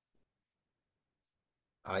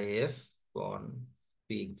 if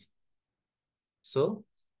config. So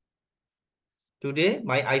today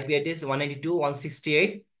my IP address is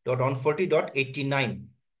 192.168.140.89.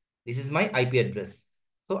 This is my IP address.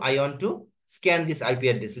 So I want to scan this IP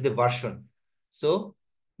address with the version. So,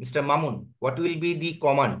 Mr. Mamun, what will be the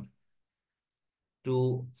command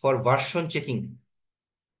for version checking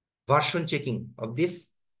of this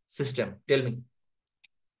system? Tell me.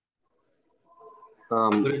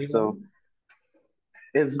 So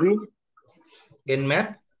SB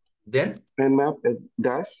nmap, then nmap is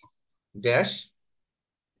dash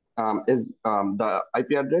is the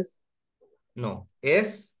IP address. no,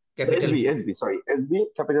 S capital SB, sorry, SB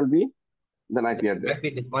capital B, then IP address.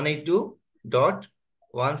 IP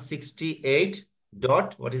 192.168.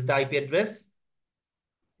 What is the IP address?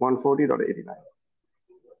 140.89.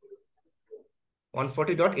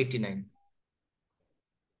 140.89.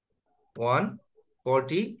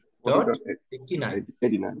 140.89.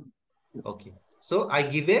 89. Okay. So I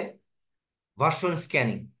give a version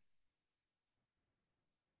scanning.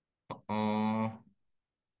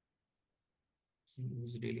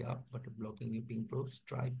 Is really up, but blocking new ping probes,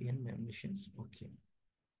 try PN machines. Okay.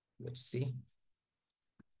 Let's see.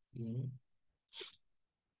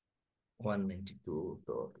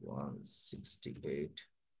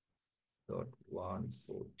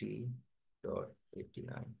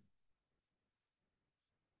 192.168.140.89.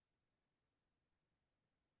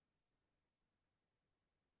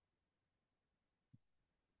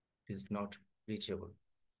 It is not reachable.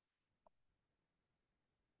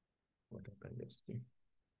 What happened? Let's see.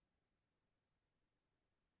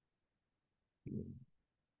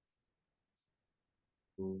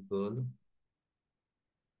 Google.com.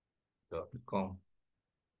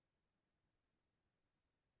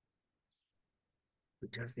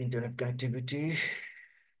 It has internet connectivity.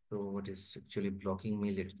 So what is actually blocking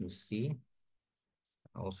me? Let me see.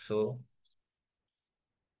 Also,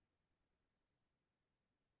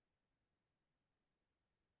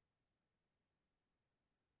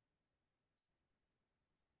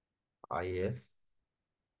 if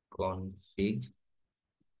config,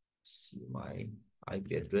 see my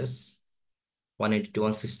IP address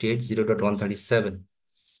 192.168.0.137.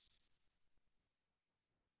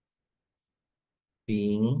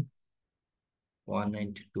 Ping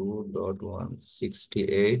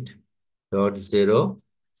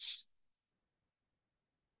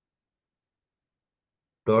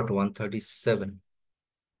 192.168.0.137.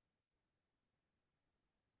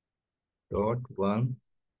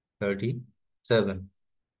 .137.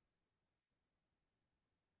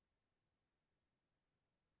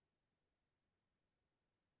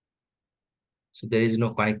 So there is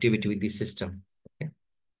no connectivity with this system. Okay.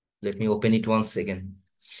 Let me open it once again.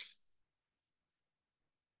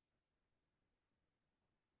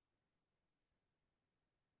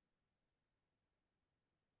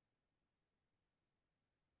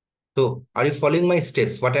 So are you following my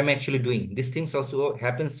steps? What I'm actually doing? These things also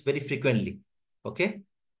happens very frequently. Okay.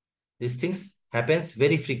 These things happens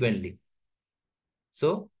very frequently.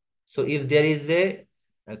 So if there is a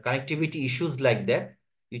connectivity issues like that,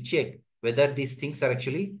 you check whether these things are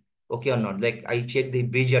actually okay or not. Like I check the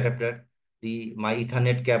bridge adapter, my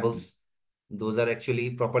Ethernet cables, those are actually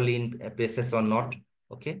properly in places or not.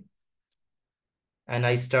 Okay. And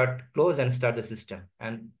I close and start the system.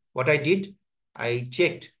 And what I did, I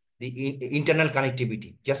checked the internal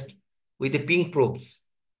connectivity just with the ping probes.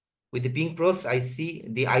 With the ping probes, I see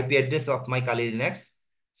the IP address of my Kali Linux.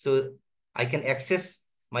 So I can access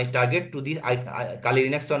my target to the Kali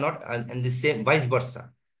Linux or not, and the same vice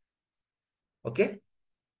versa. Okay.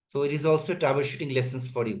 So it is also troubleshooting lessons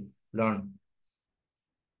for you. Learn.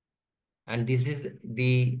 And this is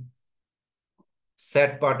the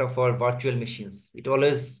sad part of our virtual machines. It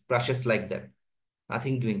always brushes like that.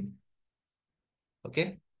 Nothing doing.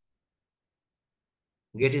 Okay.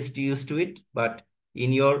 Get used to it, but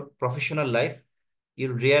in your professional life,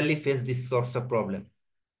 you rarely face this sorts of problem.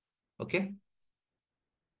 Okay.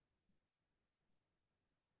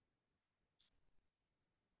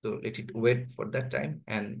 So let it wait for that time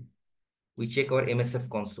and we check our MSF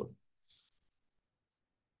console.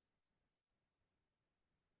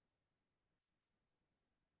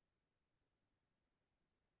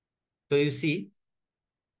 So you see,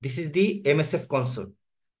 this is the MSF console.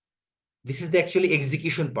 This is the actually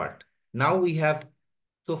execution part. Now we have,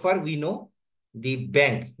 so far we know the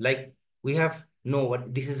bank, like we have know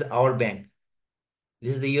what this is our bank.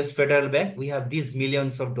 This is the US Federal Bank. We have these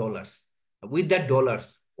millions of dollars. With that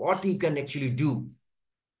dollars, what you can actually do,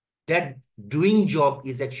 that doing job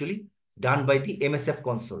is actually done by the MSF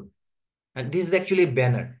console. And this is actually a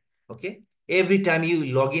banner. Okay. Every time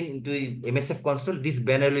you log in into MSF console, this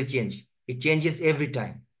banner will change. It changes every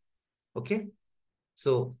time. Okay.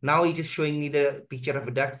 So now it is showing me the picture of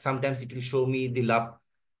a duck. Sometimes it will show me the lab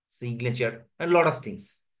signature and a lot of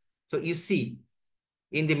things. So you see,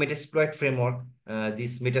 in the Metasploit framework,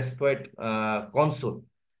 this Metasploit console,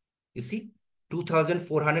 you see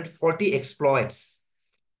 2,440 exploits,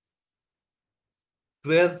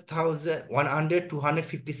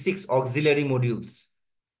 256 auxiliary modules,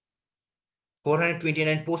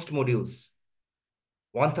 429 post modules,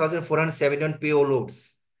 1,471 payloads,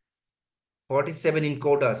 47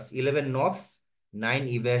 encoders, 11 knobs, 9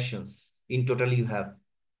 evasions. In total, you have.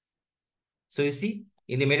 So you see,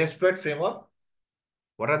 in the Metasploit framework,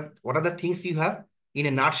 what are the things you have? In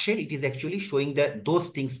a nutshell, it is actually showing those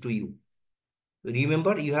things to you.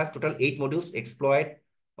 Remember, you have total 8 modules: exploit,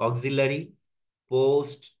 auxiliary,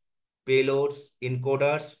 post, payloads,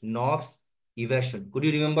 encoders, knobs, evasion. Could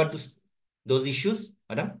you remember those issues,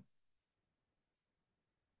 madam?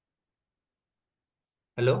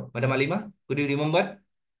 Hello, Madam Alima, could you remember?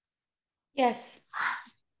 Yes.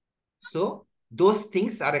 So those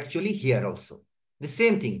things are actually here also. The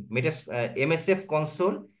same thing, MSF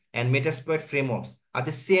console and Metasploit frameworks are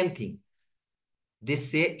the same thing. They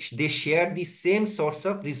share the same sorts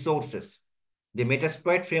of resources. The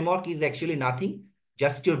Metasploit framework is actually nothing,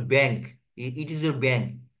 just your bank. It is your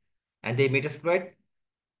bank. And the Metasploit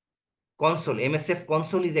console, MSF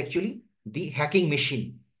console, is actually the hacking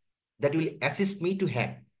machine that will assist me to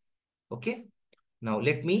hack. Okay. Now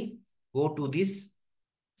let me go to this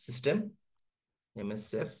system.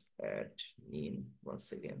 MSF admin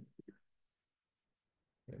once again.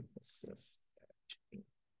 MSF admin.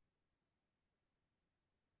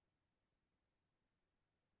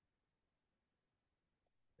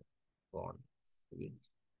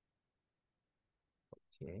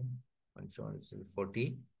 Okay.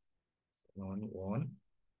 140 on.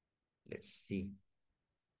 Let's see.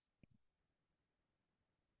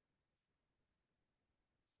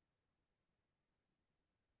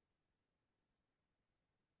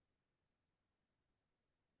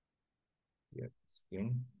 Here,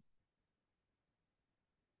 skin.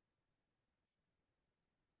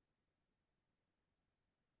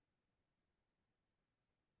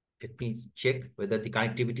 Let me check whether the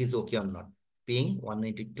connectivity is okay or not. Ping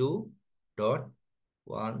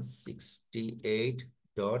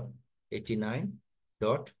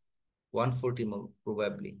 192.168.89.140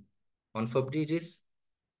 probably. 140 it is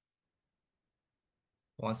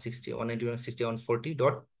 160,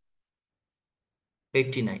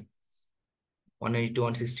 192.160.140.89.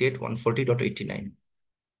 192.168.140.89.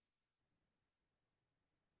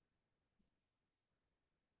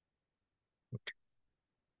 Okay.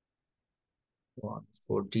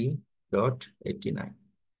 140.89.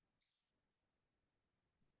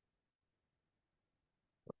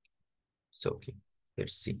 So okay,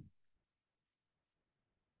 let's see.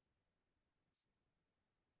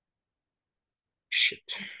 Shit.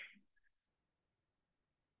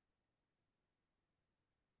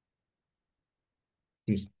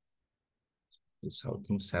 See, this is how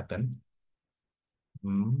things happen.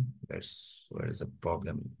 Where is the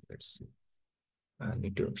problem? Let's see. I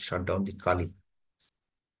need to shut down the Kali.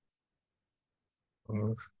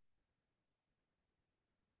 Or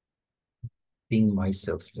ping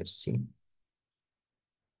myself. Let's see.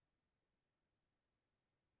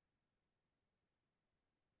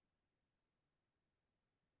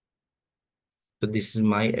 So this is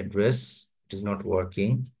my address. It is not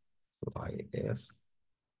working. So IF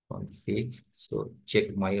config. So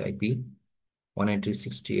check my IP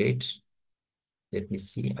 192.168. Let me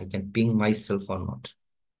see. I can ping myself or not.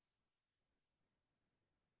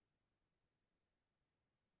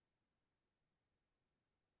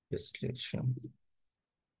 Destination.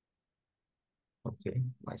 Okay,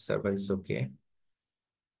 my server is okay.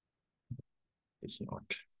 It's not.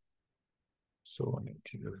 So I need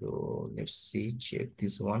to go, let's see, check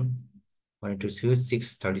this one.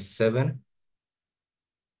 192.637.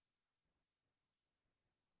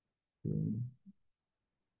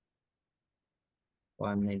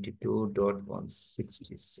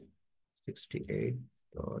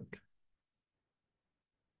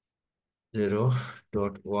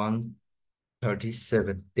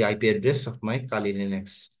 The IP address of my Kali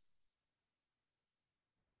Linux.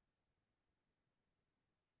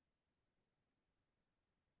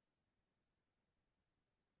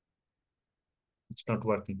 It's not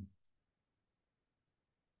working.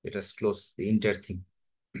 Let us close the entire thing.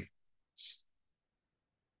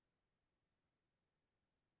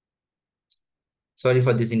 Sorry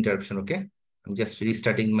for this interruption, okay? I'm just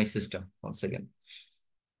restarting my system once again.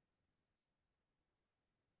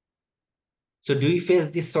 So do you face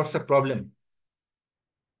this sorts of problem?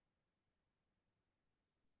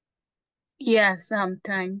 Yeah,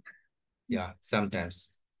 sometimes. Yeah, sometimes.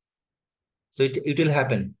 So it will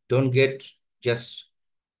happen. Don't get just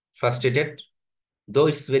frustrated. Though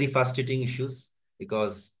it's very frustrating issues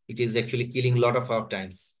because it is actually killing a lot of our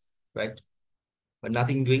times, right? But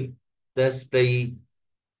nothing doing. That's the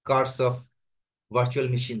curse of virtual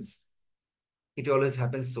machines. It always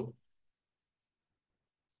happens so.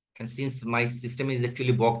 And since my system is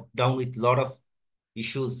actually bogged down with a lot of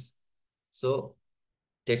issues, so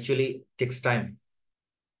it actually takes time.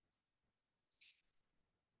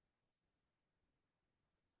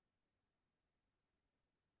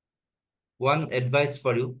 One advice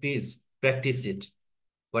for you, please practice it.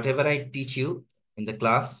 Whatever I teach you in the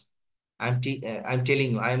class, I'm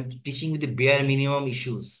telling you, I'm teaching you the bare minimum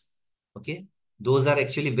issues. Okay, those are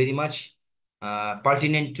actually very much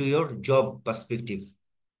pertinent to your job perspective.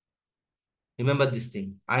 Remember this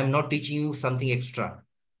thing. I'm not teaching you something extra.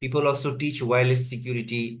 People also teach wireless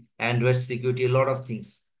security, Android security, a lot of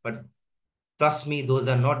things. But trust me, those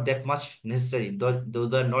are not that much necessary.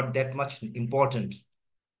 Those are not that much important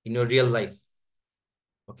in your real life.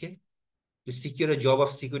 Okay. To secure a job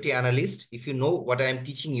of security analyst, if you know what I am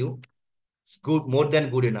teaching you, it's good, more than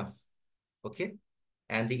good enough. Okay.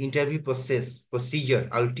 And the interview procedure,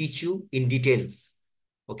 I'll teach you in details.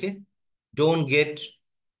 Okay. Don't get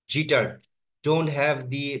jittered. Don't have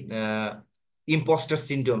the imposter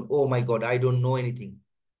syndrome. Oh my God, I don't know anything.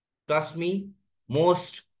 Trust me,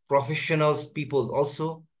 most professionals people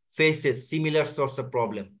also faces similar sorts of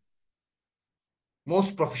problem.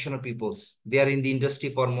 Most professional peoples, they are in the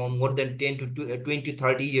industry for more than 10 to 20,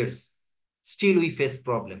 30 years. Still we face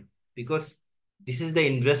problem because this is the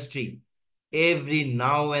industry. Every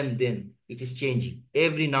now and then it is changing.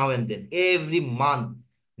 Every now and then, every month,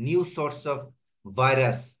 new sorts of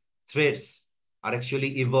virus threats are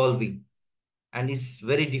actually evolving. And it's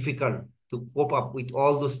very difficult to cope up with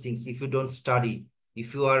all those things if you don't study,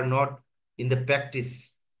 if you are not in the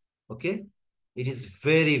practice. Okay? It is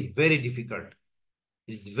very, very difficult.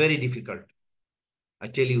 It's very difficult. I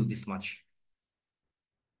tell you this much.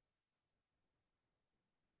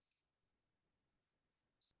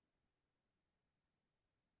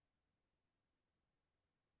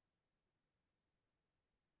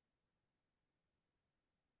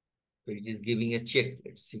 So it is giving a check.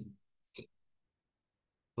 Let's see.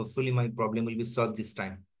 Hopefully my problem will be solved this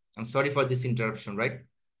time. I'm sorry for this interruption, right?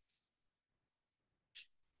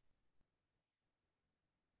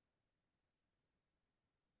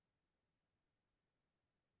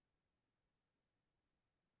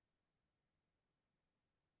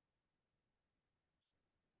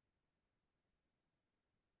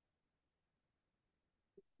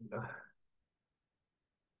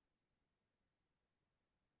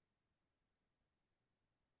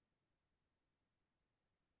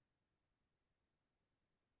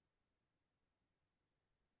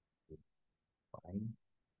 Fine.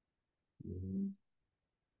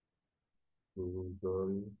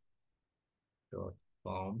 Google.com.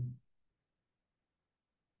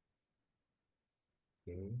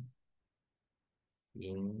 Okay.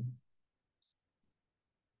 In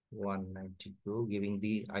 192, giving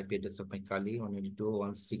the IP address of my Kali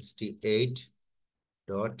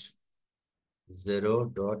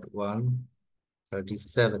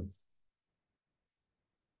 192.168.0.137.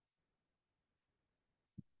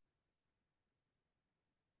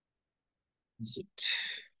 Is it?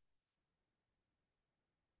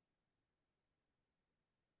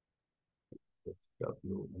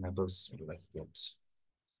 W enables like that.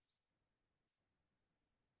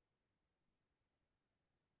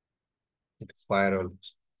 Firewall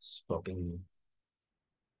stopping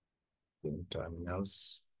in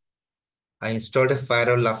terminals. I installed a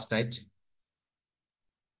firewall last night.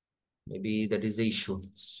 Maybe that is the issue.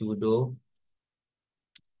 Sudo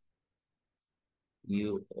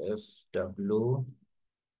ufw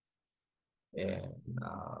and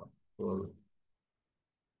ufw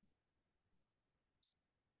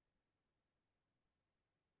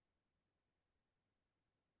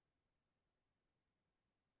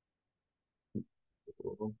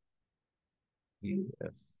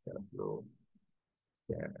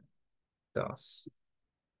DOS.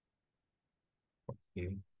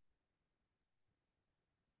 Okay.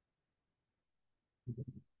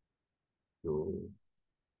 To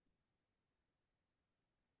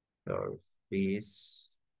surface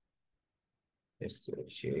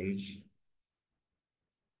SSH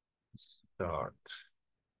start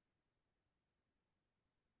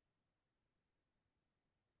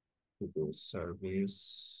to do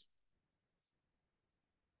service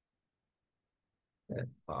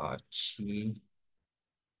Apache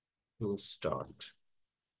to start.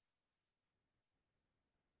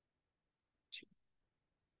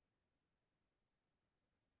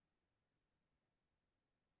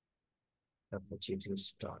 Apache to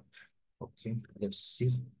start. Okay, let's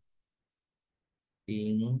see.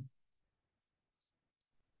 In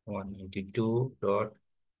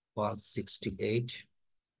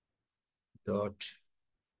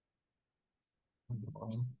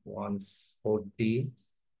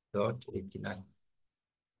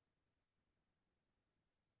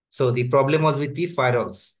So the problem was with the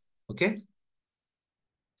firewalls. Okay.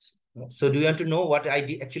 So do you want to know what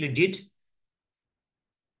I actually did?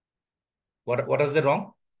 What was the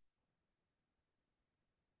wrong?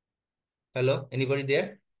 Hello, anybody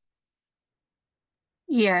there?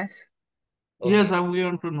 Yes. Yes, Okay. I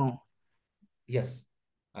want to know. Yes.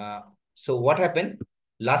 So what happened?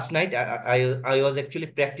 Last night, I was actually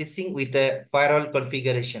practicing with a firewall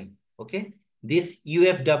configuration. Okay. This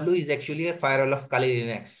UFW is actually a firewall of Kali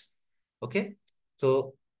Linux. Okay.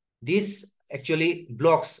 So this actually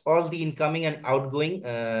blocks all the incoming and outgoing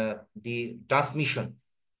the transmission.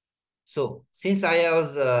 So since I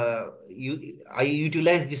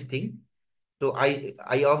utilized this thing, so I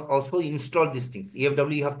also installed these things.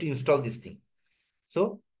 EFW, you have to install this thing.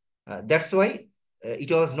 So that's why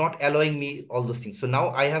it was not allowing me all those things. So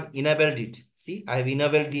now I have enabled it. See, I have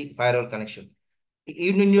enabled the firewall connection.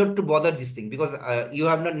 You don't need to bother this thing because you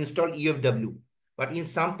have not installed EFW. But in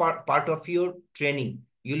some part of your training,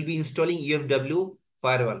 you'll be installing EFW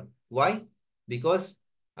firewall. Why? Because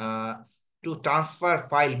uh, to transfer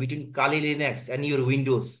file between Kali Linux and your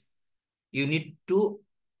Windows, you need to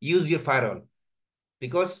use your firewall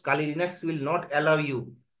because Kali Linux will not allow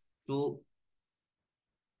you to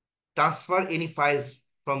transfer any files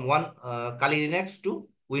from one Kali Linux to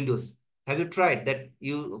Windows. Have you tried that?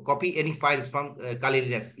 You copy any files from Kali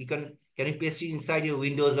Linux. Can you paste it inside your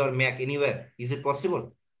Windows or Mac anywhere? Is it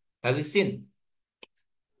possible? Have you seen?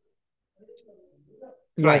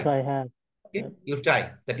 Yes, Try. I have. Okay, Yes. you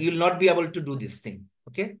try that. You will not be able to do this thing.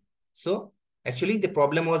 Okay, so actually the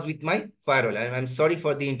problem was with my firewall. I'm sorry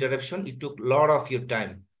for the interruption. It took a lot of your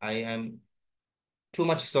time. I am too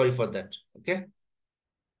much sorry for that. Okay.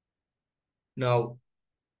 Now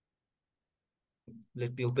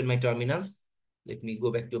let me open my terminal. Let me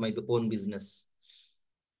go back to my own business.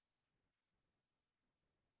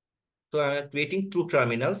 So I'm creating two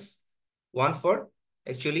terminals, one for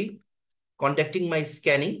actually conducting my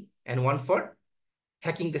scanning and one for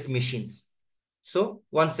hacking these machines. So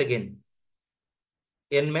once again,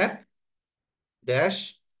 nmap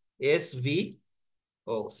dash sv,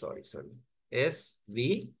 oh, sorry,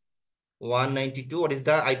 sv 192. What is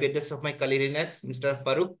the IP address of my Kali Linux, Mr.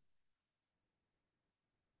 Farooq?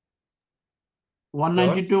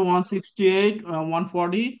 192.168,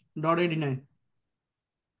 140.89.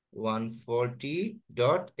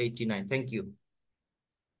 140.89. Thank you.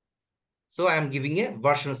 So I am giving a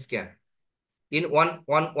version scan in one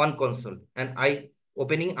console, and I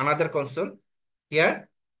opening another console. Here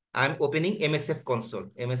I am opening MSF console.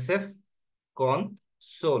 MSF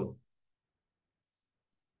console.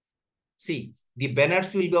 See, the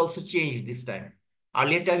banners will be also changed this time.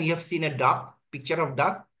 Earlier time you have seen a duck, picture of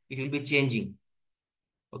duck, it will be changing.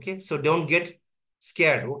 Okay, so don't get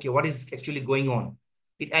scared. Okay, what is actually going on?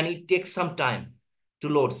 And it takes some time to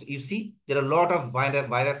load. So you see, there are a lot of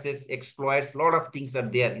viruses, exploits, a lot of things are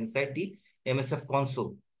there inside the MSF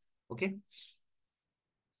console. Okay,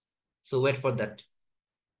 so wait for that.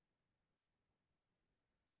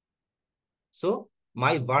 So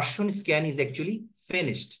my version scan is actually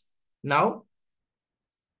finished. Now,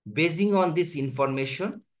 basing on this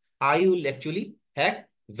information, I will actually hack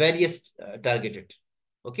various targeted.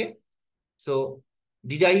 Okay, so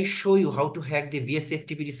did I show you how to hack the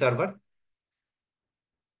VSFTPD server?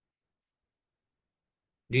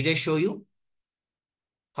 Did I show you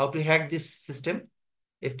how to hack this system,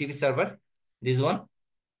 FTP server? This one?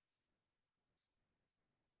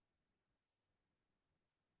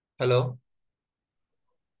 Hello?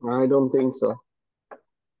 I don't think so.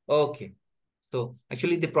 Okay. So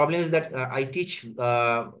actually the problem is that I teach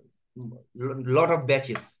lot of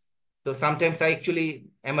batches. So sometimes I actually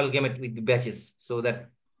amalgamate with the batches so that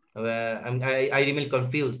I remain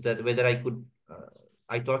confused that whether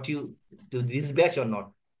I taught you to this batch or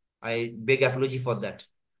not. I beg apology for that.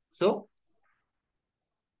 So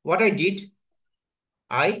what I did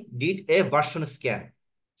a version scan.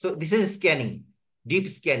 So this is scanning, deep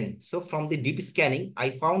scanning. So from the deep scanning,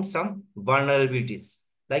 I found some vulnerabilities.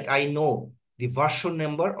 Like I know the version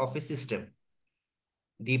number of a system.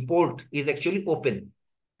 The port is actually open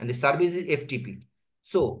and the service is FTP.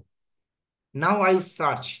 So now I'll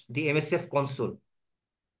search the MSF console.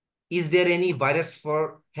 Is there any virus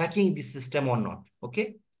for hacking this system or not?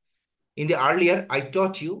 Okay. In the earlier, I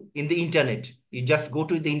taught you in the internet. You just go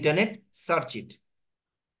to the internet, search it.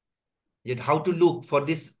 That how to look for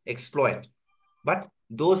this exploit. But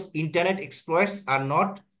those internet exploits are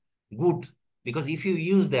not good, because if you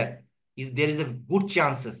use that, there is a good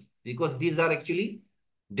chances, because these are actually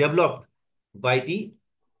developed by the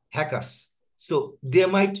hackers. So they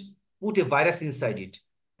might put a virus inside it,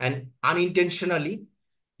 and unintentionally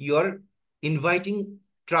you're inviting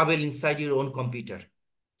trouble inside your own computer.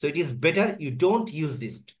 So it is better you don't use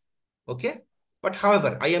this. Okay. But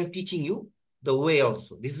however, I am teaching you the way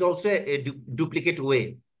also. This is also a duplicate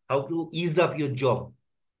way how to ease up your job.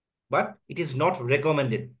 But it is not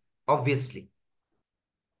recommended, obviously.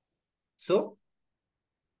 So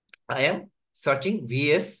I am searching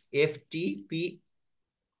VSFTPD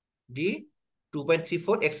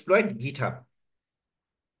 2.34 exploit GitHub.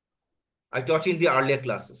 I taught you in the earlier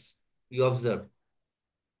classes. You observe.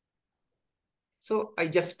 So I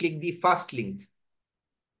just click the first link.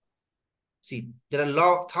 See, there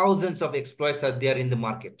are thousands of exploits are there in the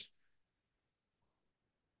market.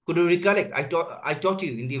 Could you recollect? I taught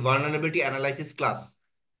you in the vulnerability analysis class.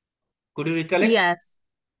 Could you recollect? Yes.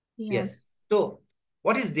 Yes. So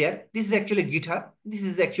what is there? This is actually GitHub. This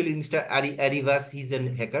is actually Mr. Arivas. He's a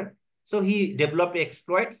hacker. So he developed an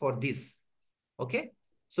exploit for this. Okay.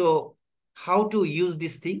 So how to use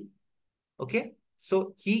this thing? Okay.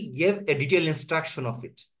 So he gave a detailed instruction of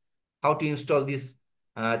it. How to install these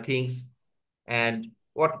things and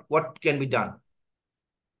what can be done.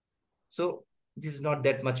 So this is not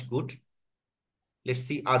that much good. Let's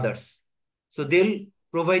see others. So they'll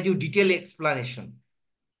provide you detailed explanation.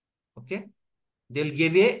 Okay. They'll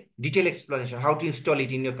give a detailed explanation how to install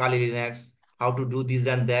it in your Kali Linux, how to do this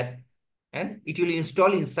and that. And it will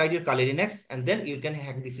install inside your Kali Linux, and then you can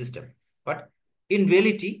hack the system. But in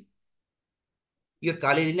reality, your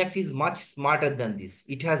Kali Linux is much smarter than this.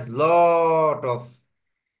 It has lot of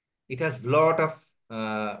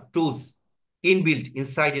tools inbuilt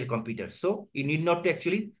inside your computer. So you need not to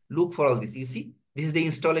actually look for all this. You see, this is the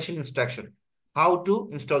installation instruction. How to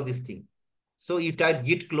install this thing. So you type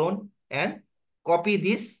git clone and copy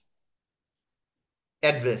this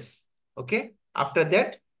address. Okay. After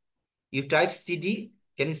that, you type cd.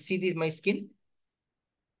 Can you see this my screen?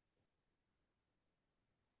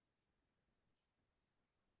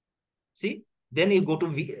 See, then you go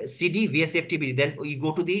to cd vsftb. Then you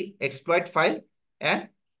go to the exploit file and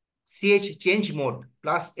ch change mode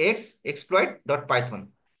plus x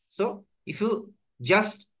exploit.python. So if you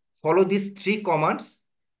just follow these 3 commands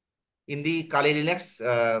in the Kali Linux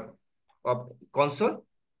console,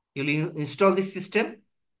 you'll install this system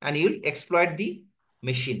and you'll exploit the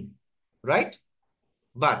machine, right?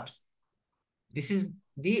 But this is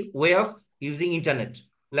the way of using internet.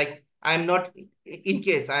 Like I'm not, in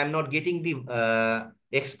case I am not getting the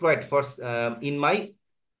exploit for in my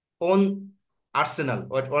own arsenal,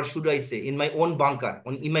 or should I say in my own bunker,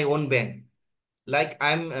 in my own bank. Like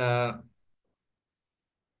I'm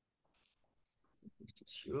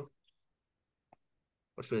sure.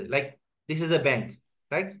 What should I, like this is a bank,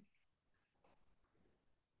 right?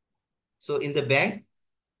 So in the bank,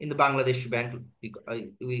 in the Bangladesh bank,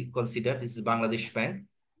 we consider this is Bangladesh bank.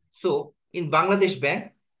 So in Bangladesh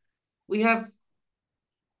bank, we have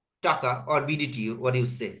Taka or BDT, what do you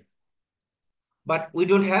say? But we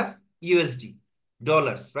don't have USD,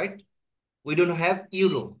 dollars, right? We don't have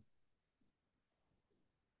euro.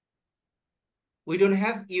 We don't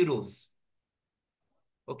have euros.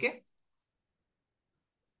 Okay.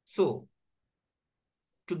 So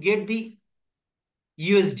to get the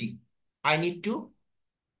USD, I need to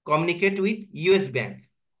communicate with US bank.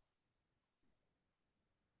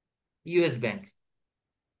 US bank.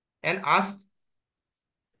 And ask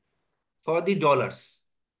for the dollars.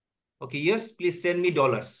 Okay, yes, please send me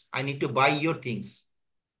dollars. I need to buy your things.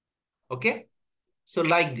 Okay. So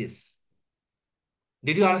like this.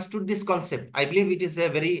 Did you understood this concept? I believe it is a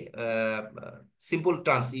very simple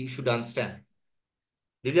terms you should understand.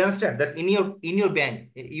 Did you understand that in your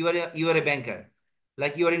bank, you are a banker,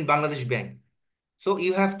 like you are in Bangladesh bank. So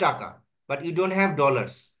you have Taka, but you don't have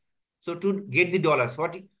dollars. So to get the dollars,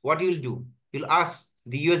 what you will do? You'll ask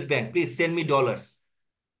the US bank, please send me dollars.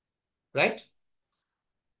 Right?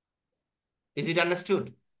 Is it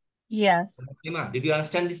understood? Yes. Lima, did you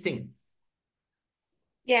understand this thing?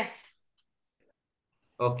 Yes.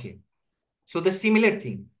 Okay. So the similar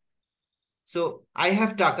thing. So I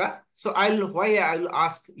have Taka. So why I will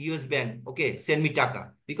ask US bank, okay, send me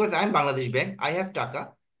Taka. Because I'm Bangladesh bank, I have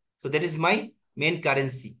Taka. So that is my main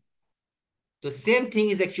currency. The same thing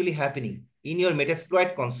is actually happening in your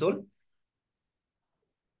Metasploit console.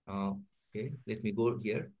 Okay, let me go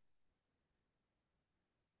here.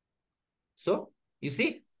 So you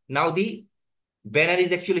see, now the banner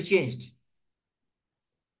is actually changed.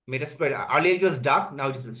 Metasploit. Earlier it was dark, now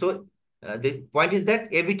it is. So the point is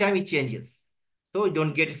that every time it changes. So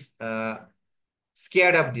don't get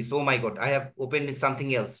scared of this. Oh my God, I have opened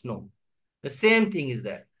something else. No, the same thing is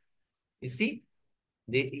there. You see,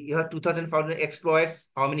 you have 2000 exploits,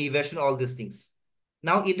 how many evasion, all these things.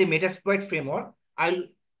 Now in the Metasploit framework, I'll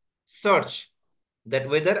search that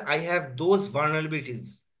whether I have those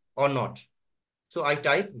vulnerabilities or not. So I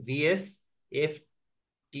type VS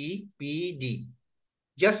FTPD,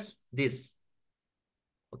 just this.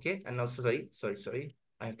 Okay, and also sorry.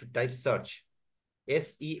 I have to type search.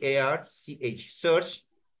 SEARCH, search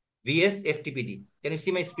VS FTPD. Can you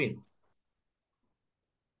see my screen?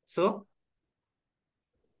 So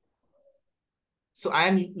I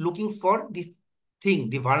am looking for this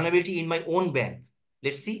thing, the vulnerability in my own bank.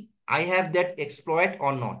 Let's see, I have that exploit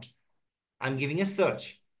or not. I'm giving a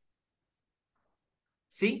search.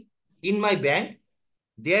 See, in my bank,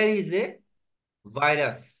 there is a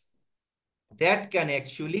virus that can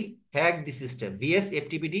actually hack the system. VS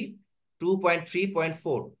FTPD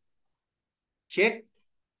 2.3.4. Check.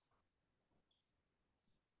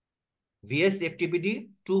 VS FTPD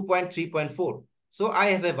 2.3.4. So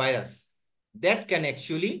I have a virus that can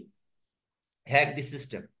actually hack the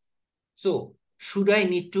system. So should I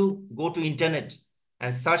need to go to internet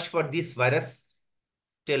and search for this virus?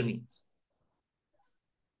 Tell me.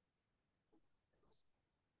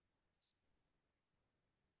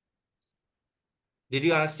 Did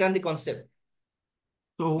you understand the concept?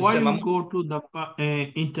 So why Mr. you Mamu? go to the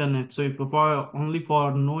internet? So if only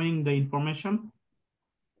for knowing the information?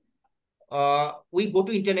 We go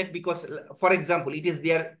to internet because, for example, it is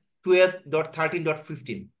there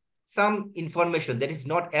 12.13.15. Some information that is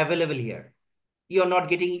not available here. You are not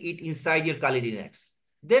getting it inside your Kali Linux.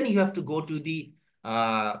 Then you have to go to the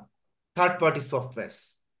third-party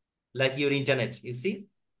softwares, like your internet, you see.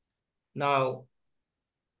 Now,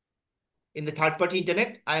 in the third-party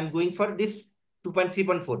internet, I am going for this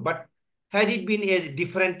 2.3.4. But had it been a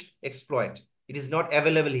different exploit, it is not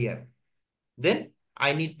available here. Then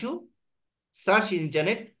I need to search in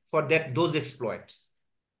internet for those exploits.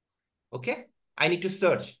 Okay, I need to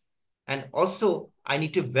search, and also I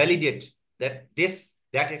need to validate that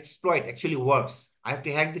that exploit actually works. I have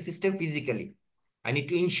to hack the system physically. I need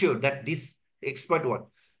to ensure that this exploit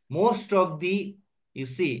works. Most of the, you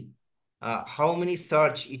see, how many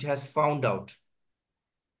search it has found out.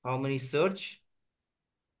 How many search?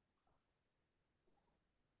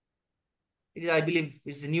 It is, I believe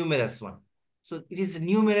it's a numerous one. So it is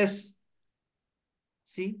numerous.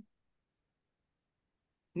 See,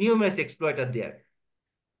 numerous exploits are there.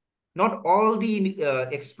 Not all the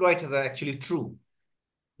exploits are actually true.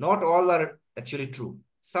 Not all are actually true.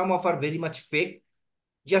 Some of are very much fake,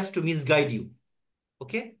 just to misguide you.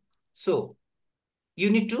 Okay? So you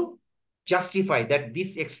need to justify that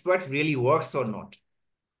this exploit really works or not.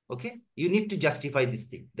 Okay? You need to justify this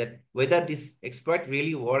thing, that whether this exploit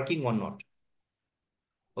really working or not.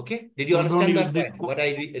 Okay? Did you So don't understand my use this point? What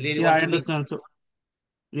I really yeah, want I to make? understand. I So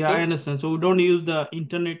understand. So we don't use the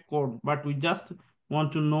internet code, but we just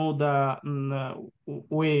want to know the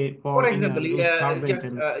way for for example, serve the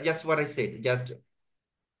internet. just what I said, just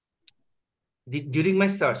during my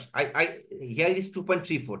search, here is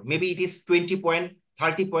 2.34. Maybe it is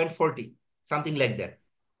 20.30.40, something like that.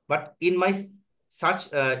 But in my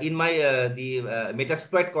search, in my the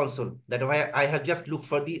Metasploit console, that I have just looked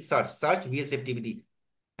for the search VS activity,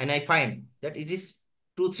 and I find that it is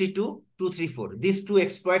 232, 234. These two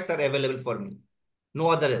exploits are available for me, no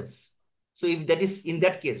other else. So if that is in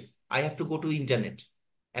that case, I have to go to internet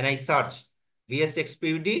and I search VS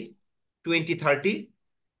activity 2030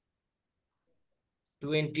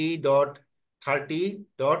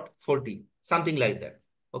 20.30.40, something like that.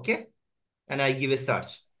 Okay. And I give a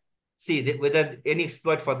search. See whether any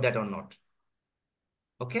exploit for that or not.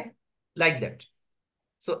 Okay. Like that.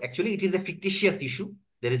 So actually it is a fictitious issue.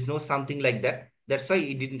 There is no something like that. That's why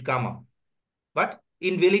it didn't come up. But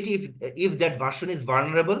in reality, if that version is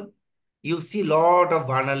vulnerable, you'll see a lot of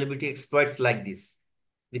vulnerability exploits like this.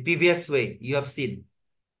 The previous way you have seen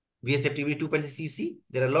VSFTP 2.6, you see,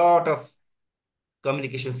 there are a lot of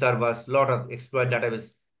communication servers, lot of exploit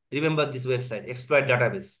database. Remember this website, exploit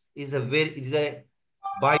database is a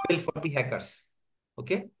Bible for the hackers.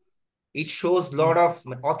 Okay, it shows lot of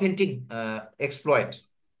authentic exploit,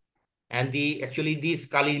 and actually these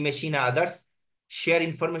Kali machine and others share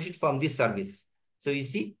information from this service. So you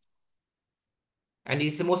see, and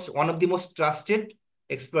it's one of the most trusted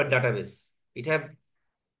exploit database. It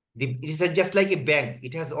is just like a bank.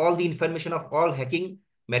 It has all the information of all hacking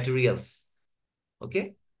materials.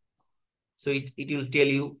 Okay. So it will tell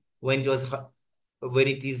you when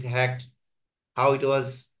it is hacked, how it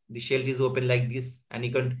was The shell is open like this, and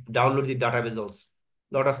you can download the database also.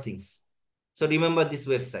 Lot of things. So remember this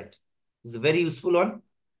website. It's a very useful one.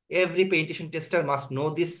 Every penetration tester must know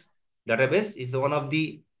this database. Is one of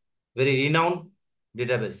the very renowned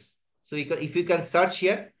database. So you can, if you can search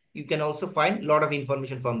here, you can also find a lot of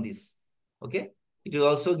information from this. Okay. It will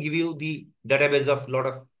also give you the database of lot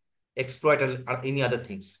of exploit or any other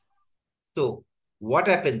things. So what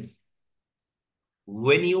happens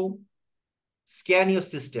when you scan your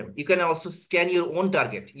system? You can also scan your own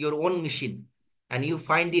target, your own machine, and you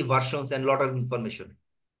find the versions and lot of information.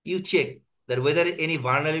 You check that whether any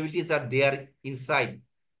vulnerabilities are there inside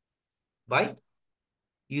by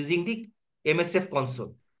using the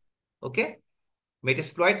msfconsole. Okay.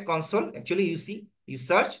 Metasploit console, actually you see, you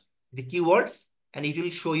search the keywords and it will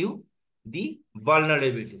show you the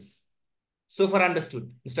vulnerabilities. So far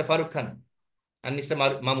understood, Mr. Farooq Khan and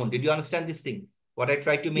Mr. Mamun, did you understand this thing? What I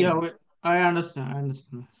tried to mean? Yeah, I understand. I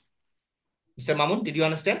understand. Mr. Mamun, did you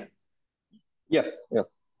understand? Yes,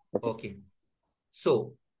 yes. Okay.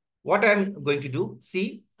 So what I'm going to do,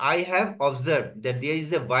 see, I have observed that there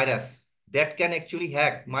is a virus that can actually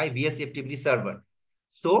hack my VSFTP server.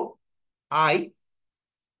 So I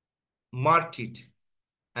marked it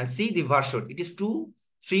and see the version. It is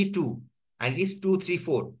 232 and it is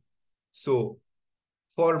 234. So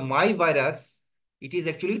for my virus, it is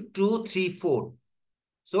actually 234.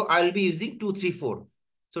 So I will be using 234.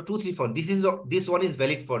 So 234. This one is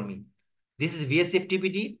valid for me. This is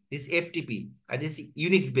VSFTPD, this FTP, and this is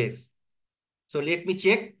Unix based. So let me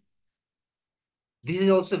check. This is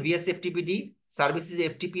also VSFTPD, service is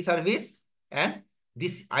FTP service, and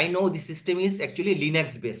this I know the system is actually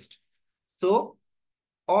Linux based. So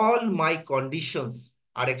all my conditions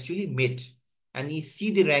are actually met, and you see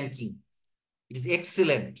the ranking. It is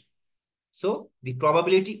excellent. So the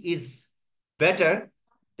probability is better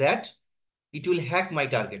that it will hack my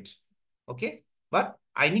target. Okay, but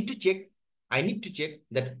I need to check. I need to check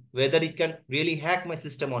that whether it can really hack my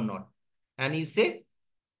system or not. And you say,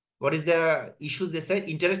 what is the issues? They say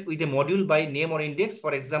interact with a module by name or index,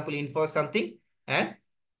 for example, info or something, and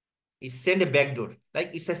it send a backdoor,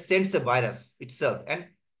 like it sends a virus itself and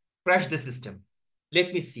crash the system.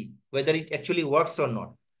 Let me see whether it actually works or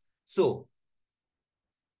not. So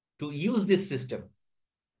to use this system,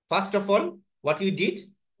 first of all, what we did,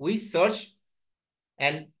 we search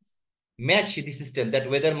and match the system, that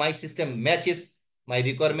whether my system matches my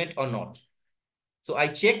requirement or not. So I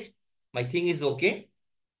checked, my thing is okay,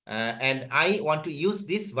 and I want to use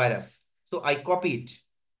this virus. So I copy it.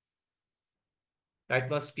 Right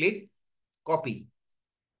mouse click, copy.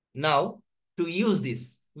 Now to use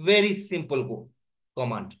this very simple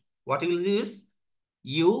command, what you will use?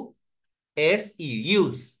 use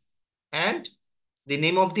and the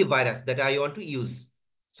name of the virus that I want to use.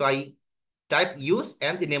 So I type use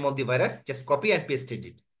and the name of the virus, just copy and paste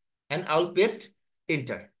it. And I'll paste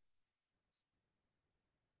enter.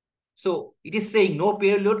 So it is saying no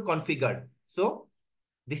payload configured. So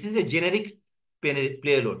this is a generic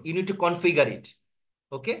payload. You need to configure it.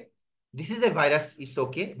 Okay. This is a virus, it's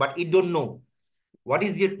okay, but it don't know what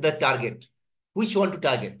is the target, which one to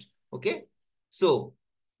target. Okay. So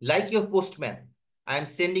like your postman, I am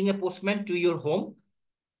sending a postman to your home,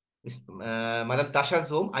 Madam Tasha's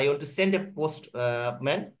home. I want to send a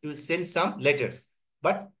postman to send some letters,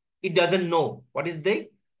 but it doesn't know what is the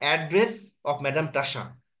address of Madam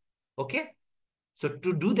Tasha. Okay. So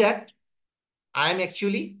to do that, I am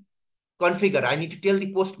actually configure. I need to tell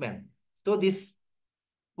the postman. So this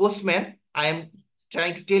postman, I am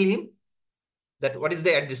trying to tell him that what is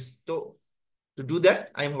the address. So to do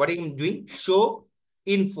that, what I am doing, show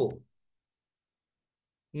info.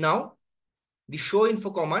 Now the show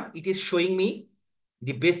info command, it is showing me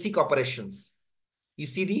the basic operations. You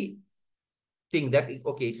see the thing that,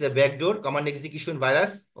 okay, it's a backdoor command execution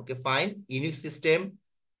virus. Okay, fine. Unix system.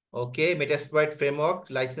 Okay, Metasploit framework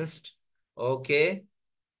licensed. Okay.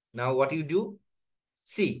 Now what you do?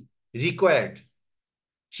 See, required.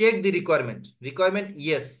 Check the requirement. Requirement,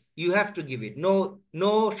 yes, you have to give it. No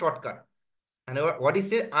shortcut. And what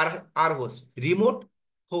is it? R host, remote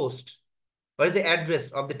host. What is the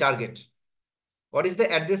address of the target? What is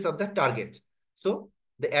the address of the target? So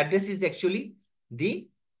the address is actually the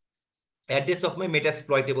address of my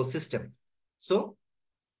metasploitable system. So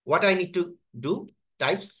what I need to do,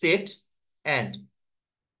 type set and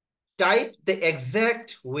type the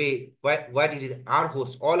exact way what it is, R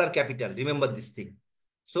host, all are capital. Remember this thing.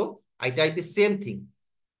 So I type the same thing.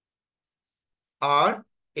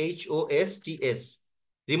 RHOSTS,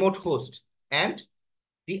 remote host, and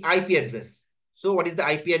the IP address. So what is the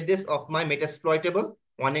IP address of my metasploitable?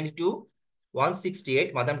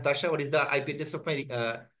 192.168. Madam Tasha, what is the IP address of my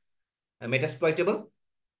Metasploitable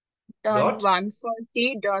Dot dot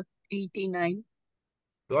 140.89.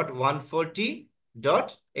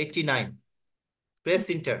 140.89. Press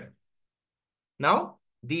enter. Now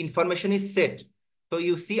the information is set. So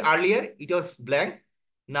you see earlier it was blank.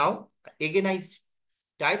 Now again I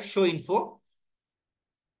type show info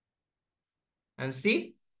and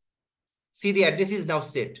see the address is now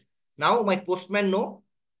set. Now my postman know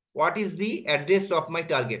what is the address of my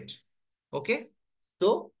target. Okay.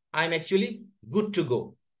 So I'm actually good to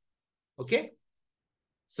go. Okay.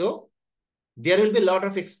 So there will be a lot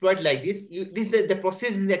of exploit like this. The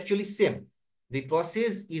process is actually same. The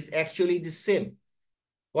process is actually the same.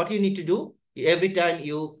 What you need to do, every time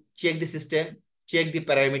you check the system, check the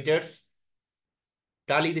parameters,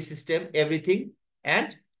 tally the system, everything.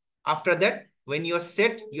 And after that, when you're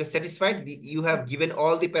set, you're satisfied, you have given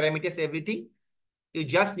all the parameters, everything, you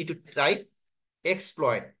just need to type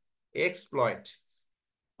exploit.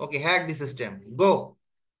 Okay, hack the system. Go.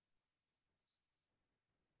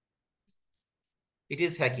 It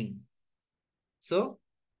is hacking. So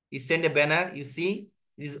you send a banner, you see,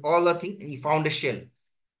 this is all the thing, and you found a shell.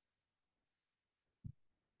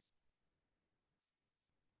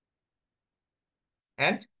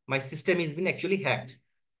 And my system has been actually hacked.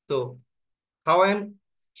 So how I'm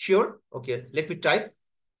sure? Okay, let me type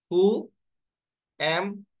who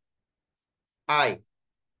am I?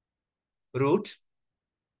 Root,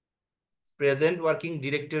 present working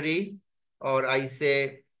directory, or I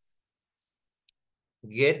say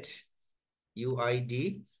get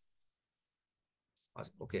UID.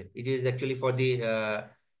 Okay, it is actually for the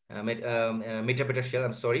Metapeta shell.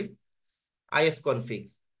 I'm sorry.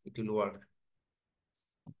 ifconfig. It will work.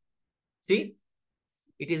 See,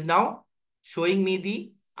 it is now showing me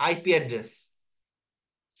the IP address.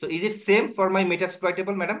 So is it same for my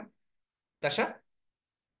Metasploitable, madam? Tasha?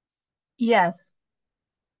 Yes.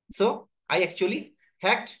 So I actually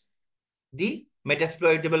hacked the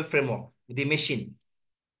Metasploitable framework, the machine.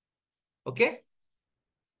 Okay.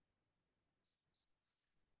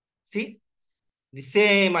 See, the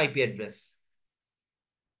same IP address.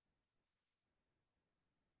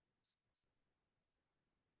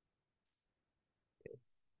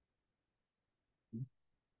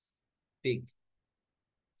 Pig.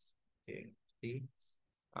 Okay. See,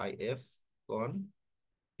 if con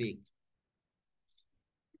pig.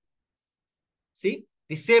 See,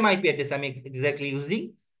 the same IP address I'm exactly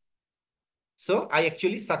using. So I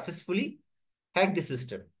actually successfully hacked the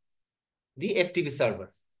system, the FTP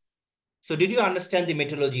server. So did you understand the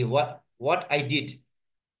methodology? What I did?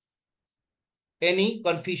 Any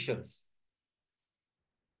confusions?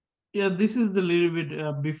 Yeah, this is the little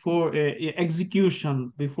bit before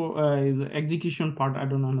execution. Before the execution part, I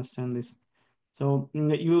don't understand this. So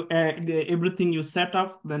you everything you set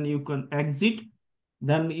up, then you can exit.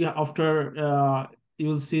 Then after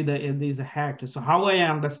you'll see that there is a hack. So how I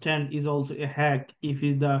understand is also a hack if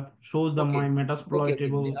it shows the my Okay.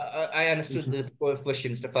 metasploitable. I understood the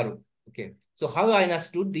question, Mr. Farooq. Okay. So how I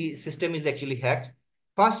understood the system is actually hacked.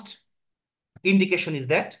 First indication is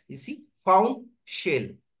that, you see, found shell.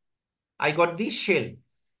 I got the shell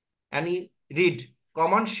and he read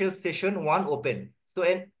command shell session 1 open. So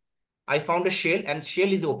and I found a shell and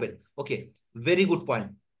shell is open. Okay, very good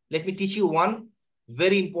point. Let me teach you one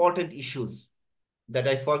very important issues that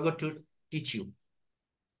I forgot to teach you.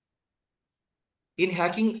 In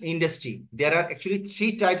hacking industry, there are actually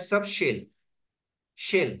three types of shell.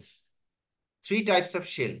 Three types of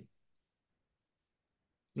shell.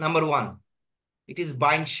 Number one, it is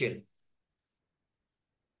bind shell.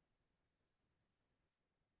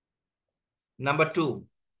 Number two,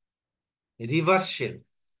 reverse shell.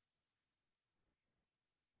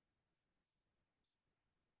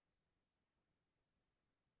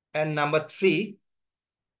 And number three,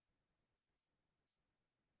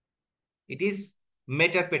 it is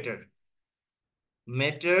metapeter.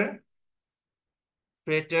 Metapeter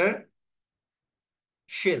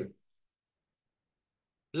shell.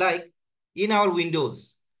 Like in our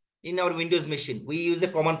Windows machine, we use a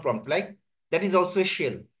command prompt, like that is also a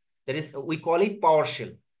shell. That is, we call it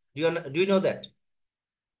PowerShell. Do you know that?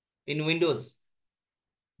 In Windows,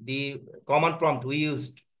 the command prompt we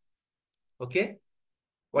used. Okay.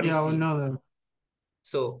 What Yeah, is we C? know that.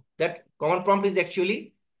 So that command prompt is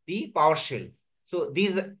actually the PowerShell. So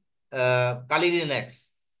these Kali Linux,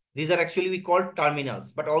 these are actually we call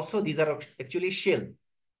terminals, but also these are actually shell.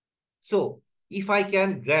 So if I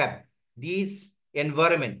can grab this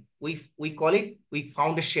environment, we call it, we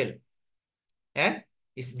found a shell, and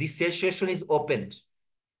this shell session is opened.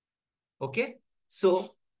 Okay.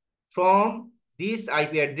 So from this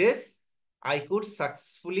IP address, I could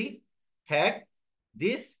successfully hack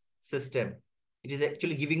this system. It is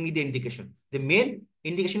actually giving me the indication. The main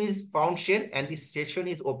indication is found shell and the session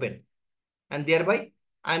is open. And thereby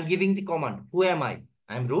I'm giving the command. Who am I?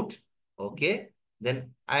 I'm root. Okay.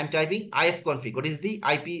 Then I'm typing ifconfig. What is the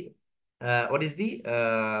IP? What is the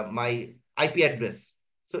my IP address?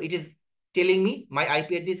 So it is telling me my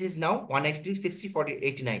IP address is now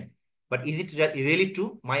 192.168.40.89. But is it really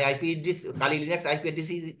true? My IP address, Kali Linux IP address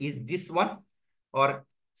is this one or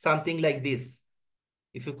something like this?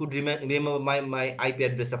 If you could remember my IP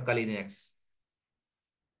address of Kali Linux.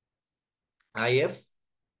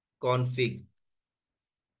 ifconfig.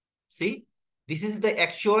 See, this is the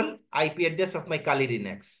actual IP address of my Kali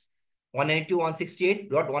Linux.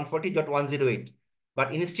 192.168.140.108.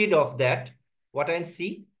 But instead of that, what I'm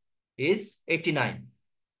seeing is 89.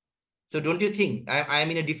 So don't you think I am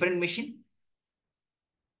in a different machine?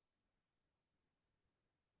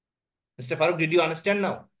 Mr. Farooq, did you understand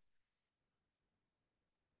now?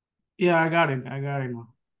 Yeah, I got it. I got it now.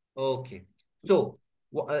 Okay. So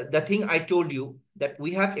the thing I told you that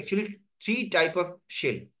we have actually 3 type of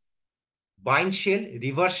shell. Bind shell,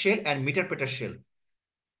 reverse shell, and meterpreter shell.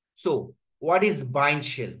 So what is bind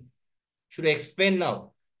shell? Should I explain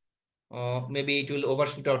now? Maybe it will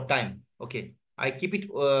overshoot our time. Okay. I keep it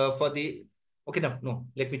for the... Okay, no.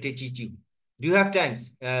 Let me teach you. Do you have time?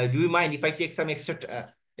 Do you mind if I take some extra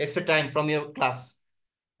time from your class?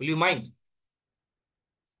 Will you mind?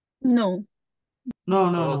 No.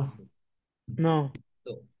 No. No.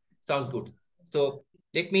 So, sounds good. So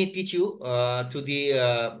let me teach you to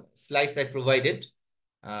the slides I provided.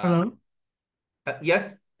 Hello.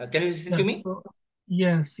 Yes, can you listen to me?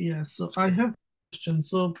 Yes. So I have a question.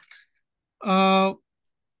 So, uh,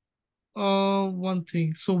 one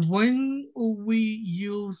thing. So when we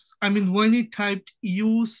use, when you typed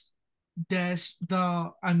use dash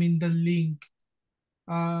the link,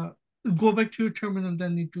 uh, go back to your terminal,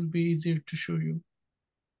 then it will be easier to show you.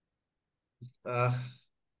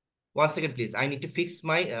 1 second, please. I need to fix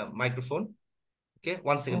my microphone. Okay,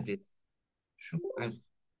 1 second, please. Sure.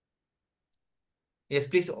 Yes,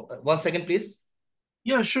 please. 1 second, please.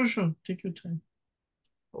 Yeah, sure. Take your time.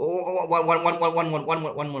 One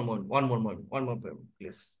more,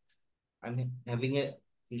 please. I'm having a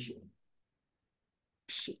issue.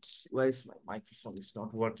 Shit, why is my microphone is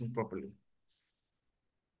not working properly?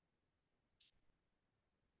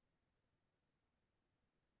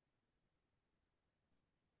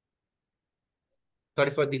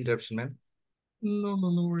 Sorry for the interruption, man. No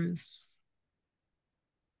worries.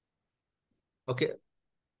 Okay,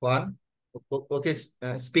 one. Okay,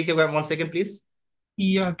 speak again 1 second, please.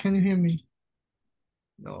 Yeah, can you hear me?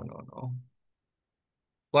 No.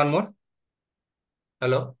 One more.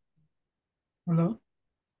 Hello. Hello?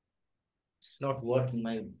 It's not working.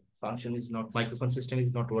 My microphone system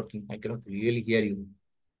is not working. I cannot really hear you.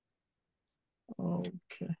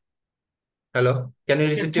 Okay. Hello. Can you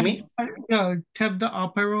listen to me? Tap the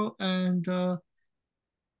up arrow and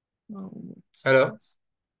Hello.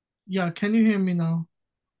 yeah, can you hear me now?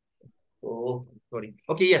 Oh, sorry.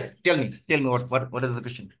 Okay, yes. Tell me what is the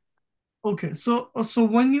question? Okay, so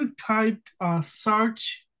when you typed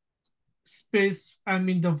search space,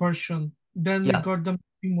 the version, then we Yeah. got the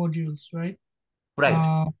modules, right?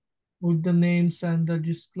 Right. With the names and the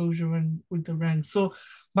disclosure and with the rank. So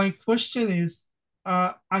my question is,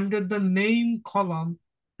 under the name column,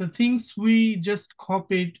 the things we just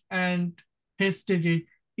copied and pasted it,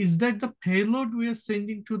 is that the payload we are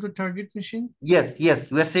sending to the target machine? Yes. We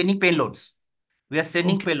are sending payloads.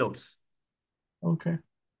 Okay. Okay.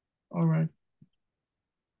 All right.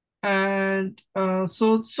 And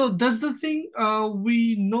so does the thing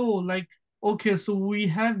we know, like, okay, so we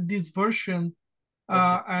have this version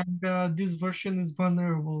and this version is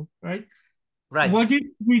vulnerable, right? Right. What if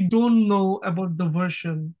we don't know about the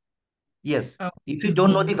version? Yes. If you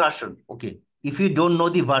don't know the version, okay. If you don't know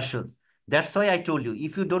the version, that's why I told you.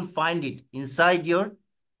 If you don't find it inside your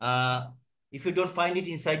Kali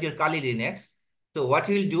Linux, so what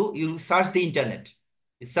you will do, you search the internet.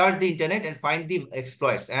 You search the internet and find the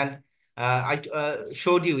exploits. And I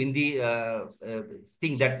showed you in the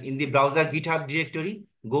thing that in the browser GitHub directory,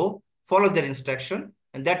 go follow that instruction,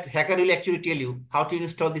 and that hacker will actually tell you how to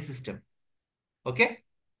install the system. Okay.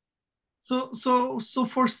 So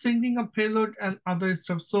for sending a payload and other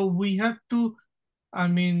stuff, so we have to,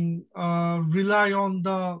 rely on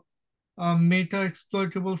the meta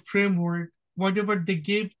exploitable framework. Whatever they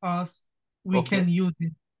gave us, we can use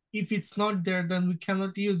it. If it's not there, then we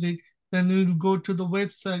cannot use it. Then we'll go to the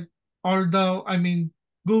website or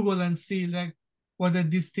Google and see like whether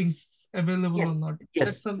these things available or not.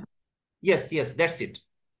 Yes, that's it.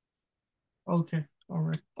 Okay.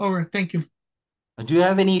 All right. Thank you. Do you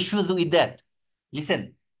have any issues with that?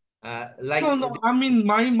 Listen, No, I mean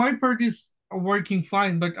my part is working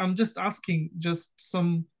fine, but I'm just asking just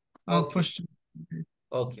some okay. questions.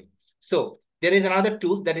 Okay. So there is another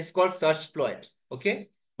tool that is called search exploit. Okay.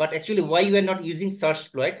 But actually, why you are not using search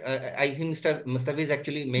exploit? I think Mr. Mustafa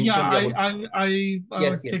actually Yeah, mentioned about.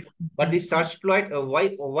 Yes, yes. text. But the search exploit,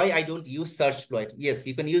 why I don't use search exploit? Yes,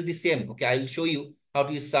 you can use the same. Okay, I will show you how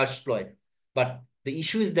to use search exploit. But the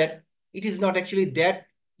issue is that it is not actually that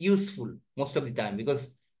useful most of the time, because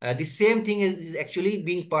the same thing is actually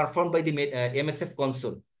being performed by the MSF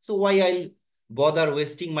console. So why I'll bother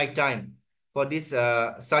wasting my time for this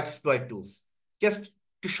search exploit tools? Just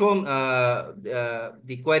to show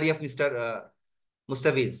the query of Mr.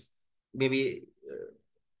 Mustafiz, maybe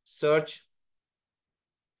search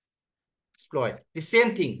exploit. The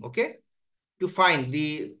same thing, okay? To find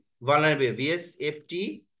the vulnerable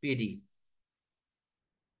VSFTPD.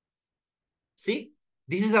 See,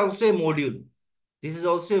 this is also a module. This is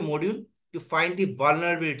also a module to find the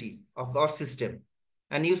vulnerability of our system.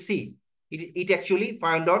 And you see, it actually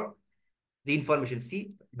found out the information.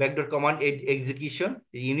 See, backdoor command execution,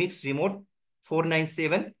 the Unix remote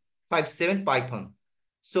 49757 Python.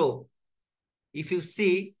 So if you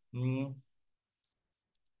see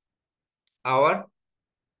our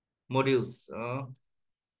modules,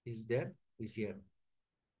 is here.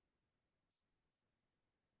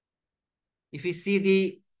 If you see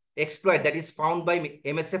the exploit that is found by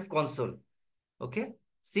MSF console, okay,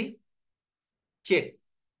 see, check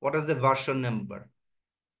what is the version number.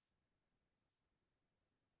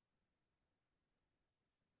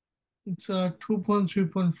 It's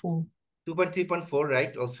 2.3.4. 2.3.4,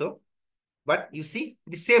 right? Also, but you see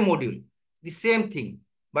the same module, the same thing.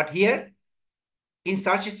 But here in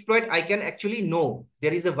search exploit, I can actually know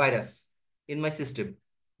there is a virus in my system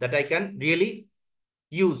that I can really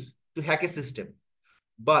use to hack a system,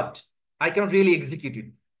 but I can really execute it.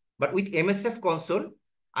 But with MSF console,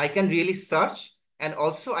 I can really search and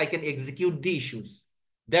also I can execute the issues.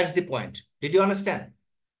 That's the point. Did you understand?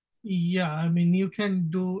 Yeah, I mean, you can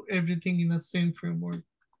do everything in the same framework.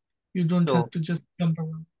 You don't have to just jump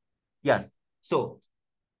around. Yeah. So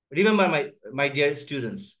remember, my dear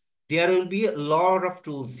students, there will be a lot of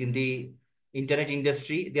tools in the internet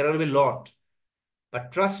industry. There will be a lot.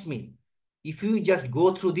 But trust me, if you just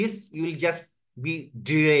go through this, you will just be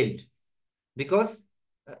derailed. Because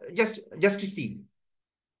just to see,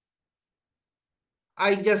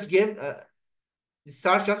 I just gave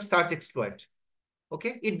search of search exploit.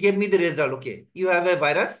 Okay, it gave me the result. Okay, you have a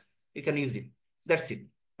virus, you can use it. That's it.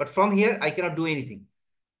 But from here, I cannot do anything.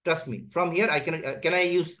 Trust me. From here, I can I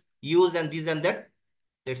use and this and that?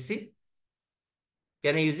 Let's see.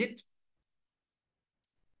 Can I use it?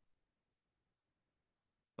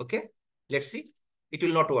 Okay, let's see. It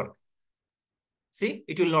will not work. See,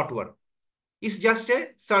 it will not work. It's just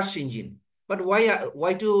a search engine. But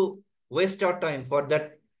why to waste our time for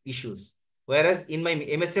that issues? Whereas in my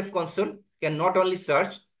MSF console can not only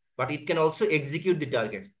search, but it can also execute the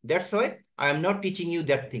target. That's why I am not teaching you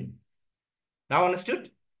that thing. Now understood,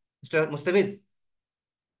 Mr. Mustafiz?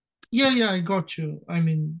 Yeah, I got you. I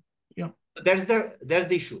mean, yeah. That's the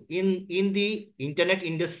issue. In the internet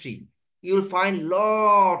industry, you'll find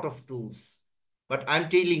lot of tools. But I'm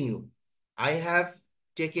telling you, I have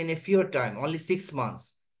taken a few time, only 6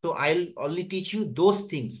 months. So I'll only teach you those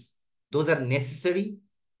things. Those are necessary.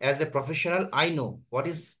 As a professional, I know what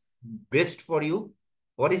is best for you,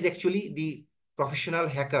 what is actually the professional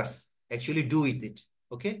hackers actually do with it.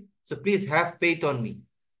 Okay. So please have faith on me.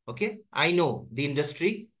 Okay. I know the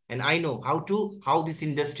industry and I know how this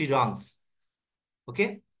industry runs.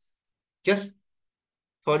 Okay. Just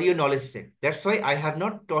for your knowledge sake. That's why I have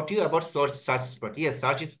not taught you about search exploit. Yes,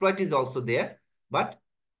 search exploit is also there, but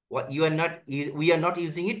what we are not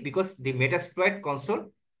using it because the Metasploit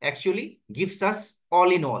console actually gives us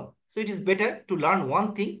all in all. So it is better to learn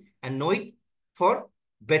one thing and know it for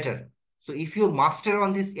better. So if you master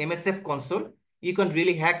on this MSF console, you can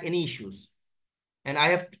really hack any issues. And I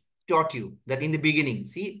have taught you that in the beginning.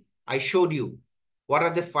 See, I showed you what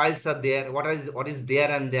are the files are there, what is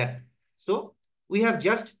there and that. So we have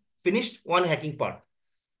just finished one hacking part.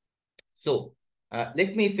 So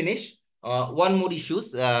let me finish one more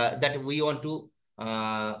issues that we want to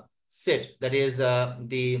set. That is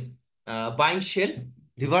the bind shell,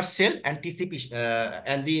 reverse shell, and TCP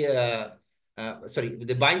and the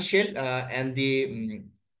the bind shell and the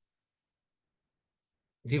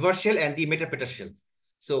reverse shell and the metapeter shell.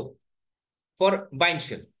 So for bind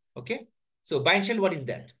shell, okay. So bind shell, what is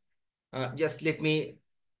that? Just let me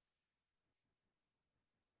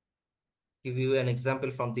give you an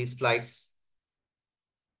example from these slides.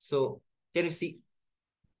 So can you see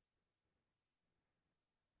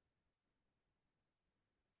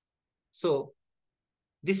So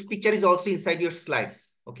this picture is also inside your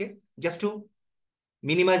slides, okay? Just to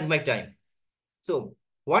minimize my time. So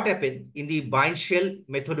what happened in the bind shell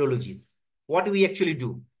methodologies? What do we actually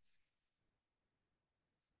do?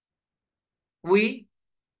 We,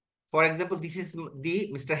 for example, this is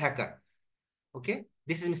the Mr. Hacker, okay?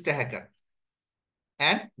 This is Mr. Hacker.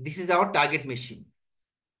 And this is our target machine.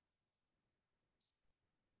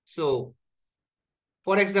 So,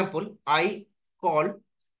 for example, I call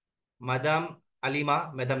Madam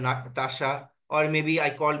Alima, Madam Natasha, or maybe I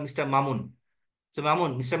call Mr. Mamun. So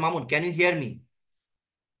Mr. Mamun, can you hear me?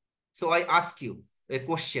 So I ask you a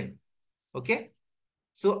question, okay?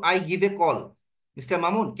 So I give a call. Mr.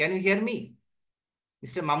 Mamun, can you hear me?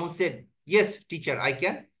 Mr. Mamun said, yes, teacher, I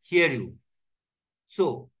can hear you.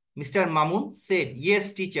 So Mr. Mamun said,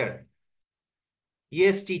 yes, teacher.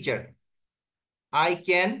 Yes, teacher. I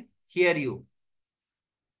can hear you.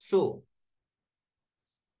 So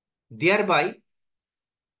thereby,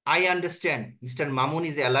 I understand Mr. Mamun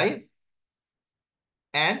is alive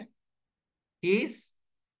and he is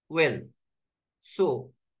well.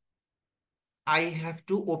 So I have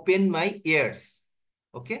to open my ears.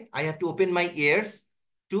 Okay, I have to open my ears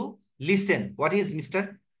to listen. What is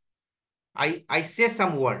Mr. I say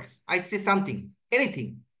some words. I say something,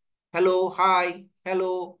 anything. Hello, hi,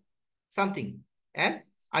 hello, something. And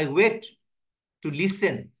I wait to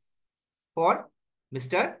listen for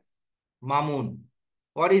Mr. Mamun.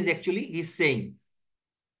 What is actually he's saying.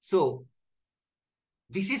 So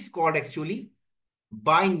this is called actually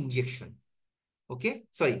bind injection. Okay,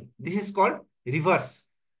 sorry, this is called reverse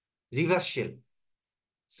shell.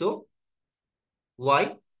 So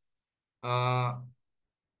why?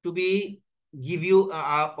 To be give you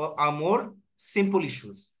a more simple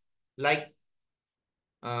issues like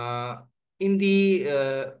in the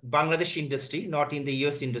Bangladesh industry, not in the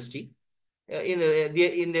US industry. You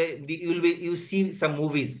see some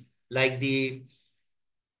movies like the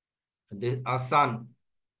son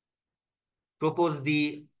proposed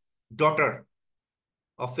the daughter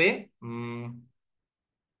of a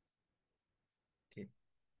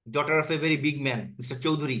daughter of a very big man, Mr.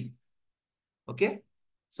 Chaudhary. Okay,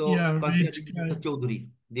 so Yeah, consider rich this is guy. Mr. Chaudhary,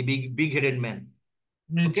 the big-headed man.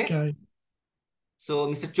 Rich Okay, guy. so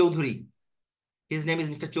Mr. Chaudhary, his name is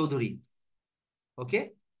Mr. Chaudhary.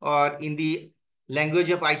 Okay, or in the language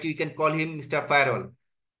of IT, you can call him Mr. Firewall.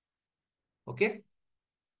 Okay.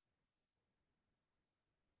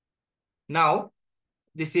 Now,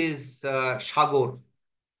 this is Shagor,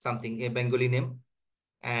 something, a Bengali name.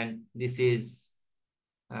 And this is,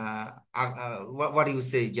 what do you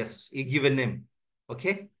say? Just you give a name.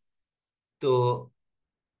 Okay. So,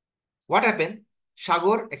 what happened?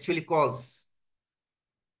 Shagor actually calls,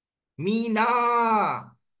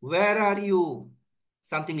 Meena, where are you?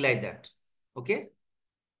 Something like that. Okay.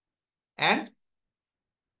 And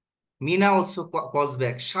Meena also calls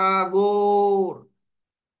back, Shagor.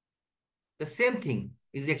 The same thing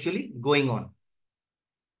is actually going on.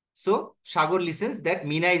 So Shagor listens that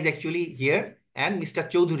Meena is actually here and Mr.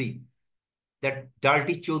 Chaudhary, that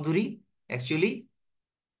dirty Chaudhary actually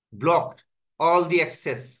blocked all the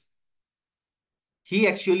access. He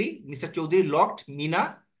actually, Mr. Chaudhary locked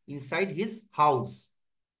Meena inside his house.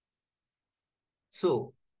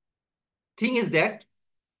 So thing is that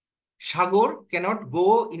Shagor cannot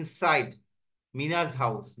go inside Meena's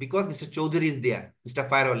house because Mr. Chaudhary is there. Mr.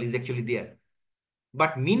 Firewall is actually there.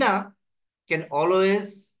 But Meena can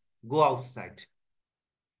always go outside.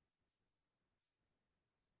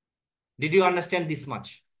 Did you understand this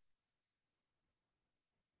much?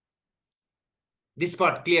 This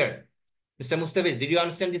part clear? Mr. Mustafiz, did you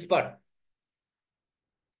understand this part?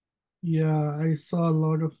 Yeah, I saw a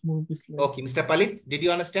lot of movies like Okay, Mr. Palit, did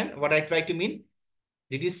you understand what I try to mean?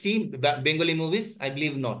 Did you see Bengali movies? I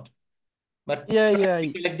believe not. But Yeah, try yeah, to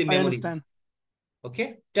recollect the I memories. understand.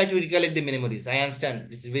 Okay? Try to recollect the memories. I understand.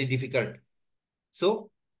 This is very difficult. So,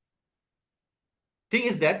 thing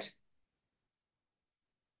is that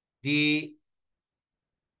the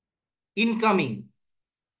incoming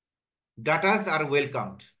datas are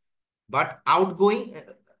welcomed, but outgoing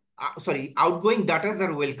datas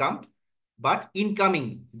are welcomed, but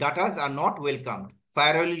incoming datas are not welcomed.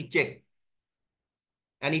 Firewall will check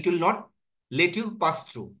and it will not let you pass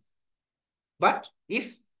through. But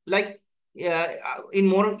if like in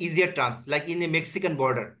more easier terms, like in a Mexican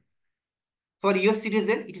border, for US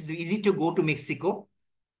citizen, it is easy to go to Mexico,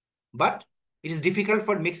 but it is difficult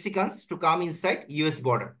for Mexicans to come inside US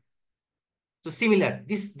border. So similar,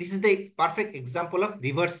 this is the perfect example of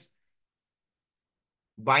reverse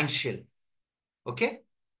bind shell. Okay.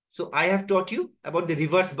 So I have taught you about the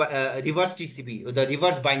reverse TCP, or the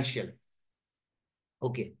reverse bind shell.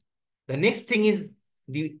 Okay. The next thing is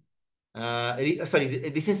the sorry,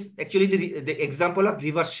 this is actually the example of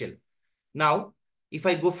reverse shell. Now, if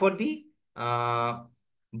I go for the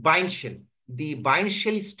bind shell, the bind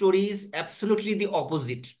shell story is absolutely the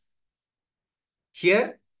opposite.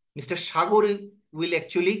 Here, Mr. Shagor will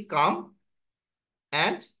actually come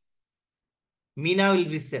and Mina will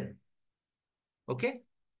listen. Okay.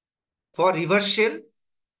 For reverse shell,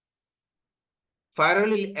 firewall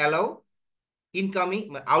will allow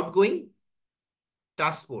incoming, outgoing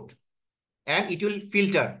transport, and it will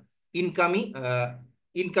filter incoming, let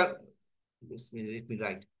me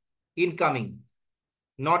write, incoming,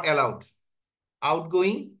 not allowed,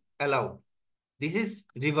 outgoing, allowed. This is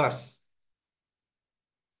reverse.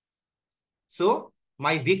 So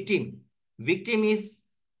my victim is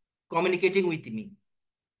communicating with me,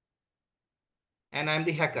 and I am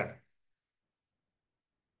the hacker.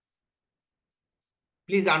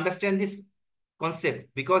 Please understand this concept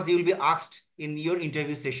because you will be asked in your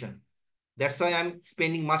interview session. That's why I'm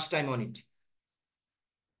spending much time on it.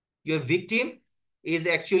 Your victim is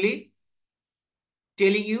actually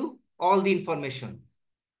telling you all the information.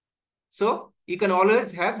 So you can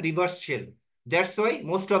always have reverse shell. That's why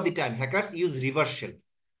most of the time hackers use reverse shell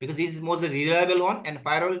because this is most reliable one, and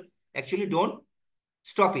firewall actually don't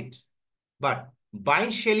stop it. But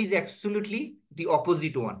bind shell is absolutely the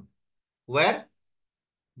opposite one, where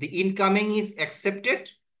the incoming is accepted,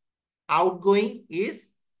 outgoing is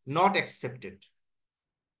not accepted.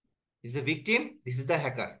 This is the victim, this is the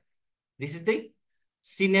hacker. This is the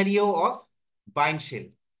scenario of bind shell.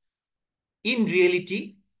 In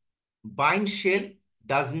reality, bind shell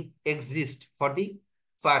doesn't exist for the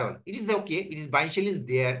firewall. It is okay, it is bind shell is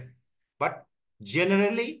there, but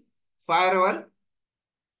generally firewall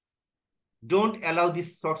don't allow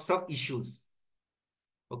these sorts of issues.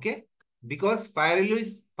 Okay, because firewall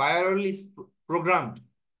is programmed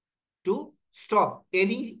to stop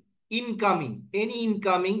any incoming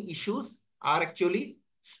issues are actually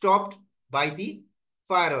stopped by the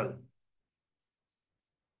firewall.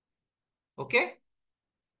 Okay,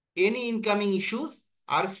 any incoming issues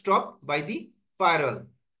are stopped by the firewall.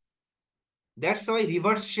 That's why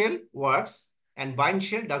reverse shell works and bind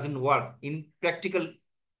shell doesn't work in practical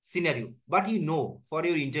scenario. But you know, for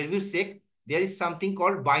your interview sake, there is something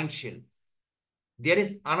called bind shell. There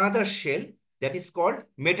is another shell that is called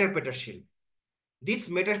metapreter shell. This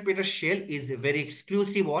metapreter shell is a very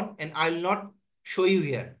exclusive one, and I will not show you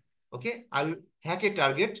here. Okay, I will hack a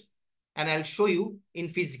target and I'll show you in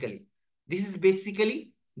physically. This is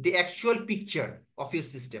basically the actual picture of your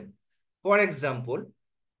system. For example,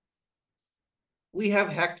 we have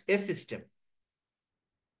hacked a system.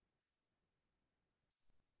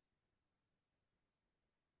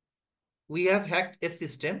 We have hacked a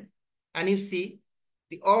system, and you see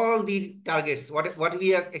all the targets, what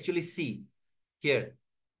we actually see here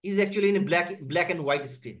is actually in a black and white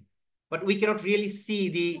screen. But we cannot really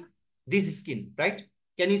see this skin, right?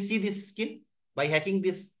 Can you see this skin by hacking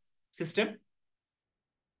this system?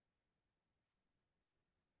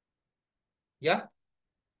 Yeah?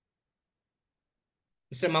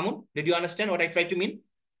 Mr. Mamun, did you understand what I tried to mean?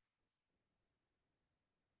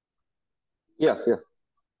 Yes, yes.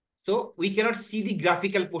 So we cannot see the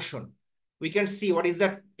graphical portion. We can see what is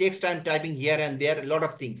the text I'm typing here and there, a lot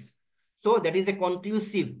of things. So that is a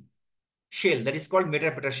conclusive shell that is called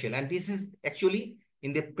metapreter shell. And this is actually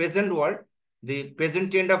in the present world, the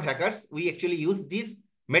present trend of hackers, we actually use this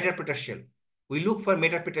metapreter shell. We look for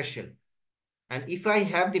metapreter shell. And if I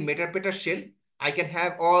have the metapreter shell, I can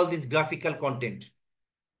have all this graphical content.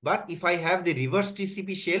 But if I have the reverse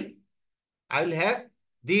TCP shell, I will have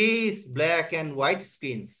these black and white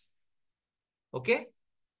screens. Okay.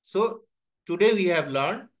 So today we have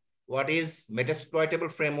learned what is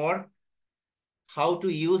Metasploitable framework, how to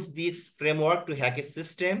use this framework to hack a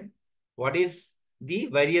system, what is the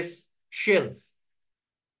various shells.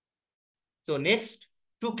 So next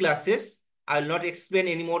 2 classes, I'll not explain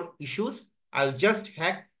any more issues. I'll just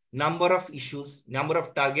hack number of issues, number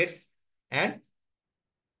of targets, and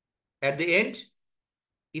at the end,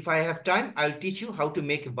 if I have time, I'll teach you how to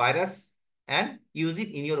make a virus and use it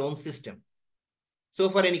in your own system. So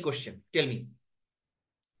for any question, tell me.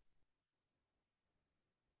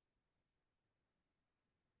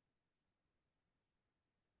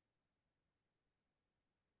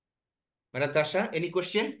 Madam Tasha, any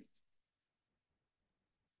question?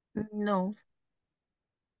 No.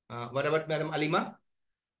 What about Madam Alima?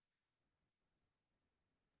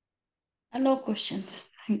 No questions.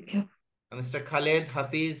 Thank you. Mr. Khaled,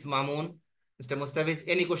 Hafiz, Mamun, Mr. Mustafiz,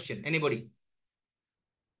 any question? Anybody?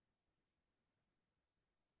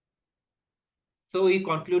 So we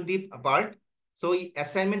conclude the part. So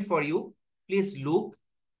assignment for you, please look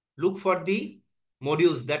for the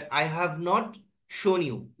modules that I have not shown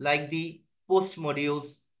you, like the post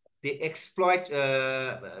modules, the exploit,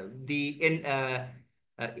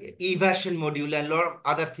 evasion module, and a lot of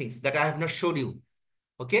other things that I have not showed you.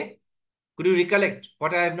 Okay? Could you recollect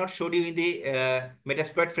what I have not showed you in the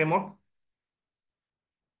Metasploit framework?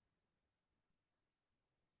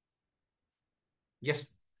 Just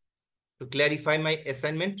to clarify my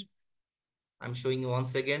assignment, I'm showing you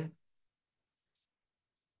once again.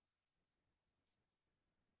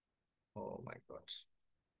 Oh my God.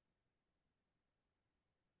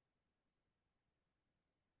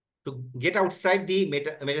 To get outside the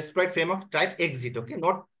Metasploit framework, type exit, okay?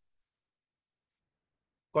 Not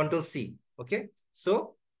Control C, okay?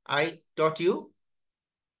 So I taught you,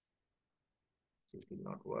 it will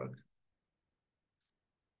not work.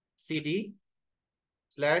 CD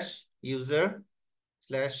 / user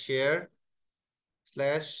 / share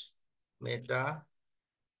 / meta,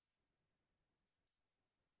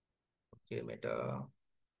 okay, meta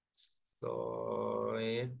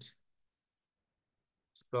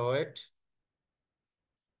exploit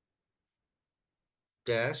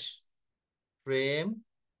dash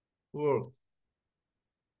framework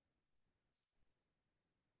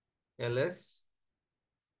ls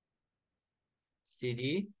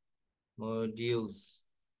cd modules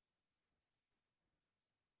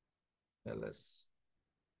ls.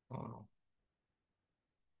 Oh no.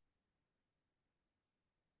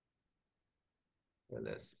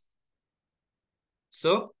 ls.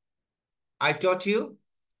 So I taught you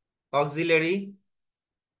auxiliary,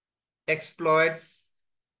 exploits,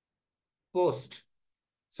 post.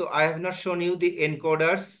 So I have not shown you the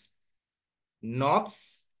encoders,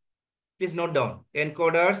 knobs. Please note down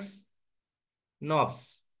encoders,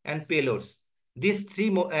 knobs, and payloads. These three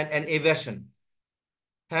and evasion.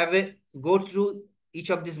 Go through each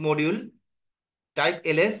of these module, type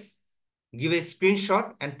ls, give a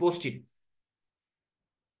screenshot and post it.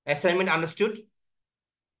 Assignment understood?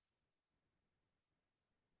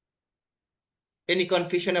 Any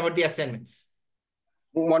confusion about the assignments?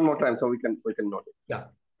 One more time so we can note it. Yeah.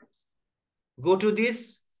 Go to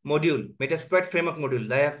this module, Metasploit framework module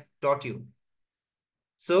I have taught you.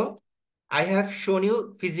 So I have shown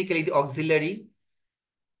you physically the auxiliary,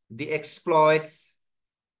 the exploits,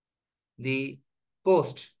 the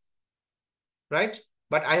post, right?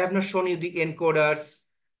 But I have not shown you the encoders,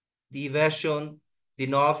 the evasion, the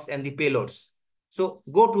knobs, and the payloads. So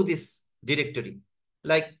go to this directory,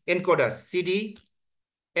 like encoders, cd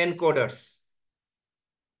encoders.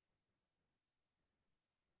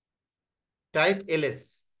 Type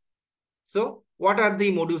ls. So what are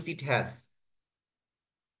the modules it has?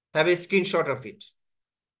 Have a screenshot of it.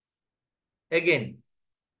 Again,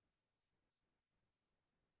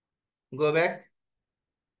 go back.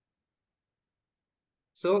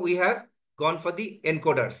 So we have gone for the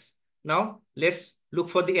encoders. Now let's look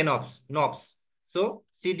for the knobs. So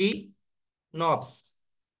cd knobs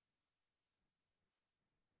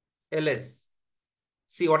ls.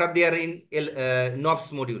 See what are there in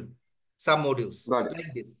knobs module, submodules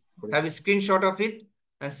like this. Have a screenshot of it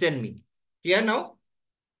and send me. Here now?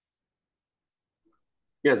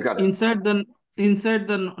 Yes, got it. Inside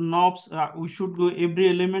the knobs, we should go every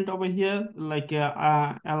element over here, like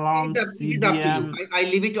alarm, It is up to you. CDM. I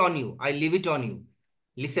leave it on you. I leave it on you.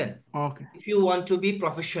 Listen. Okay. If you want to be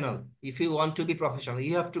professional, you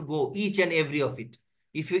have to go each and every of it.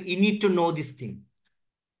 If you need to know this thing.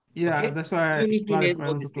 Yeah, okay? that's why You need to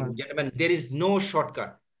know this clarify. thing, gentlemen. There is no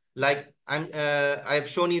shortcut. Like I have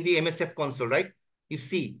shown you the MSF console, right? You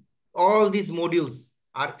see, all these modules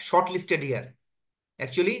are shortlisted here.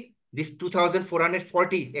 Actually, these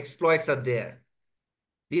 2,440 exploits are there.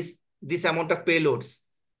 This amount of payloads.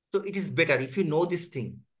 So it is better if you know this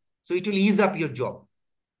thing. So it will ease up your job.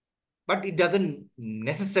 But it doesn't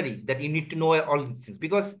necessary that you need to know all these things,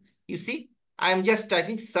 because you see, I am just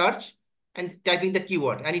typing search and typing the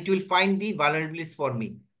keyword and it will find the vulnerabilities for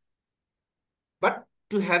me. But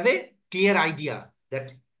to have a clear idea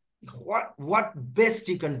that what best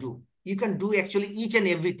you can do actually each and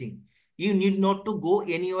everything. You need not to go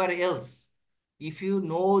anywhere else. If you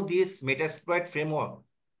know this Metasploit framework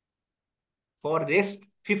for rest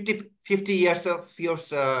 50 years of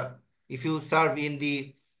yours, if you serve in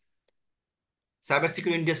the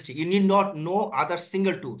cybersecurity industry, you need not know other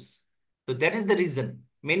single tools. So that is the reason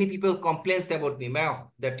many people complain about me.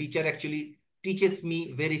 The teacher actually teaches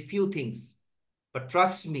me very few things. But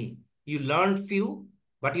trust me, you learned few,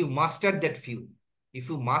 but you mastered that few. If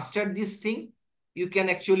you mastered this thing, you can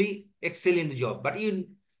actually excel in the job. But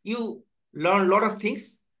you learn a lot of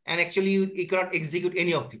things and actually you cannot execute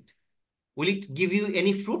any of it. Will it give you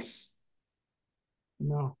any fruits?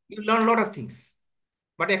 No. You learn a lot of things,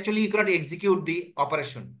 but actually you cannot execute the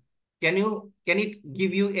operation. Can it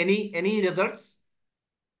give you any results?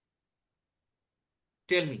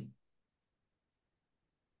 Tell me.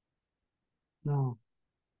 No.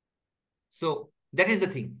 So that is the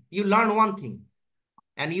thing. You learn one thing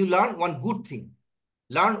and you learn one good thing.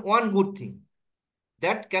 Learn one good thing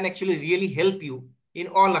that can actually really help you in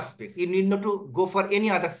all aspects. You need not to go for any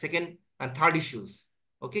other second and third issues.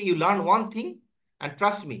 Okay, you learn one thing, and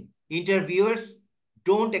trust me, interviewers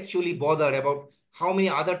don't actually bother about how many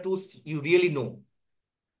other tools you really know.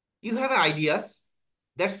 You have ideas,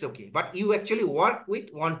 that's okay, but you actually work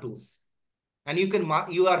with one tools and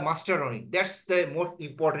you are master on it. That's the most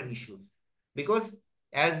important issue, because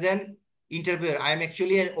as an interviewer, I am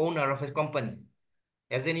actually an owner of a company.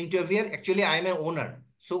 As an interviewer, actually I am an owner,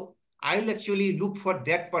 so I'll actually look for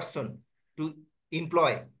that person to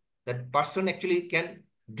employ. That person actually can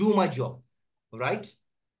do my job, right?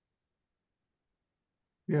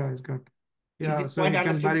 Yeah, it's good. Is Yeah, this so point he can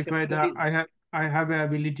understood? verify that I have the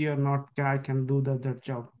ability or not. I can do that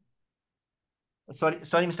job.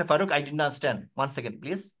 Sorry, Mr. Farooq, I didn't understand. 1 second,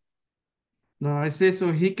 please. No, I say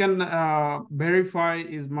so he can verify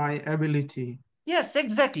is my ability. Yes,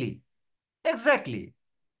 exactly.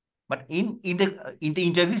 But in the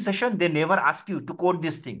interview session, they never ask you to code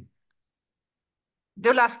this thing.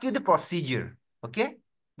 They'll ask you the procedure. Okay,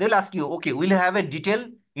 they'll ask you, okay, we'll have a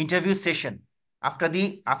detailed interview session after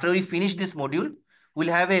we finish this module. We'll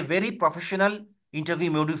have a very professional interview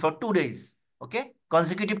module for 2 days. Okay,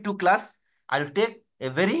 consecutive 2 class. I'll take a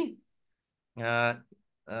very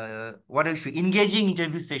engaging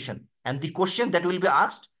interview session, and the question that will be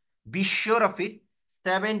asked, be sure of it,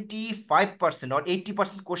 75% or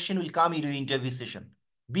 80% question will come in your interview session.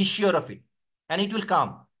 Be sure of it, and it will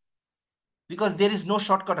come, because there is no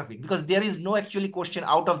shortcut of it, because there is no actually question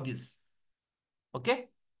out of this. Okay,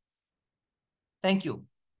 thank you.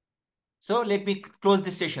 So let me close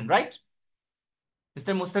this session, right?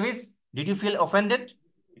 Mr. Mustafiz, did you feel offended?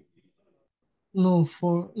 No,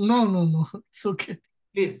 no. It's okay.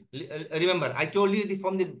 Please remember, I told you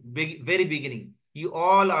from the very beginning, you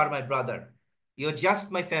all are my brother. You're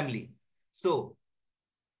just my family. So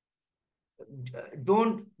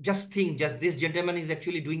don't just think just this gentleman is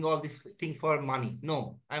actually doing all this thing for money.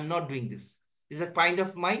 No, I'm not doing this. This is a kind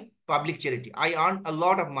of my public charity. I earn a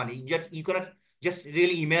lot of money. You cannot just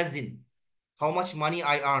really imagine how much money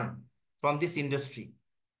I earn from this industry.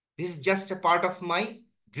 This is just a part of my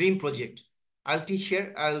dream project. I'll teach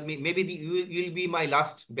here. Maybe you'll be my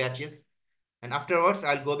last batches, and afterwards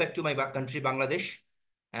I'll go back to my country, Bangladesh,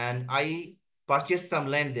 and I purchased some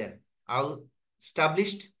land there. I'll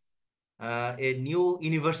established a new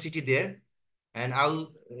university there, and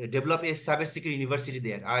I'll develop a cybersecurity university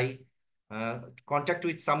there. I contact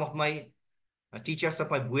with some of my teachers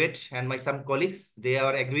of my BUET and my some colleagues. They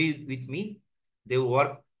are agree with me. They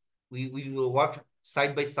work. We will work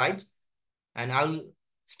side by side, and I'll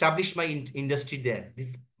establish my industry there. This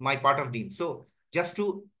is my part of dream. So just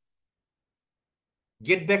to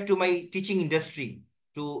get back to my teaching industry,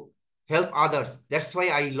 to help others. That's why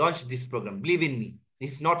I launched this program. Believe in me.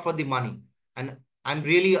 It's not for the money. And I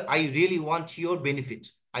really want your benefit.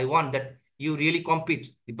 I want that you really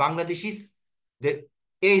compete. The Bangladeshis, the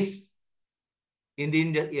ace in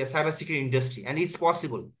the cybersecurity industry, and it's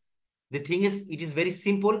possible. The thing is, it is very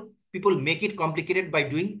simple. People make it complicated by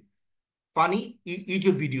doing funny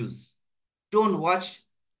YouTube videos. Don't watch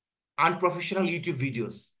unprofessional YouTube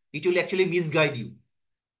videos. It will actually misguide you.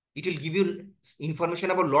 It will give you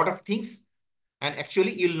information about a lot of things, and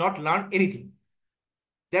actually you'll not learn anything.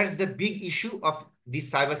 That's the big issue of these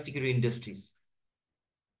cybersecurity industries.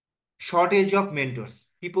 Shortage of mentors.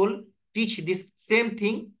 People teach this same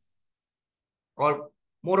thing or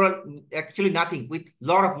more or actually nothing with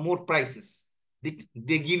lot of more prices.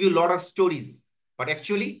 They give you a lot of stories, but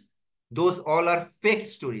actually those all are fake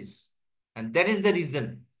stories. And that is the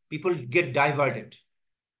reason people get diverted.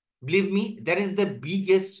 Believe me, that is the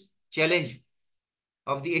biggest challenge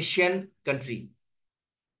of the Asian country.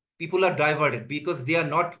 People are diverted because they are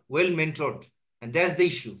not well mentored, and that's the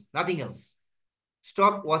issue, nothing else.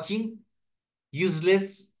 Stop watching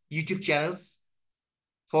useless YouTube channels.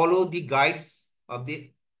 Follow the guides of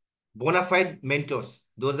the bona fide mentors.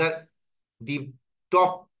 Those are the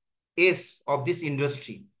top ace of this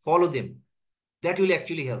industry. Follow them. That will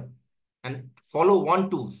actually help. And follow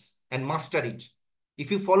one tools and master it.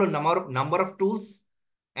 If you follow number of tools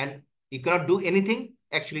and you cannot do anything,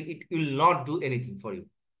 actually it will not do anything for you.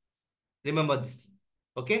 Remember this thing.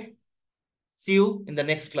 Okay? See you in the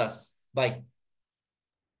next class. Bye.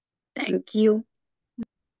 Thank you.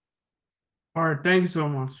 All right, thank you so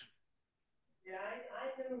much.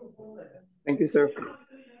 Thank you, sir.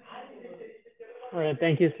 All right,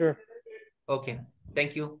 thank you, sir. Okay,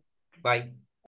 thank you. Bye.